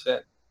 100%.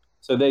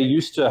 So they're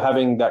used to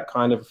having that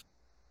kind of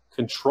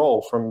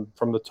control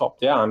from the top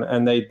down,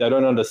 and they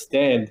don't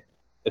understand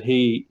that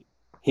he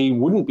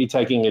wouldn't be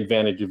taking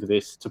advantage of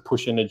this to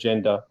push an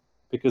agenda,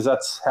 because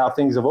that's how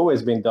things have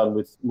always been done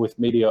with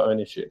media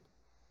ownership.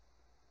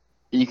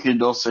 You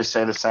could also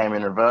say the same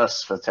in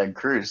reverse for Ted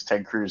Cruz.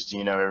 Ted Cruz, do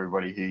you know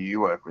everybody who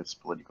you work with's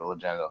political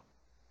agenda?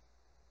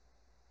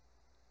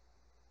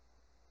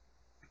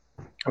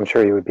 I'm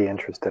sure you would be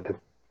interested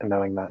in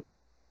knowing that.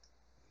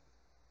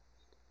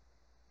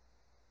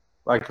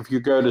 Like if you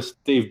go to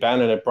Steve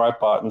Bannon at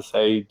Breitbart and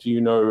say, do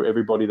you know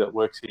everybody that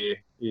works here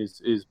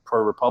is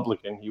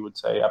pro-Republican? He would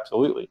say,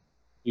 absolutely.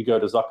 You go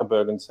to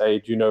Zuckerberg and say,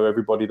 do you know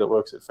everybody that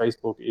works at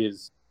Facebook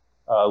is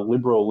a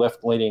liberal,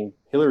 left-leaning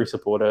Hillary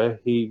supporter?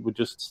 He would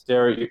just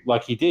stare at you,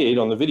 like he did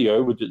on the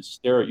video, would just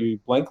stare at you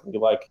blankly,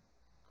 like,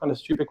 what kind of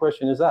stupid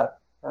question is that?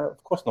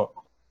 Of course not.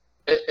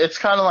 It's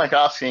kind of like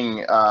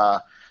asking,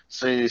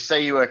 so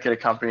say you work at a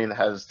company that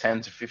has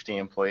 10 to 50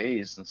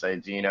 employees and say,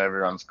 do you know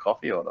everyone's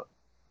coffee order?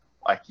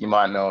 Like, you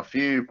might know a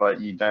few, but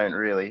you don't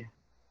really.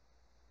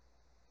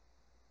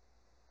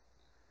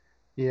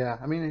 Yeah,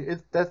 I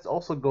mean, that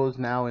also goes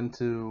now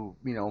into,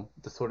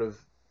 the sort of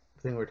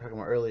thing we were talking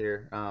about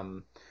earlier,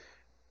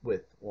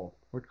 with, well,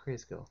 where'd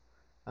Craze go?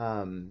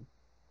 Um,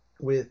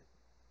 with,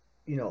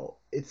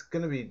 it's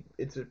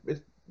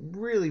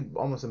really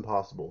almost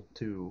impossible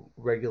to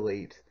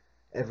regulate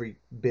every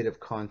bit of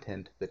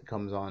content that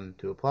comes on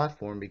to a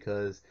platform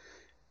because,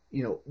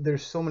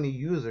 there's so many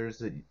users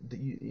that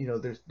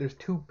there's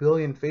 2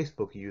 billion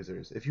Facebook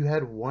users. If you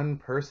had one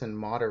person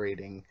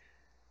moderating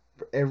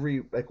for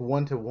every, like,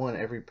 one to one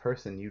every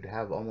person, you'd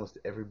have almost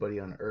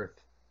everybody on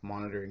earth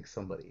monitoring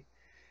somebody.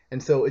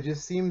 And so it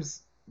just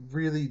seems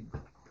really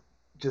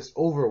just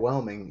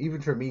overwhelming,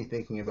 even for me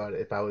thinking about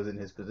it if I was in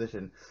his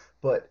position.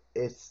 But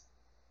it's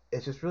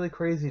just really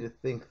crazy to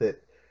think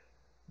that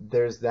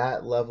there's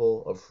that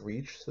level of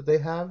reach that they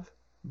have.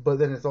 But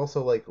then it's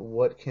also like,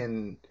 how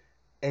can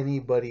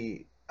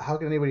anybody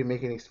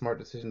make any smart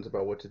decisions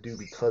about what to do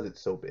because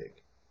it's so big?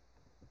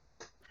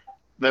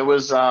 There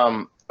was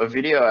a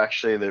video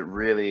actually that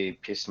really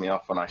pissed me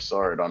off when I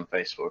saw it on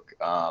Facebook.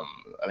 I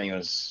think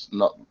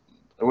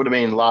it would have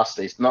been last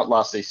Easter, not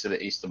last Easter,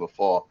 the Easter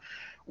before,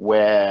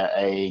 where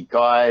a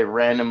guy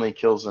randomly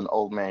kills an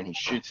old man. He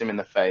shoots him in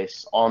the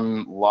face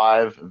on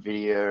live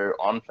video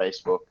on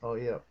Facebook. Oh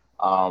yeah.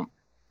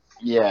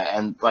 Yeah,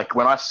 and like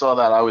when I saw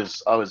that, I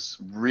was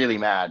really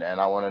mad,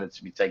 and I wanted it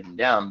to be taken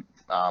down.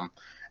 And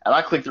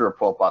I clicked the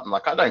report button.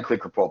 Like, I don't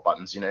click report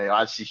buttons,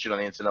 I see shit on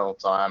the internet all the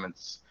time.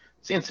 It's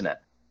the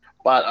internet.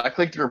 But I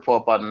clicked the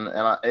report button,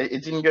 and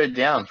it didn't go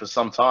down for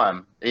some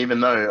time,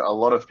 even though a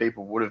lot of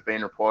people would have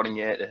been reporting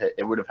it.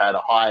 It would have had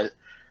a high,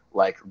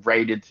 like,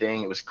 rated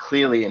thing. It was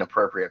clearly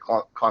inappropriate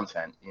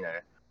content.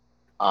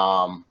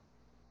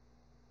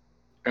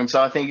 And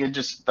so I think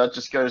that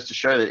just goes to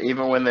show that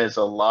even when there's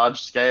a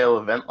large scale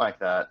event like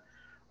that,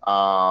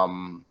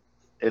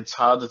 it's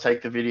hard to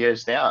take the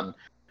videos down.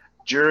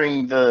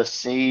 During the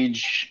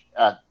siege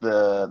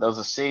there was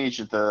a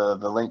siege at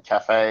the Link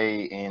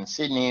Cafe in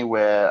Sydney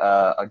where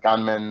a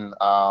gunman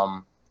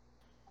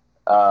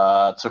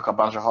took a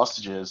bunch of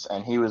hostages,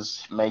 and he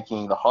was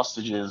making the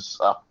hostages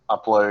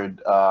upload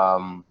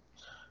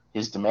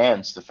his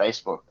demands to to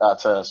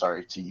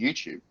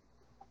YouTube.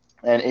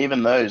 And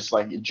even those,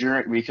 like,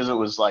 because it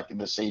was like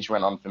the siege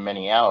went on for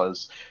many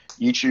hours,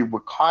 YouTube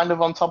were kind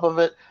of on top of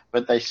it,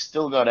 but they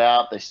still got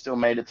out. They still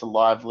made it to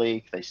live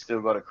leak. They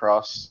still got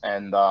across,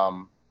 and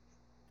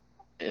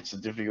it's a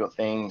difficult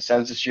thing.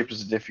 Censorship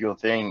is a difficult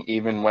thing,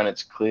 even when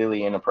it's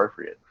clearly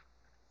inappropriate.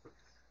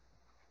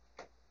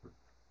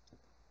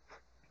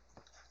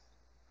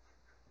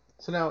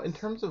 So now, in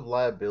terms of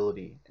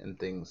liability and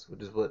things,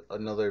 which is what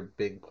another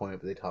big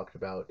point that they talked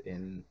about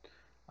in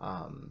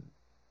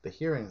the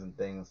hearings and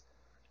things,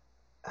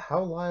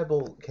 how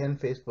liable can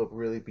Facebook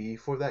really be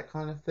for that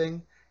kind of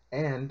thing?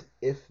 And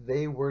if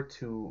they were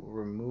to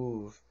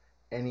remove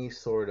any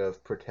sort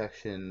of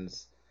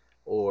protections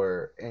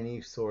or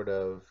any sort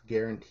of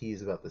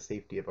guarantees about the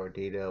safety of our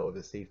data or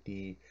the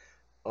safety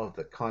of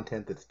the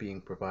content that's being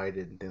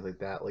provided and things like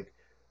that, like,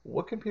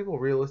 what can people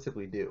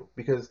realistically do?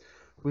 Because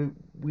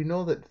we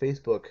know that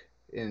Facebook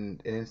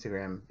and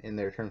Instagram in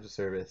their terms of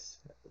service,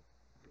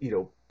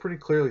 pretty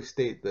clearly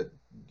state that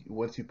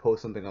once you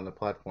post something on the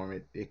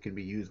platform, it can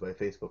be used by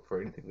Facebook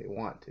for anything they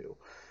want to.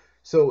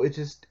 So it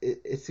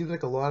seems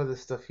like a lot of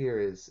this stuff here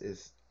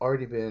is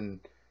already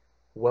been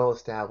well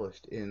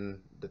established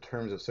in the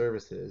terms of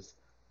services.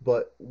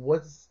 But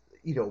is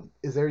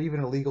there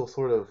even a legal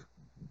sort of,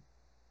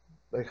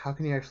 like, how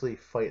can you actually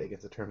fight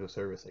against the terms of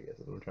service, I guess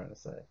is what I'm trying to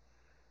say.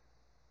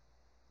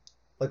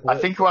 I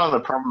think one of the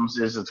problems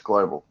is it's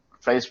global.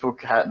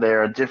 Facebook,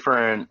 there are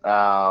different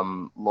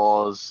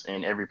laws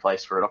in every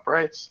place where it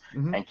operates,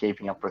 and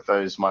keeping up with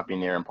those might be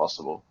near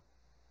impossible.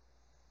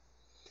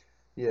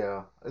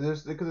 Yeah,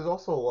 because there's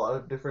also a lot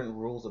of different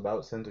rules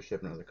about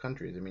censorship in other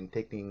countries. I mean,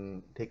 take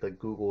like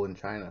Google in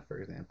China, for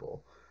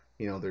example.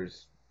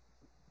 There's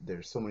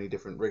so many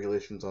different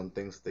regulations on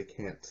things that they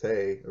can't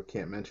say or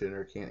can't mention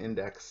or can't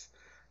index,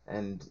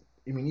 and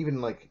I mean,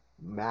 even like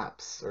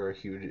maps are a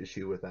huge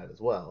issue with that as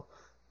well.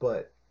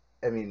 But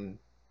I mean,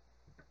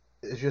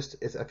 I feel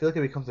like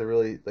it becomes a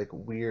really, like,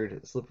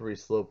 weird slippery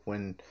slope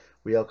when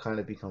we all kind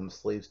of become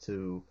slaves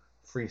to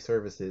free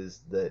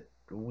services that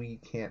we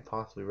can't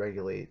possibly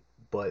regulate,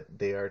 but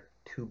they are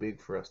too big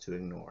for us to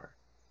ignore.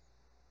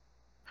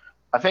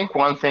 I think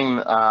one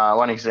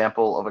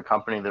example of a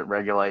company that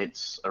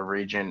regulates a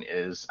region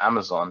is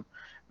Amazon.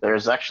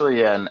 There's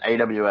actually an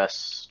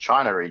AWS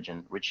China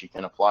region which you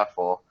can apply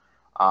for,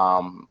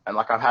 and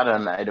like, I've had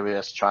an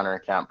AWS China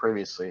account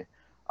previously,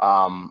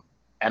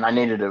 and I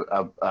needed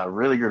a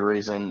really good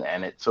reason,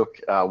 and it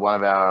took one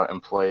of our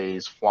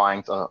employees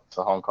flying to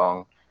Hong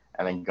Kong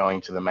and then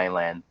going to the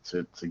mainland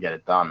to get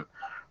it done.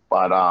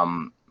 But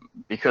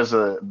because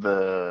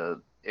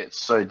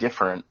it's so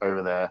different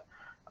over there,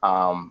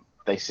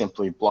 they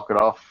simply block it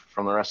off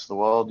from the rest of the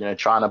world.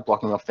 China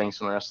blocking off things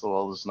from the rest of the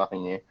world is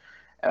nothing new.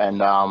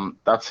 And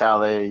that's how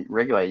they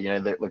regulate.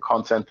 The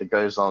content that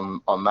goes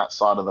on that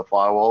side of the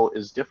firewall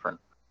is different.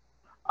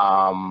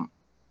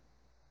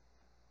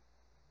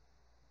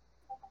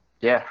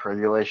 Yeah,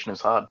 regulation is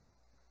hard.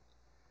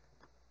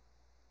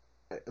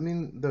 I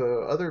mean,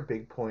 the other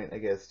big point, I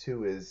guess,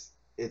 too, is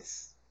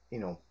it's,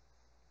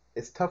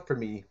 it's tough for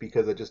me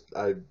because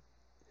I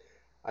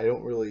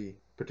don't really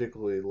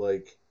particularly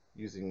like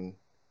using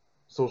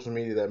social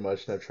media that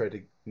much, and I've tried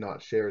to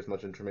not share as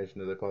much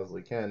information as I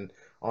possibly can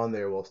on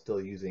there while still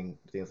using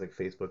things like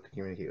Facebook to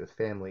communicate with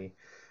family.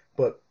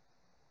 But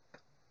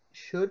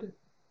should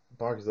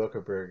Mark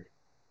Zuckerberg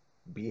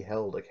be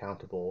held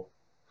accountable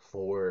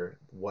for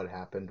what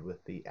happened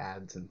with the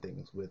ads and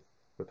things with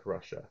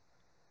Russia?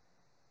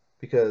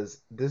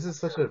 Because this is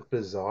such a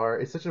bizarre,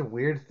 it's such a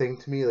weird thing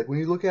to me. Like when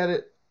you look at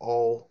it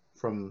all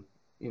from,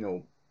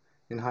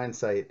 in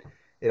hindsight,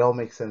 it all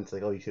makes sense.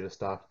 Like, oh, you should have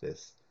stopped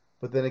this.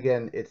 But then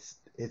again, it's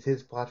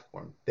his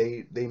platform.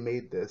 They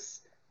made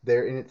this.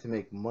 They're in it to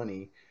make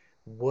money.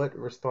 What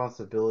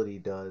responsibility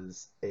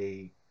does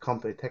a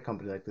tech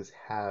company like this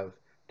have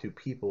to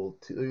people?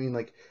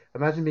 Like,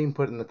 imagine being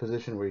put in the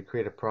position where you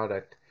create a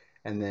product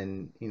and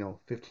then,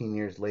 15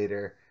 years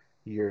later,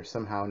 you're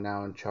somehow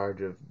now in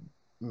charge of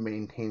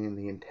maintaining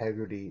the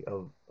integrity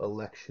of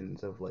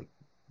elections of like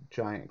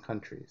giant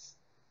countries.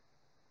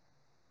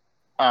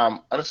 I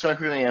just want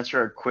to quickly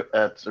answer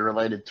a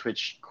related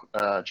Twitch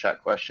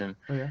chat question.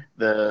 Oh,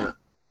 yeah?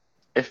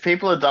 If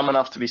people are dumb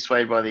enough to be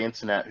swayed by the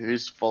internet,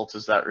 whose fault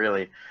is that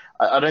really?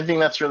 I don't think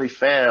that's really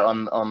fair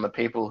on the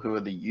people who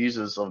are the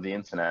users of the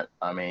internet.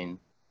 I mean,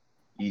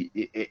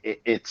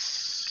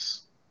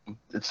 it's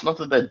not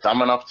that they're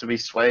dumb enough to be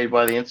swayed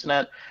by the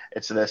internet,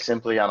 it's that they're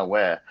simply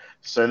unaware.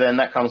 So then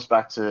that comes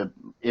back to,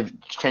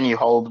 can you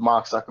hold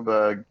Mark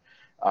Zuckerberg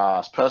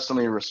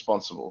personally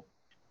responsible?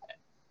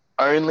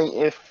 Only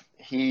if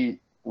he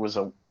was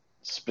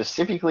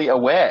specifically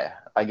aware,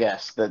 I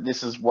guess, that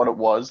this is what it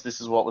was, this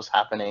is what was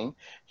happening.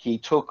 He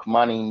took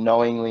money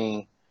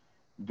knowingly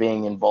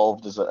being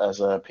involved as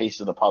a piece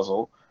of the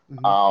puzzle.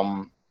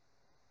 Mm-hmm.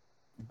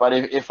 But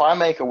if I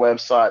make a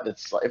website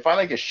if I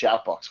make a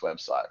Shoutbox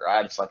website,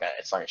 right? It's like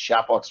a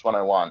Shoutbox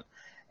 101,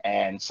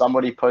 and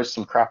somebody posts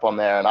some crap on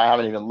there, and I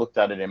haven't even looked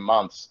at it in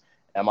months.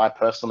 Am I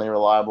personally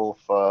reliable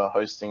for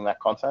hosting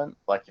that content?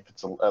 Like if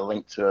it's a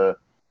link to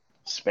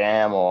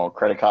spam or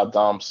credit card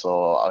dumps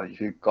or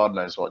God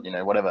knows what,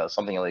 whatever,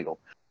 something illegal.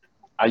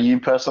 Are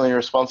you personally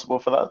responsible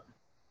for that?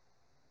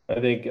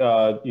 I think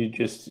you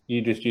just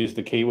used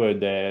the keyword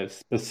there,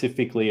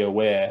 specifically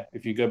aware.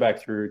 If you go back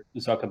through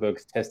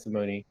Zuckerberg's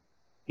testimony,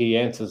 he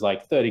answers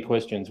like 30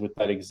 questions with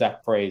that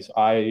exact phrase.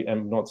 I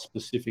am not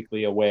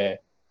specifically aware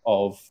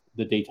of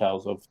the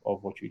details of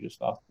what you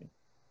just asked me.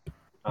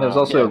 There's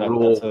also a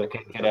rule to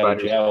get out of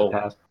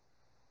jail.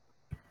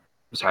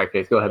 Sorry,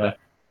 Faith, go ahead. Yeah.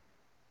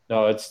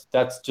 No,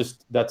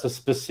 that's a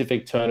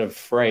specific turn of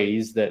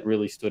phrase that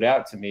really stood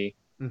out to me.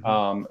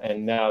 Mm-hmm.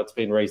 And now it's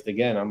been raised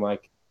again. I'm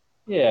like,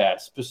 yeah,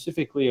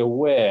 specifically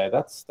aware.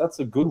 That's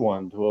a good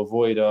one to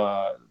avoid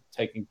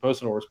taking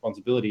personal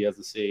responsibility as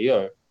the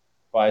CEO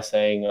by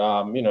saying,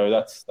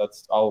 that's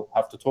I'll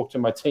have to talk to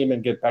my team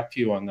and get back to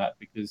you on that,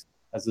 because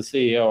as the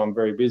CEO, I'm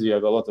very busy.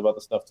 I've got lots of other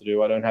stuff to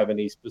do. I don't have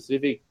any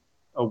specific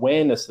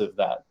awareness of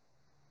that.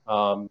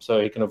 So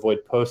he can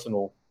avoid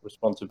personal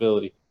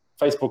responsibility.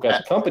 Facebook as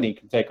a company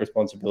can take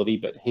responsibility,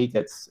 but he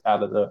gets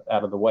out of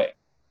the way.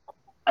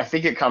 I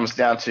think it comes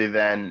down to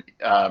then,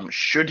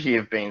 should he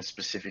have been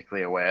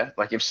specifically aware?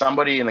 Like if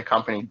somebody in the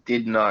company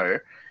did know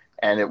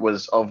and it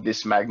was of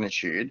this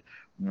magnitude,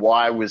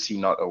 why was he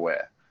not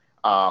aware?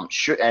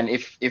 And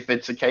if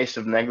it's a case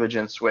of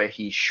negligence where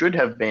he should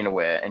have been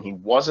aware and he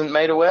wasn't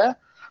made aware,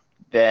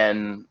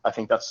 then I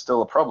think that's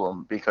still a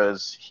problem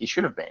because he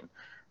should have been.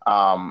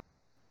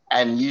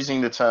 And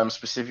using the term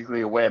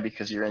specifically aware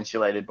because you're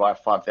insulated by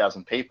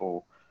 5,000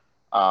 people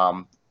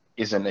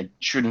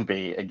shouldn't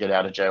be a get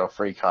out of jail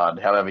free card.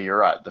 However, you're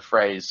right. The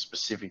phrase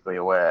specifically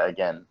aware,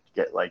 again,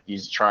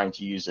 trying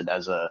to use it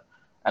as an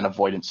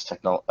avoidance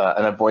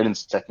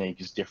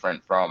technique is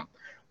different from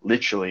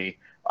literally,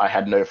 I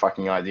had no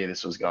fucking idea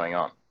this was going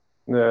on.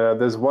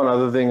 There's one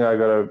other thing I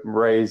got to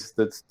raise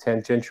that's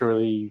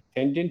tangentially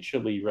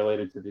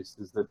related to this,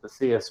 is that the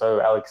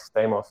CSO, Alex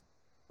Stamos,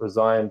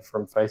 resigned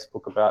from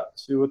Facebook about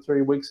 2 or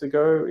 3 weeks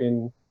ago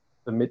in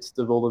the midst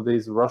of all of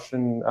these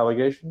Russian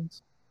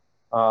allegations.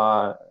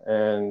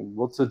 And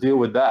what's the deal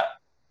with that?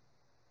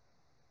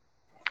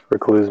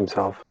 Recluse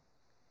himself.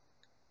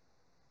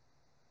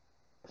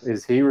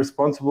 Is he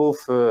responsible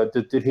for,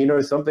 did he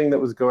know something that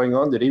was going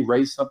on? Did he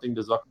raise something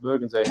to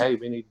Zuckerberg and say, hey,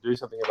 we need to do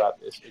something about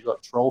this? We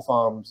got troll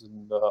farms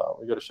and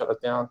we got to shut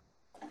it down.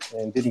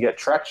 And did he get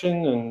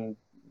traction? And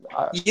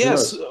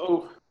yes,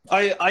 so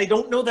I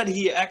don't know that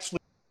he actually,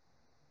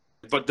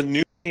 but the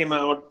news came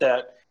out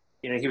that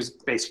he was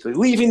basically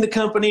leaving the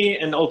company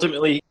and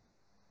ultimately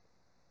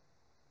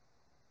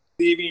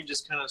leaving,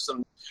 just kind of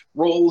some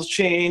roles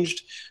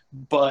changed.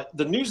 But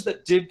the news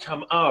that did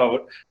come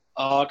out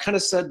kind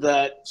of said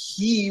that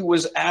he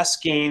was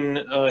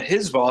asking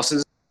his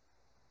bosses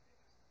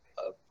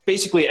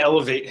basically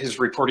elevate his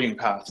reporting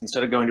path.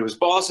 Instead of going to his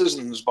bosses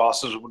and his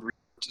bosses would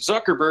report to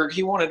Zuckerberg,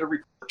 he wanted to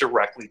report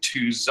directly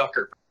to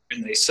Zuckerberg.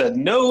 And they said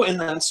no, and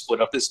then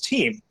split up his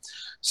team.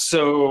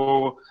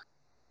 So,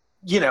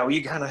 you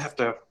kind of have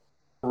to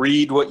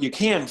read what you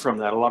can from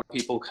that. A lot of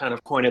people kind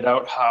of pointed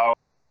out how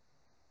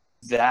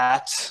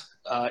that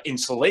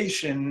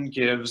insulation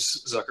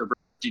gives Zuckerberg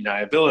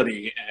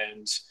deniability,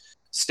 and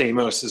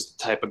Stamos is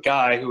the type of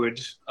guy who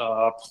would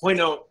point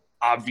out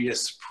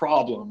obvious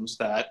problems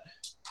that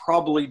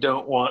probably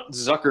don't want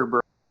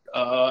Zuckerberg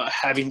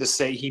having to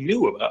say he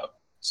knew about.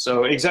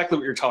 So exactly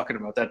what you're talking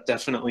about. That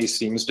definitely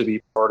seems to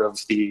be part of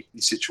the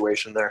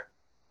situation there.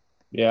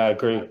 Yeah, I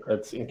agree.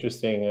 That's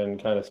interesting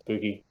and kind of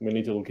spooky. We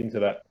need to look into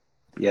that.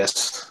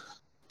 Yes.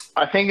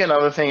 I think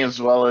another thing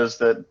as well is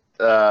that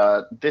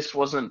this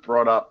wasn't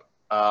brought up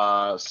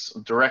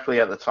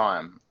directly at the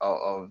time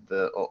of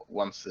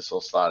once this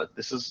all started.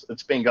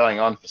 It's been going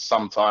on for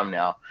some time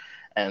now,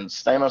 and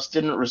Stamos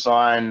didn't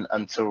resign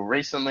until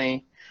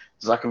recently.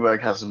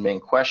 Zuckerberg hasn't been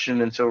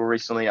questioned until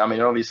recently. I mean,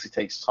 it obviously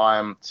takes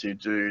time to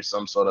do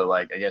some sort of,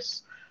 like, I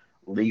guess,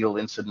 legal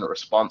incident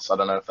response. I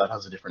don't know if that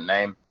has a different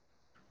name.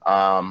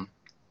 But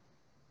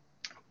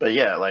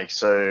yeah, like,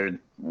 so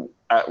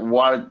at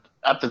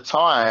the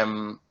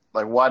time,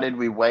 like, why did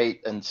we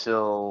wait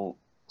until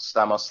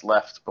Stamos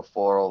left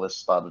before all this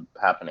started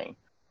happening?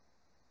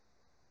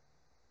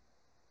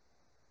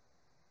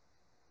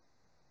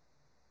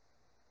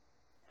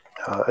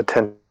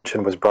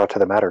 Attention was brought to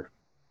the matter.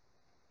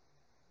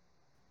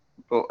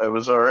 Well, it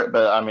was alright,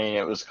 but I mean,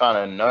 it was kind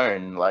of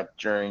known, like,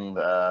 during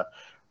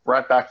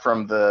right back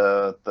from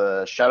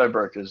the Shadow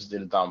Brokers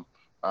did a dump.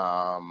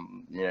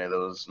 There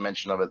was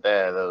mention of it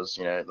there. There's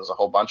a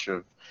whole bunch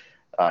of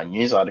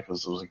news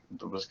articles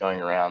that was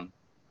going around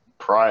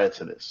prior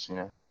to this.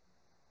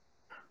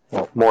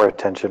 Well, more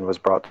attention was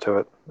brought to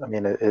it. I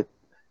mean,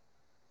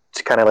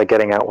 it's kind of like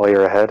getting out while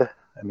you're ahead.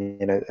 I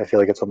mean, I feel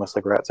like it's almost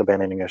like rats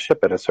abandoning a ship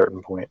at a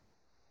certain point.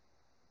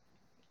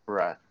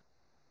 Right.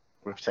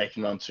 We've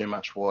taken on too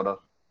much water.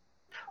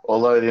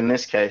 Although in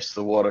this case,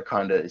 the water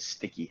kind of is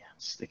sticky. It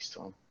sticks to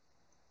them.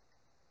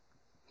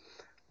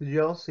 Did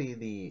you all see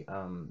the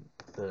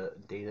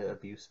data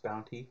abuse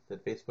bounty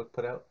that Facebook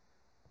put out?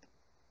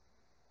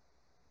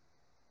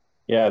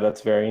 Yeah,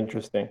 that's very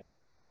interesting.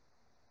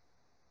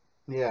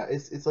 Yeah,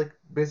 it's like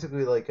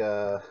basically like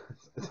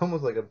it's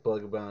almost like a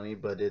bug bounty,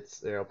 but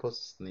I'll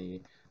post this in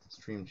the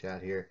stream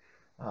chat here.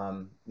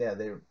 Yeah,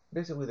 they're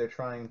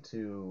trying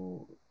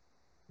to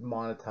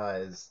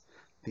monetize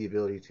the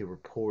ability to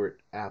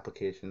report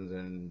applications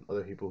and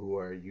other people who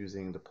are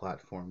using the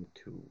platform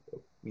to,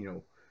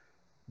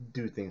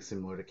 do things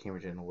similar to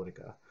Cambridge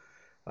Analytica.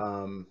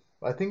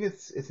 I think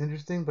it's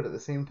interesting, but at the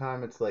same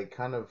time, it's like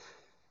kind of,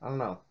 I don't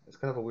know, it's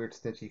kind of a weird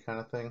snitchy kind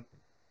of thing.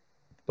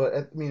 But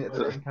at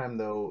the same time,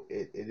 though,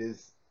 it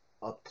is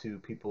up to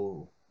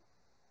people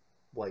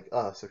like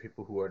us or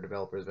people who are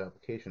developers of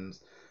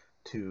applications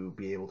to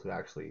be able to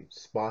actually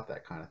spot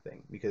that kind of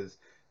thing. Because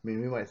we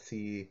might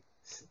see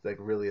like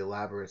really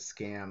elaborate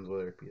scams,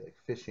 whether it be like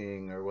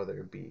phishing or whether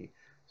it be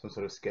some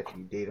sort of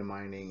sketchy data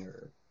mining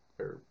or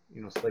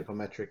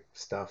psychometric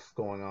stuff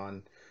going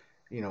on.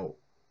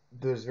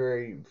 There's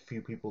very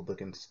few people that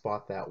can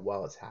spot that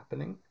while it's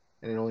happening,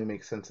 and it only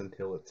makes sense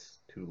until it's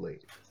too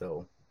late.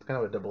 So it's kind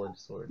of a double-edged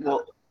sword.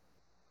 Well,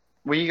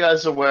 were you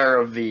guys aware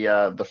of the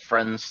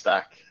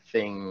FriendStack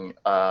thing,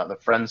 the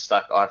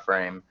FriendStack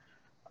iframe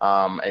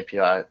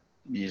API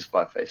used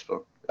by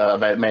Facebook,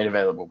 made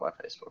available by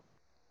Facebook?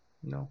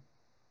 No.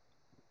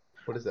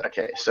 What is that?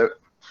 Okay, so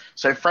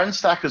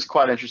FriendStack is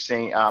quite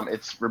interesting.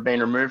 It's been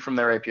removed from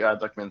their API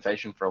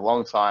documentation for a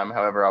long time.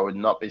 However, I would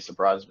not be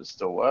surprised if it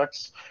still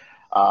works.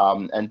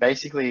 And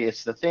basically,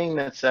 it's the thing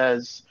that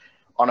says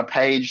on a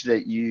page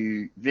that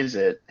you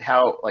visit,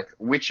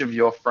 which of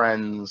your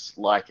friends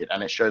like it,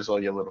 and it shows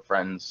all your little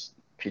friends'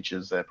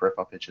 pictures, their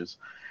profile pictures.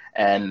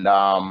 And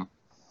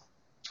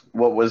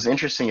what was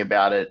interesting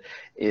about it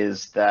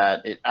is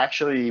that it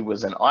actually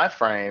was an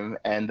iframe,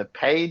 and the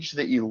page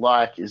that you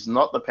like is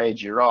not the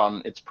page you're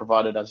on. It's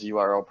provided as a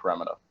URL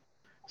parameter.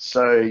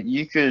 So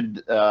you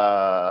could,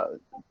 for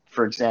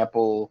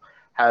example,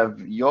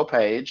 have your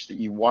page that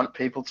you want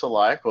people to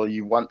like or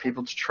you want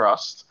people to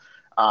trust,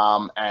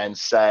 and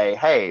say,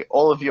 hey,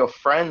 all of your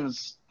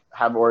friends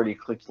have already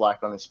clicked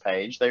like on this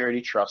page. They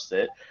already trust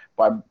it,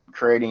 by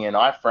creating an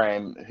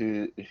iframe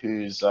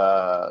whose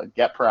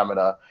get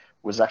parameter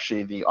was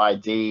actually the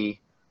ID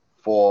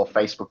for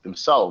Facebook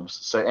themselves.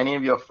 So any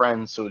of your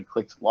friends who had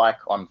clicked like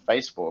on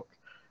Facebook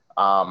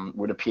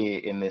would appear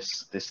in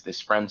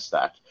this friend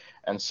stack,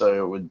 and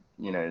so it would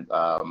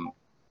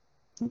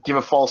give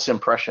a false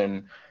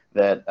impression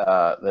that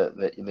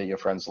your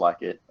friends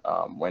like it,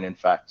 when in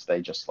fact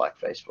they just like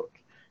Facebook.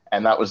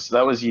 And that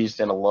was used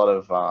in a lot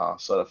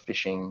of sort of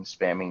phishing,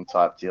 spamming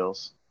type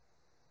deals.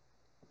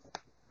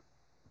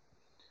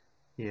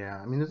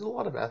 Yeah, there's a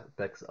lot of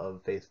aspects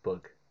of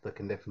Facebook that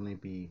can definitely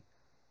be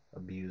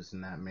abused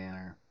in that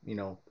manner.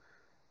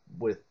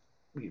 With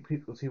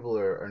people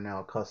are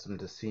now accustomed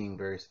to seeing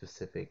very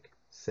specific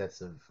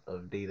sets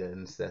of data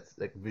and sets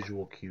like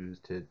visual cues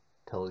to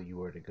tell you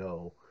where to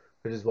go,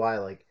 which is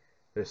why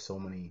there's so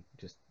many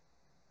just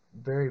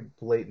very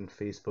blatant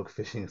Facebook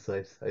phishing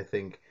sites, I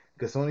think,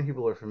 because so many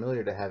people are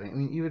familiar to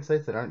having, even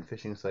sites that aren't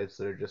phishing sites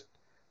that are just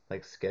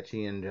like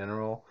sketchy in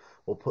general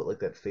will put like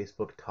that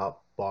Facebook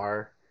top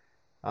bar,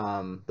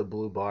 the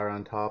blue bar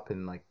on top,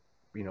 and like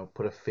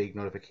put a fake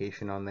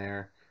notification on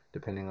there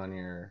depending on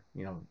your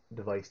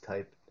device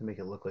type to make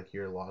it look like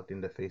you're logged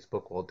into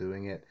Facebook while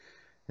doing it.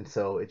 And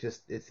so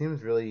it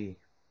seems really,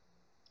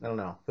 I don't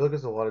know. I feel like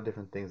there's a lot of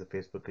different things that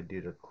Facebook could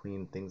do to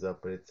clean things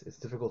up, but it's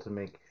difficult to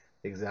make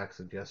exact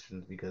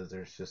suggestions because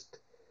there's just,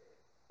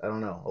 I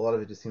don't know, a lot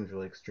of it just seems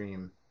really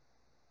extreme.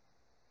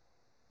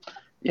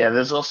 Yeah,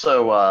 there's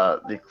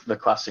also the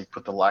classic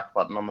put the like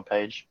button on the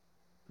page.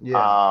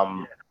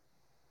 Yeah.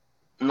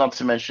 Not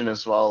to mention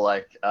as well,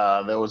 like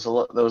there was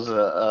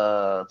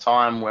a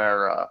time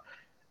where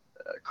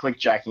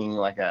clickjacking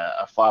like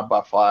a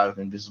 5x5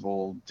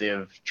 invisible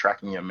div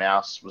tracking your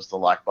mouse was the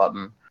like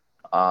button.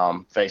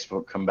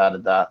 Facebook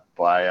combated that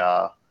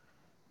by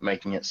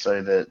making it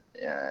so that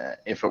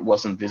if it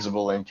wasn't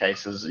visible in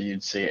cases,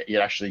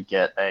 you'd actually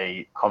get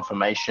a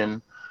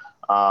confirmation.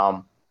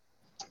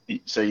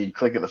 So you'd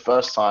click it the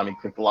first time, you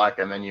click like,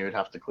 and then you would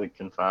have to click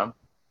confirm,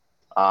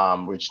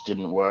 which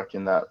didn't work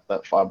in that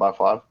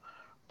 5x5.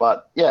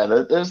 But yeah,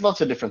 there's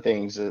lots of different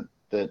things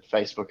that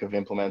Facebook have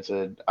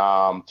implemented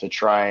to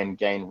try and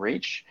gain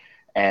reach,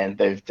 and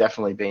they've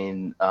definitely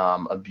been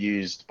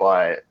abused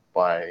by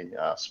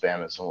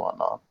spammers and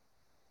whatnot.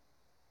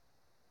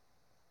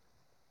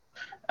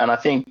 And I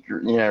think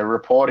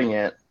reporting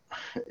it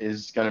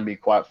is going to be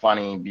quite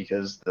funny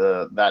because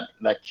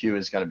that queue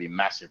is going to be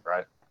massive,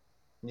 right?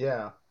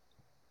 Yeah.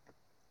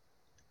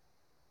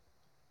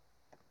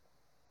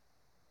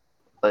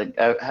 Like,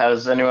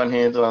 has anyone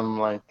here done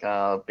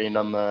been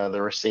on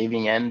the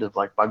receiving end of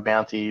like bug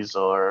bounties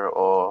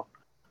or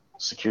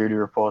security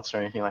reports or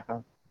anything like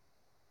that?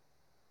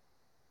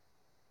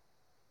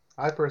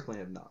 I personally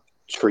have not.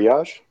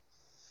 Triage?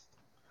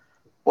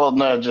 Well,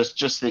 no,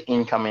 just the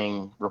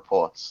incoming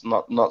reports,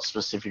 not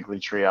specifically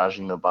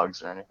triaging the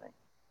bugs or anything.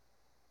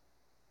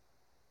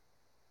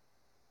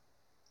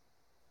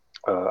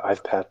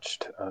 I've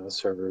patched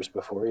servers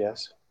before,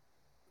 yes.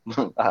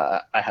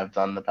 I have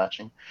done the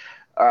patching.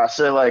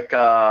 So like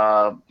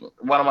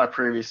one of my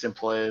previous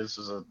employers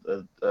was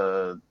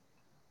a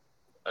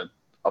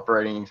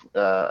operating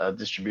a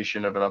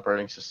distribution of an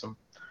operating system,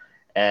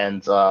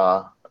 and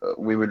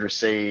we would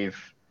receive.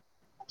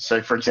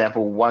 So for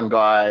example, one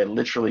guy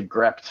literally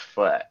grepped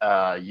for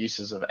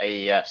uses of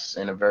AES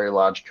in a very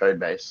large code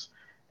base,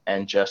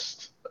 and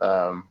just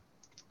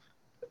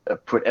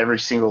put every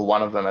single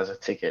one of them as a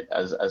ticket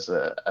as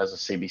a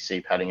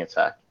CBC padding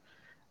attack.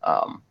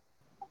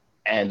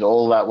 And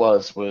all that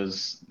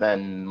was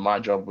then my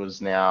job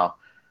was now,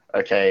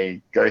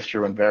 okay, go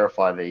through and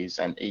verify these,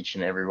 and each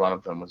and every one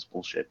of them was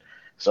bullshit.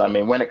 So I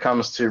mean, when it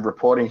comes to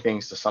reporting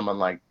things to someone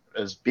like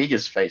as big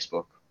as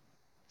Facebook,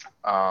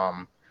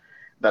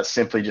 that's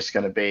simply just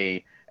going to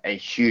be a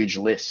huge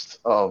list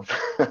of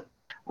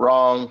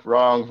wrong,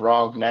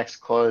 next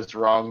closed,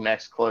 wrong,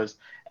 next closed.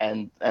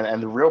 And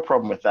the real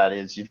problem with that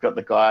is you've got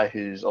the guy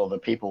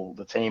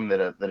the team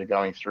that are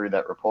going through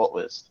that report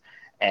list,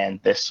 and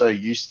they're so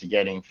used to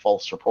getting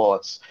false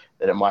reports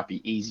that it might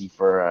be easy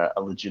for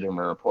a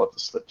legitimate report to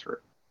slip through.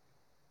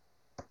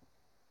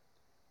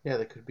 Yeah,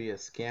 there could be a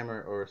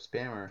scammer or a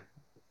spammer,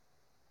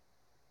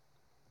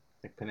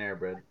 like Panera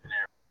Bread.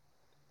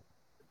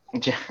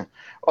 Yeah.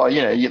 Well,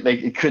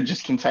 it could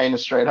just contain a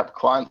straight up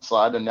client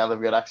side, and now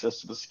they've got access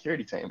to the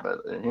security team. But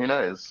who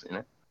knows?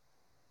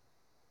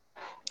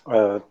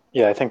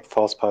 Yeah, I think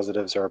false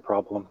positives are a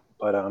problem.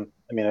 But I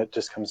mean, it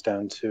just comes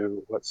down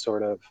to what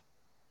sort of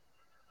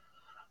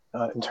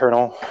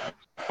internal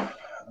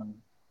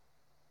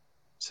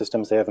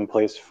systems they have in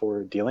place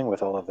for dealing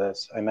with all of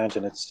this. I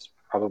imagine it's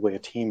probably a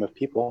team of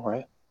people,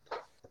 right?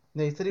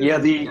 No, he said he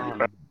was working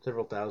on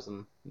several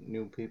thousand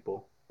new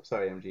people.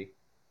 Sorry, MG.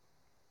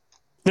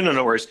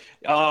 No worries.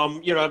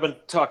 I've been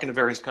talking to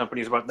various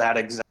companies about that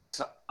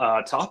exact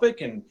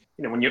topic, and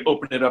when you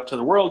open it up to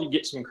the world, you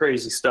get some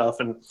crazy stuff,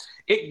 and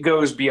it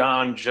goes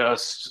beyond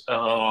just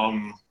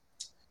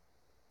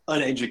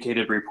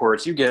uneducated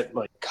reports. You get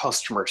like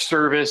customer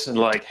service and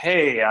like,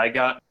 hey, I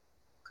got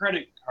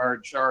credit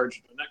card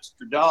charged an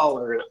extra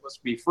 $1. It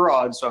must be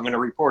fraud, so I'm going to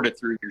report it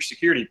through your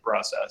security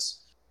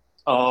process.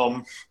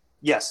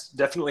 Yes,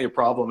 definitely a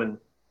problem, and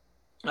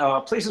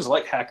places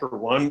like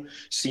HackerOne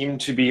seem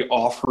to be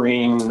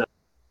offering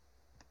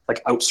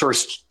like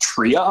outsourced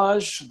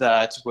triage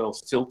that will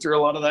filter a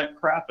lot of that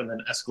crap and then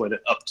escalate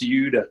it up to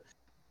you to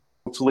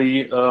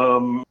hopefully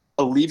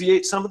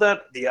alleviate some of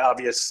that. The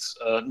obvious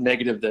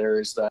negative there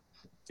is that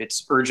if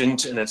it's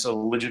urgent and it's a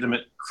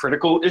legitimate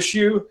critical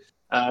issue,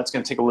 it's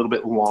going to take a little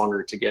bit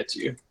longer to get to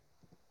you.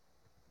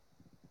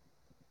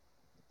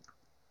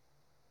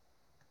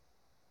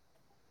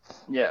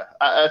 Yeah,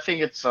 I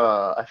think it's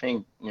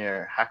HackerOne,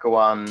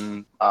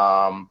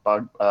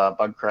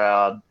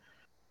 BugCrowd,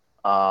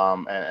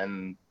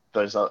 and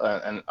those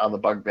and other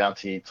bug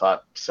bounty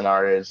type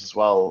scenarios as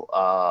well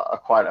are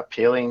quite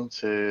appealing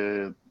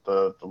to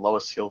the lower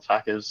skilled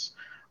hackers,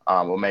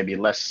 or maybe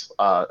less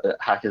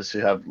hackers who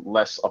have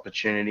less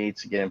opportunity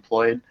to get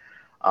employed.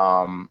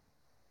 And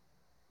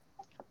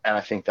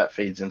I think that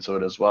feeds into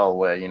it as well,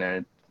 where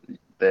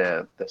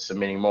they're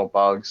submitting more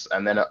bugs.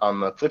 And then on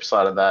the flip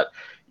side of that,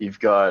 you've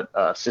got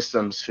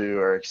systems who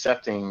are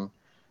accepting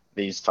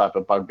these type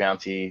of bug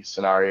bounty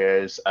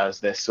scenarios as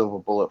their silver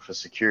bullet for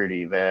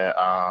security. They're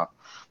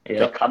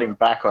cutting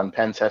back on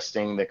pen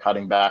testing. They're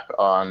cutting back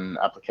on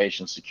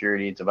application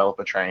security,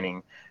 developer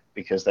training,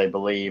 because they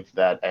believe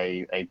that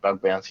a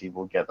bug bounty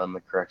will get them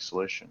the correct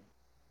solution.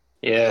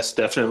 Yes,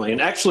 definitely.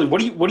 And actually, what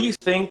do you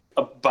think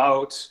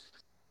about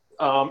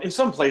in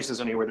some places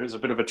anyway? There's a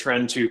bit of a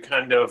trend to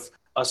kind of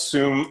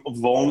assume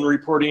vuln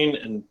reporting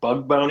and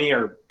bug bounty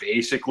are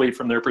basically,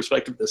 from their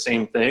perspective, the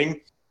same thing.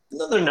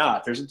 No, they're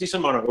not. There's a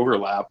decent amount of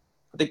overlap.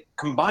 They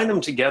combine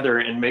them together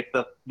and make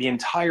the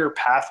entire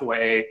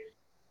pathway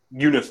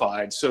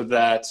unified, so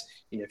that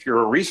if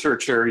you're a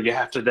researcher, you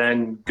have to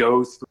then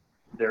go through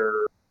their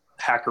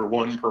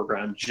HackerOne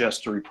program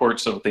just to report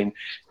something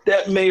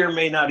that may or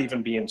may not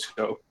even be in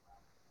scope.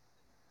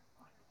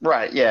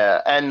 Right,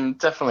 yeah, and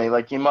definitely,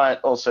 like, you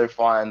might also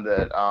find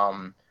that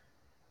a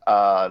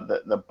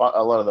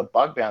lot of the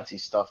bug bounty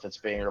stuff that's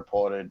being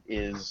reported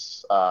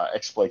is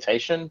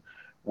exploitation,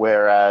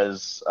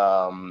 whereas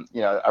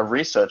a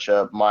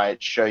researcher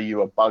might show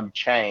you a bug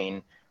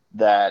chain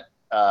that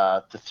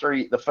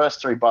the first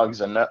three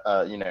bugs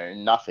are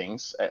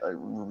nothings,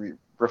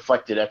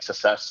 reflected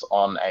XSS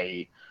on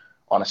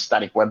a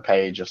static web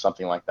page or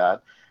something like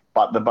that.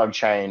 But the bug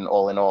chain,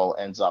 all in all,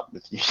 ends up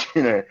with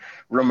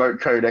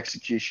remote code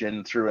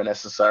execution through an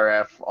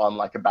SSRF on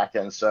like a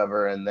backend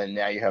server, and then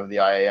now you have the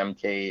IAM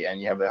key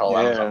and you have the whole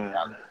Amazon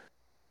account.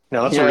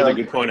 No, that's a really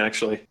good point,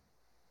 actually.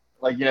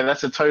 Like,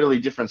 that's a totally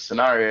different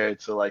scenario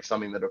to like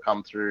something that'll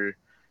come through.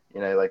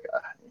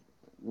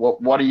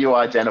 What are you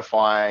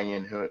identifying,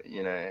 and who,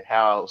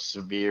 how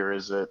severe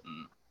is it,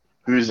 and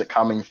who's it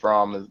coming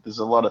from? There's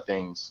a lot of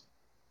things.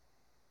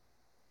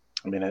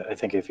 I mean, I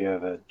think if you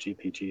have a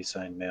GPG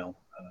signed mail,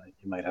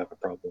 you might have a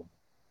problem.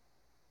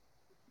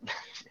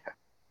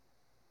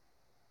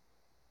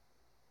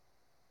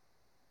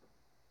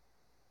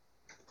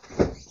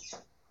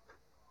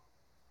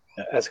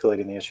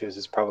 Escalating the issues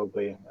is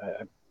probably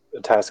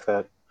a task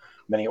that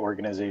many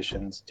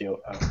organizations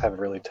have a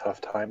really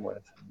tough time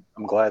with.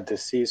 I'm glad to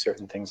see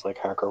certain things like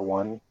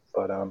HackerOne,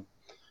 but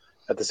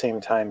at the same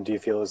time, do you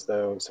feel as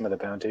though some of the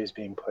bounties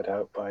being put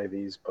out by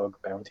these bug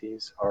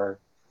bounties are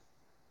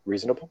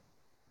reasonable?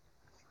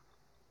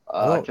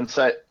 I can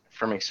say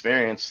from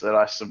experience that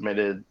I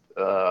submitted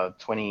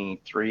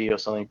 23 or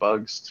something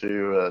bugs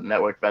to a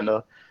network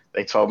vendor.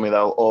 They told me they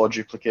were all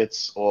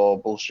duplicates or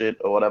bullshit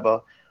or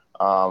whatever.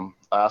 I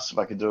asked if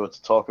I could do it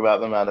to talk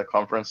about them at a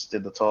conference,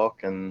 did the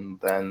talk, and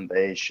then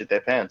they shit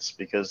their pants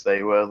because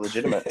they were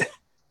legitimate.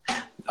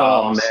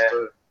 Oh, man.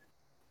 So,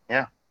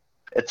 yeah.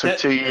 It took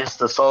 2 years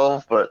to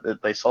solve, but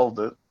they solved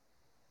it.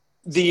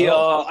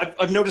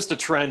 I've noticed a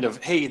trend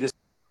of, hey, this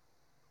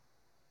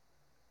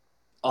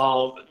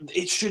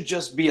it should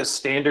just be a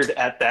standard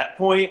at that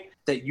point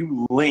that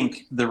you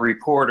link the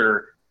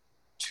reporter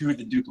to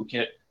the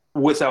duplicate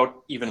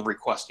without even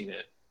requesting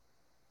it.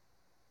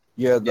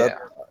 Yeah,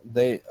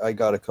 I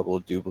got a couple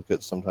of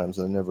duplicates sometimes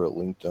and I never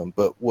linked them.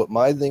 But what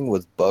my thing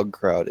with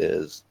BugCrowd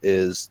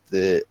is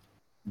that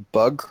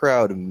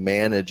BugCrowd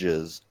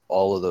manages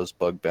all of those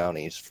bug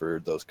bounties for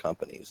those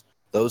companies.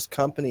 Those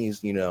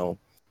companies,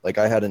 like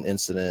I had an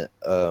incident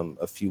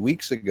a few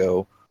weeks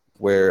ago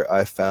where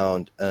I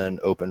found an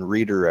open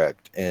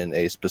redirect in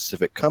a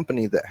specific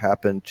company that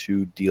happened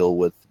to deal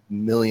with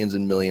millions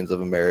and millions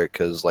of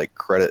America's like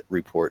credit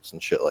reports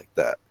and shit like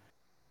that.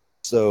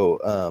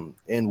 So,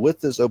 and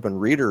with this open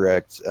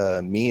redirect,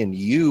 me and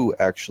you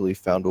actually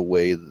found a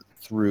way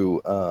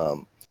through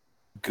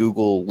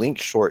Google link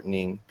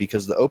shortening,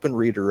 because the open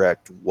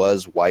redirect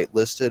was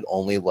whitelisted.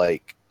 Only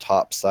like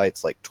top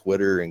sites like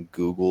Twitter and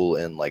Google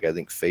and like I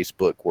think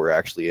Facebook were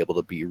actually able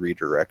to be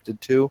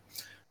redirected to.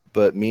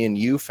 But me and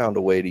you found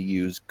a way to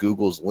use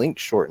Google's link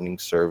shortening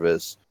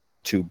service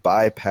to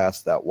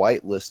bypass that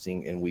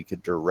whitelisting, and we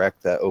could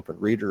direct that open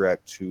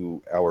redirect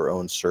to our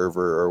own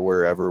server or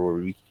wherever, where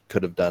we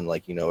could have done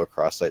like, a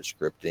cross-site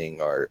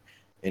scripting or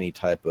any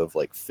type of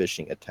like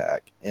phishing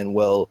attack. And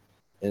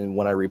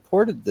when I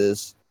reported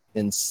this,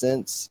 and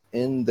since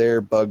in their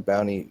bug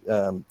bounty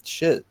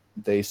shit,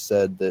 they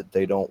said that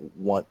they don't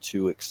want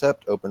to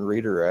accept open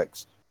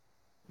redirects,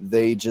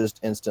 they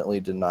just instantly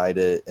denied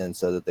it and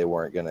said that they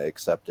weren't going to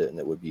accept it and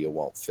it would be a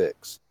won't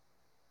fix.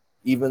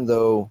 Even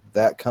though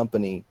that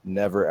company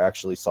never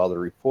actually saw the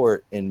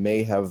report and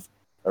may have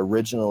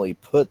originally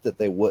put that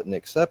they wouldn't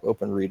accept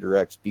open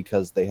redirects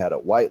because they had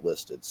it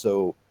whitelisted.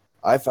 So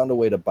I found a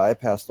way to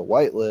bypass the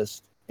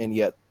whitelist, and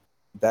yet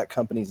that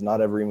company's not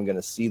ever even going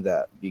to see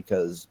that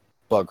because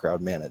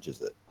BugCrowd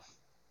manages it.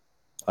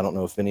 I don't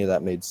know if any of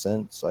that made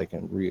sense. I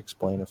can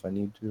re-explain if I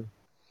need to.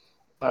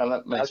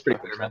 That makes pretty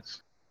perfect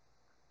sense.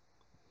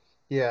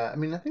 Yeah, I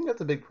mean, I think that's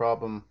a big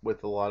problem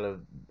with a lot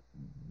of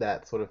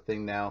that sort of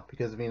thing now,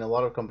 because I mean, a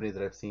lot of companies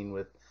that I've seen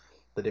with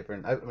the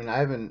different, I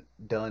haven't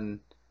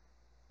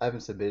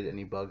submitted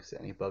any bugs to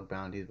any bug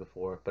bounties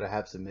before, but I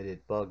have submitted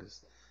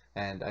bugs,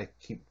 and I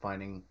keep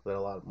finding that a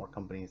lot more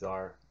companies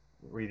are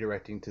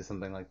redirecting to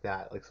something like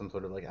that, like some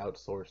sort of like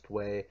outsourced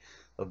way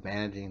of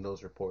managing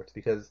those reports.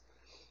 Because,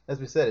 as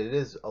we said, it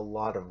is a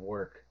lot of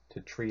work to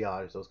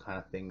triage those kind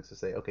of things to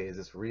say, okay, is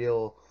this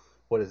real?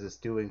 What is this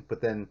doing?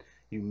 But then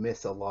you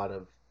miss a lot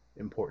of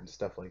important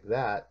stuff like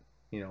that,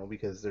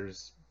 because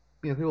there's,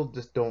 people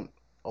just don't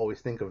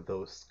always think of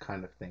those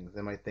kind of things.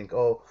 They might think,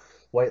 oh,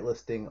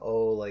 whitelisting,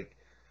 oh, like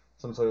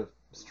some sort of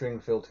string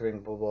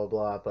filtering, blah blah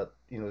blah. But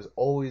there's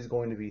always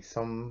going to be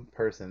some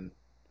person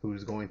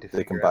who's going to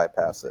They can figure out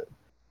bypass it.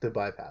 to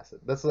bypass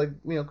it. That's like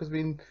because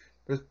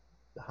there's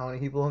how many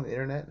people on the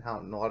internet,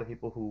 and a lot of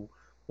people who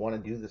want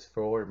to do this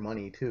for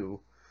money too,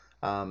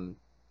 and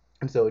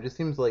so it just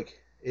seems like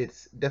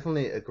it's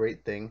definitely a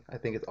great thing. I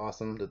think it's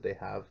awesome that they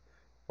have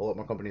a lot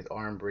more companies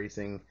are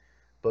embracing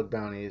bug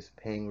bounties,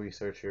 paying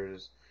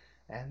researchers,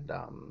 and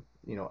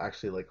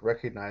actually like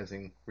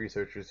recognizing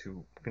researchers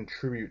who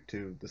contribute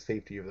to the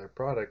safety of their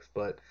products.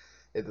 But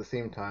at the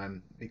same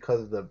time,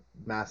 because of the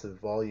massive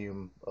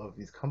volume of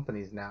these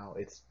companies now,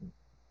 it's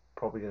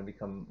probably going to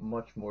become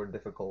much more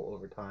difficult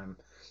over time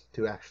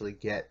to actually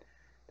get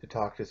to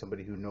talk to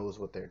somebody who knows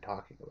what they're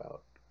talking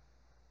about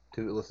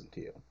to listen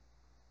to you.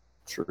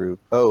 True.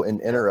 Oh, and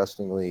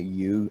interestingly,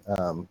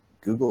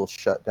 Google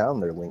shut down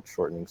their link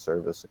shortening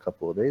service a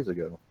couple of days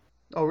ago.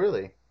 Oh,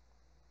 really?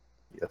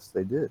 Yes,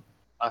 they did.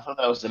 I thought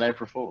that was an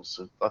April Fool's.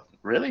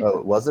 Really?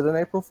 Oh, was it an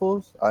April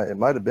Fool's? It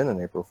might have been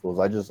an April Fool's.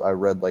 I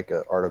read like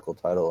an article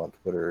title on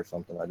Twitter or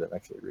something. I didn't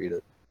actually read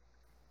it.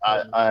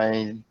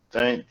 I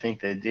don't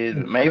think they did.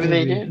 Maybe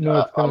they did.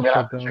 No, it's I'm gonna gonna shut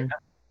have to check down.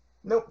 that.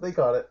 Nope, they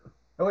caught it.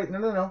 Oh wait,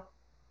 no.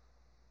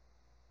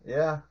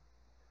 Yeah.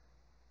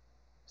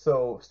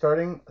 So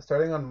starting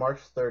on March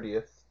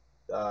 30th,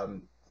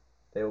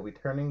 they will be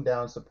turning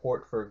down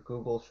support for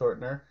Google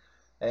Shortener,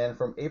 and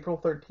from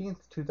April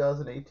 13th,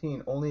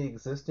 2018, only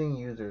existing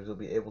users will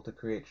be able to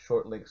create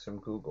short links from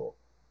Google.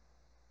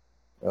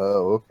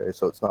 Oh, okay.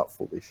 So it's not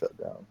fully shut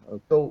down.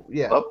 Okay. So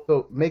yeah,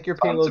 so make your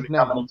Time to payloads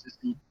become an now.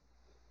 existing.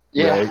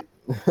 Yeah,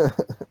 Right.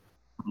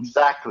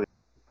 exactly.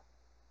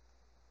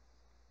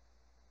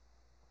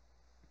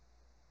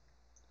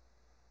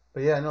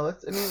 But yeah, no,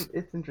 it's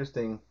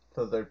interesting.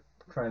 So they're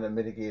trying to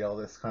mitigate all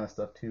this kind of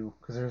stuff too,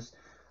 because there's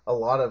a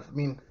lot of,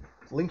 link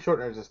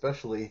shorteners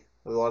especially,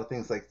 there's a lot of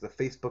things like the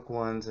Facebook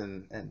ones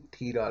and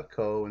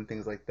T.co and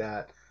things like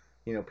that.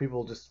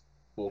 People just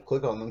will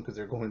click on them because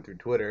they're going through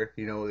Twitter.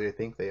 They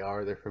think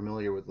they're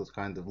familiar with those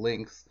kinds of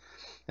links,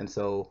 and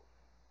so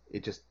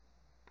it just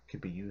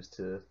could be used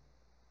to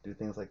do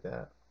things like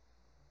that.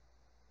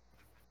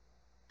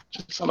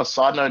 Just on a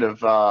side note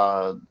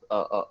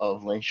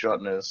of link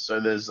shorteners, so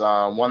there's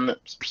one that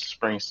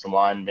springs to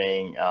mind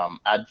being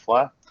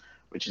AdFly,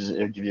 which is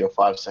it'll give you a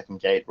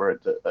 5-second gate where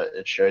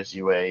it shows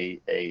you a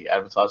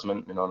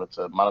advertisement in order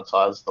to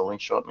monetize the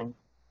link shortening.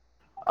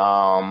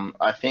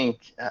 I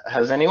think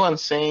has anyone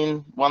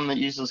seen one that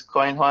uses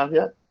CoinHive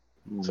yet?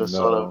 To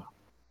sort of,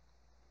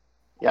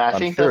 yeah, I I'm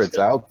think sure that's it's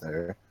out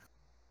there.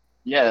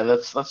 Yeah,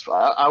 that's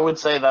I would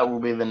say that will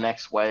be the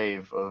next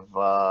wave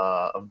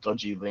of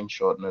dodgy link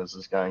shorteners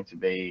is going to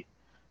be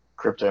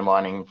crypto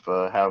mining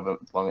for however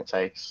long it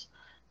takes,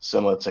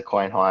 similar to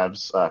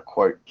CoinHive's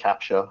quote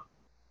capture.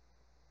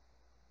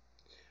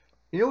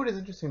 You know what is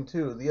interesting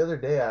too? The other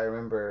day I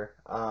remember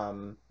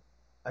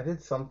I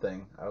did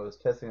something. I was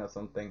testing out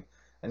something,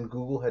 and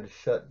Google had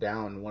shut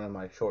down one of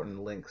my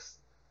shortened links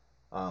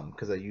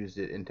because I used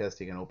it in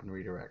testing an Open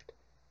Redirect,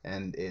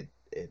 and it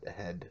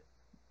had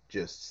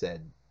just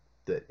said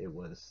that it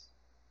was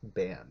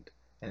banned.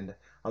 And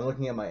I'm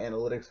looking at my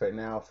analytics right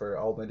now for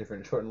all my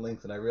different shortened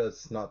links, and I realize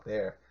it's not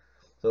there.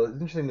 So it's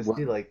interesting to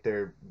see, like,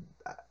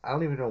 I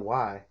don't even know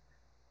why.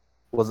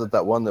 Was it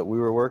that one that we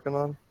were working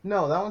on?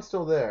 No, that one's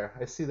still there.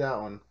 I see that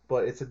one,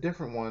 but it's a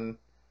different one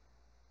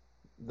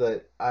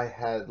that I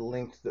had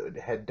linked that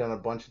had done a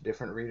bunch of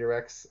different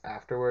redirects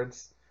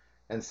afterwards.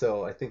 And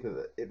so I think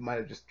that it might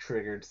have just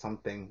triggered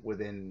something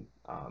within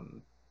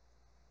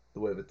the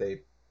way that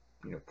they,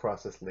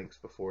 process links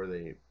before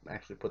they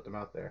actually put them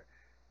out there.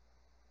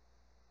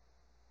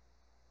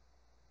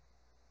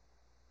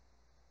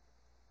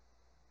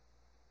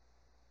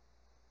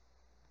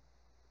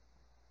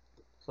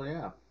 So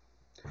yeah,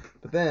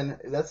 but then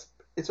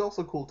it's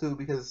also cool too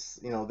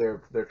because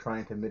they're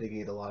trying to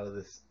mitigate a lot of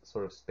this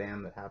sort of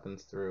spam that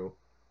happens through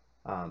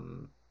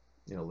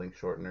link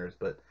shorteners,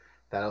 but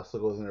that also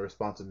goes into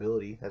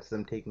responsibility. That's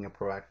them taking a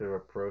proactive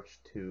approach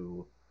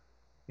to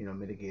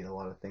mitigate a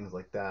lot of things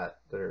like that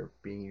are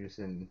being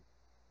used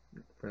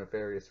for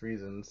nefarious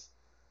reasons.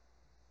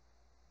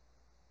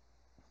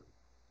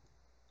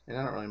 And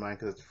I don't really mind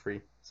because it's free.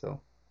 So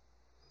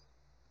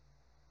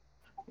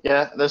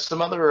yeah, there's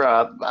some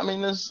other.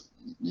 There's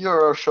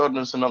Euro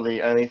shorteners are not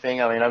the only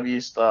thing. I've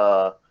used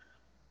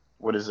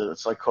what is it?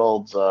 It's like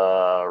called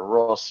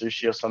raw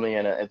sushi or something,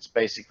 and it's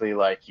basically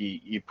like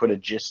you put a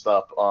gist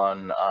up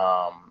on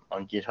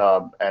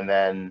GitHub, and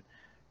then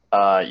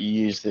you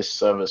use this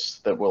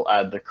service that will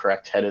add the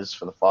correct headers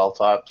for the file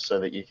type, so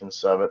that you can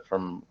serve it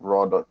from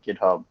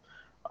raw.github,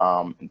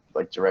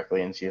 like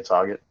directly into your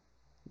target.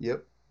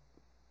 Yep.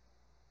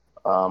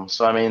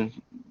 So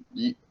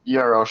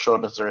URL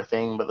shorteners are a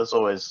thing, but there's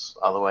always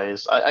other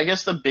ways. I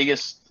guess the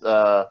biggest,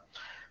 the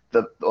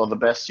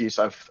best use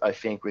I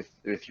think with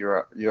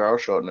URL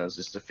shorteners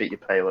is to fit your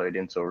payload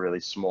into a really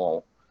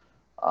small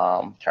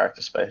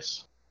character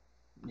space.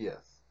 Yes.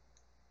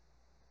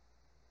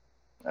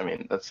 I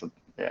mean,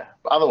 yeah.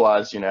 But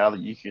otherwise,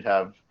 you could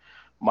have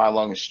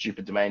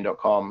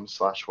mylongeststupiddomain.com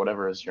 /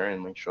 whatever as your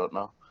own link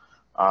shortener.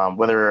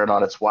 Whether or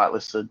not it's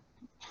whitelisted,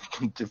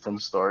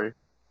 different story.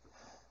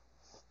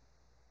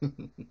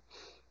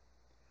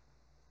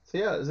 So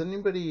yeah, does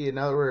anybody,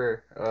 now that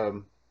we're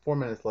 4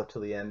 minutes left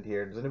till the end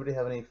here, does anybody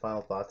have any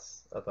final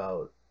thoughts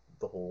about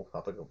the whole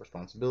topic of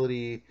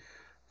responsibility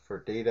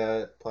for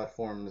data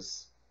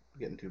platforms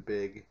getting too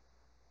big?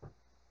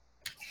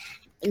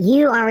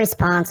 You are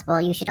responsible.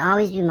 You should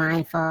always be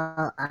mindful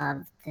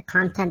of the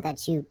content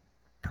that you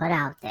put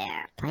out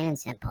there, plain and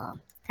simple.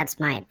 That's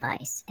my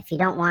advice. If you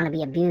don't want to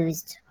be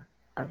abused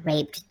or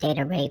raped,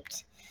 data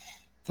raped,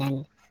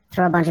 then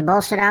throw a bunch of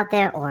bullshit out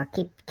there or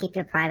keep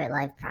your private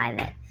life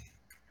private.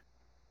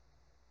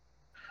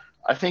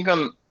 I think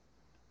on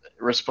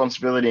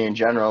responsibility in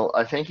general,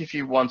 I think if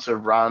you want to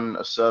run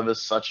a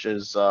service such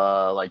as,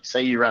 like,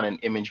 say you run an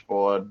image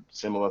board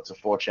similar to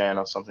 4chan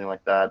or something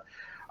like that,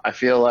 I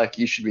feel like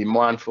you should be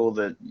mindful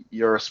that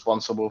you're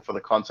responsible for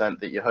the content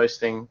that you're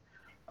hosting.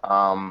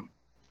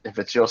 If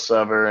it's your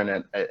server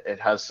and it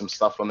has some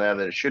stuff on there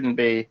that it shouldn't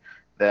be,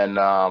 then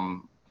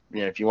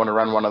if you want to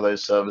run one of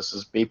those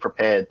services, be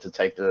prepared to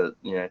take the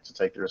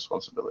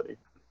responsibility.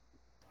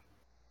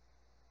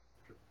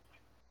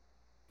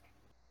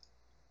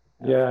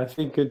 Yeah, I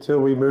think until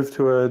we move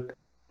to a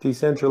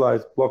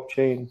decentralized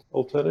blockchain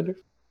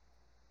alternative,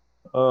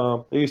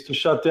 they used to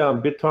shut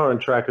down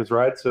BitTorrent trackers,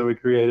 right? So we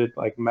created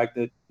like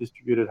magnet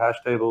distributed hash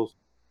tables.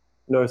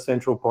 No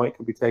central point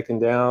could be taken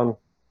down.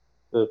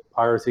 The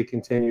piracy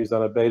continues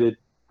unabated.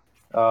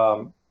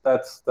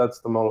 That's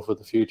the model for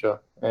the future.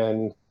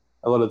 And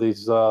a lot of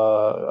these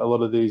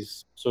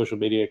social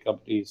media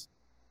companies,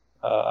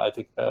 I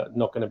think, are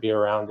not going to be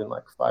around in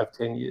like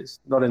 5-10 years,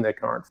 not in their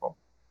current form.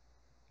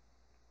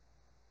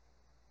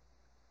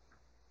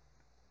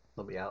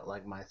 They'll be out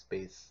like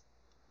MySpace.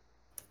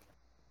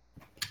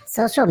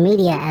 Social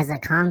media as a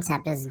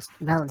concept is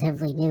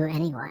relatively new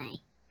anyway.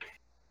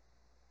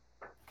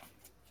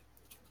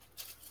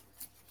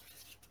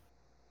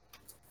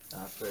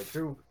 That's very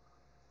true.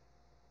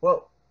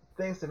 Well,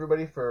 thanks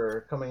everybody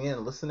for coming in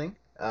and listening.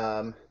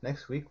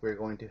 Next week we're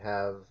going to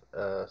have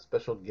a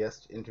special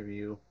guest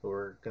interview that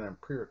we're going to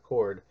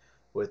pre-record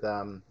with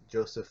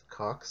Joseph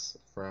Cox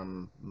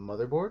from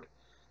Motherboard.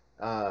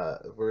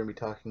 We're going to be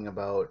talking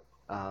about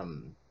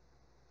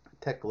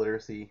tech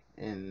literacy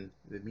in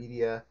the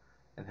media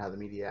and how the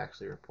media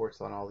actually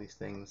reports on all these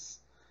things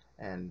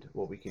and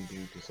what we can do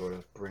to sort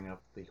of bring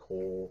up the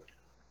whole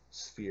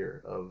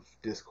sphere of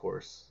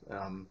discourse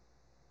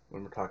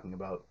when we're talking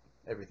about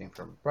everything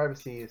from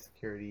privacy,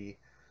 security,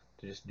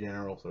 to just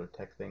general sort of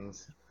tech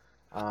things.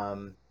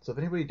 So if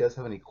anybody does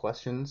have any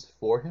questions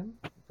for him,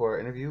 for our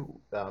interview,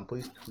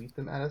 please tweet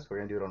them at us. We're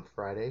going to do it on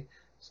Friday.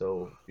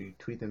 So if you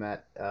tweet them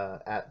at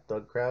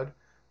DougCrowd,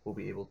 we'll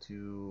be able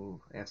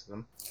to answer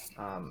them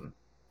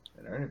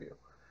in our interview.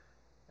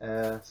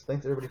 So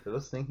thanks everybody for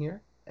listening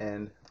here.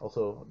 And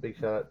also a big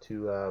shout out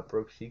to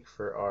Broke Chic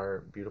for our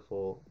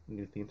beautiful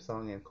new theme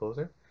song and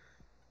closer.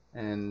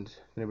 And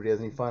if anybody has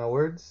any final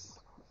words?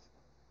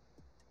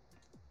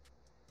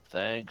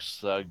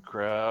 Thanks,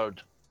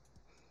 crowd.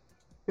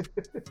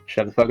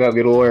 Shut the fuck up,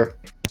 get a lawyer.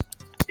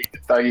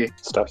 Thuggy.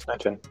 Stop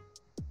snitching.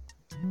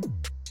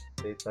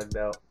 Stay thugged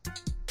out.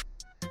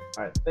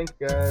 Alright, thanks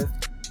guys.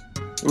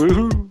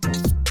 Woohoo!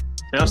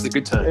 Now's the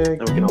good time. Then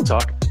we can all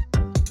talk.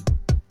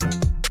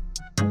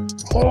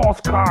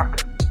 Horse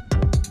cock!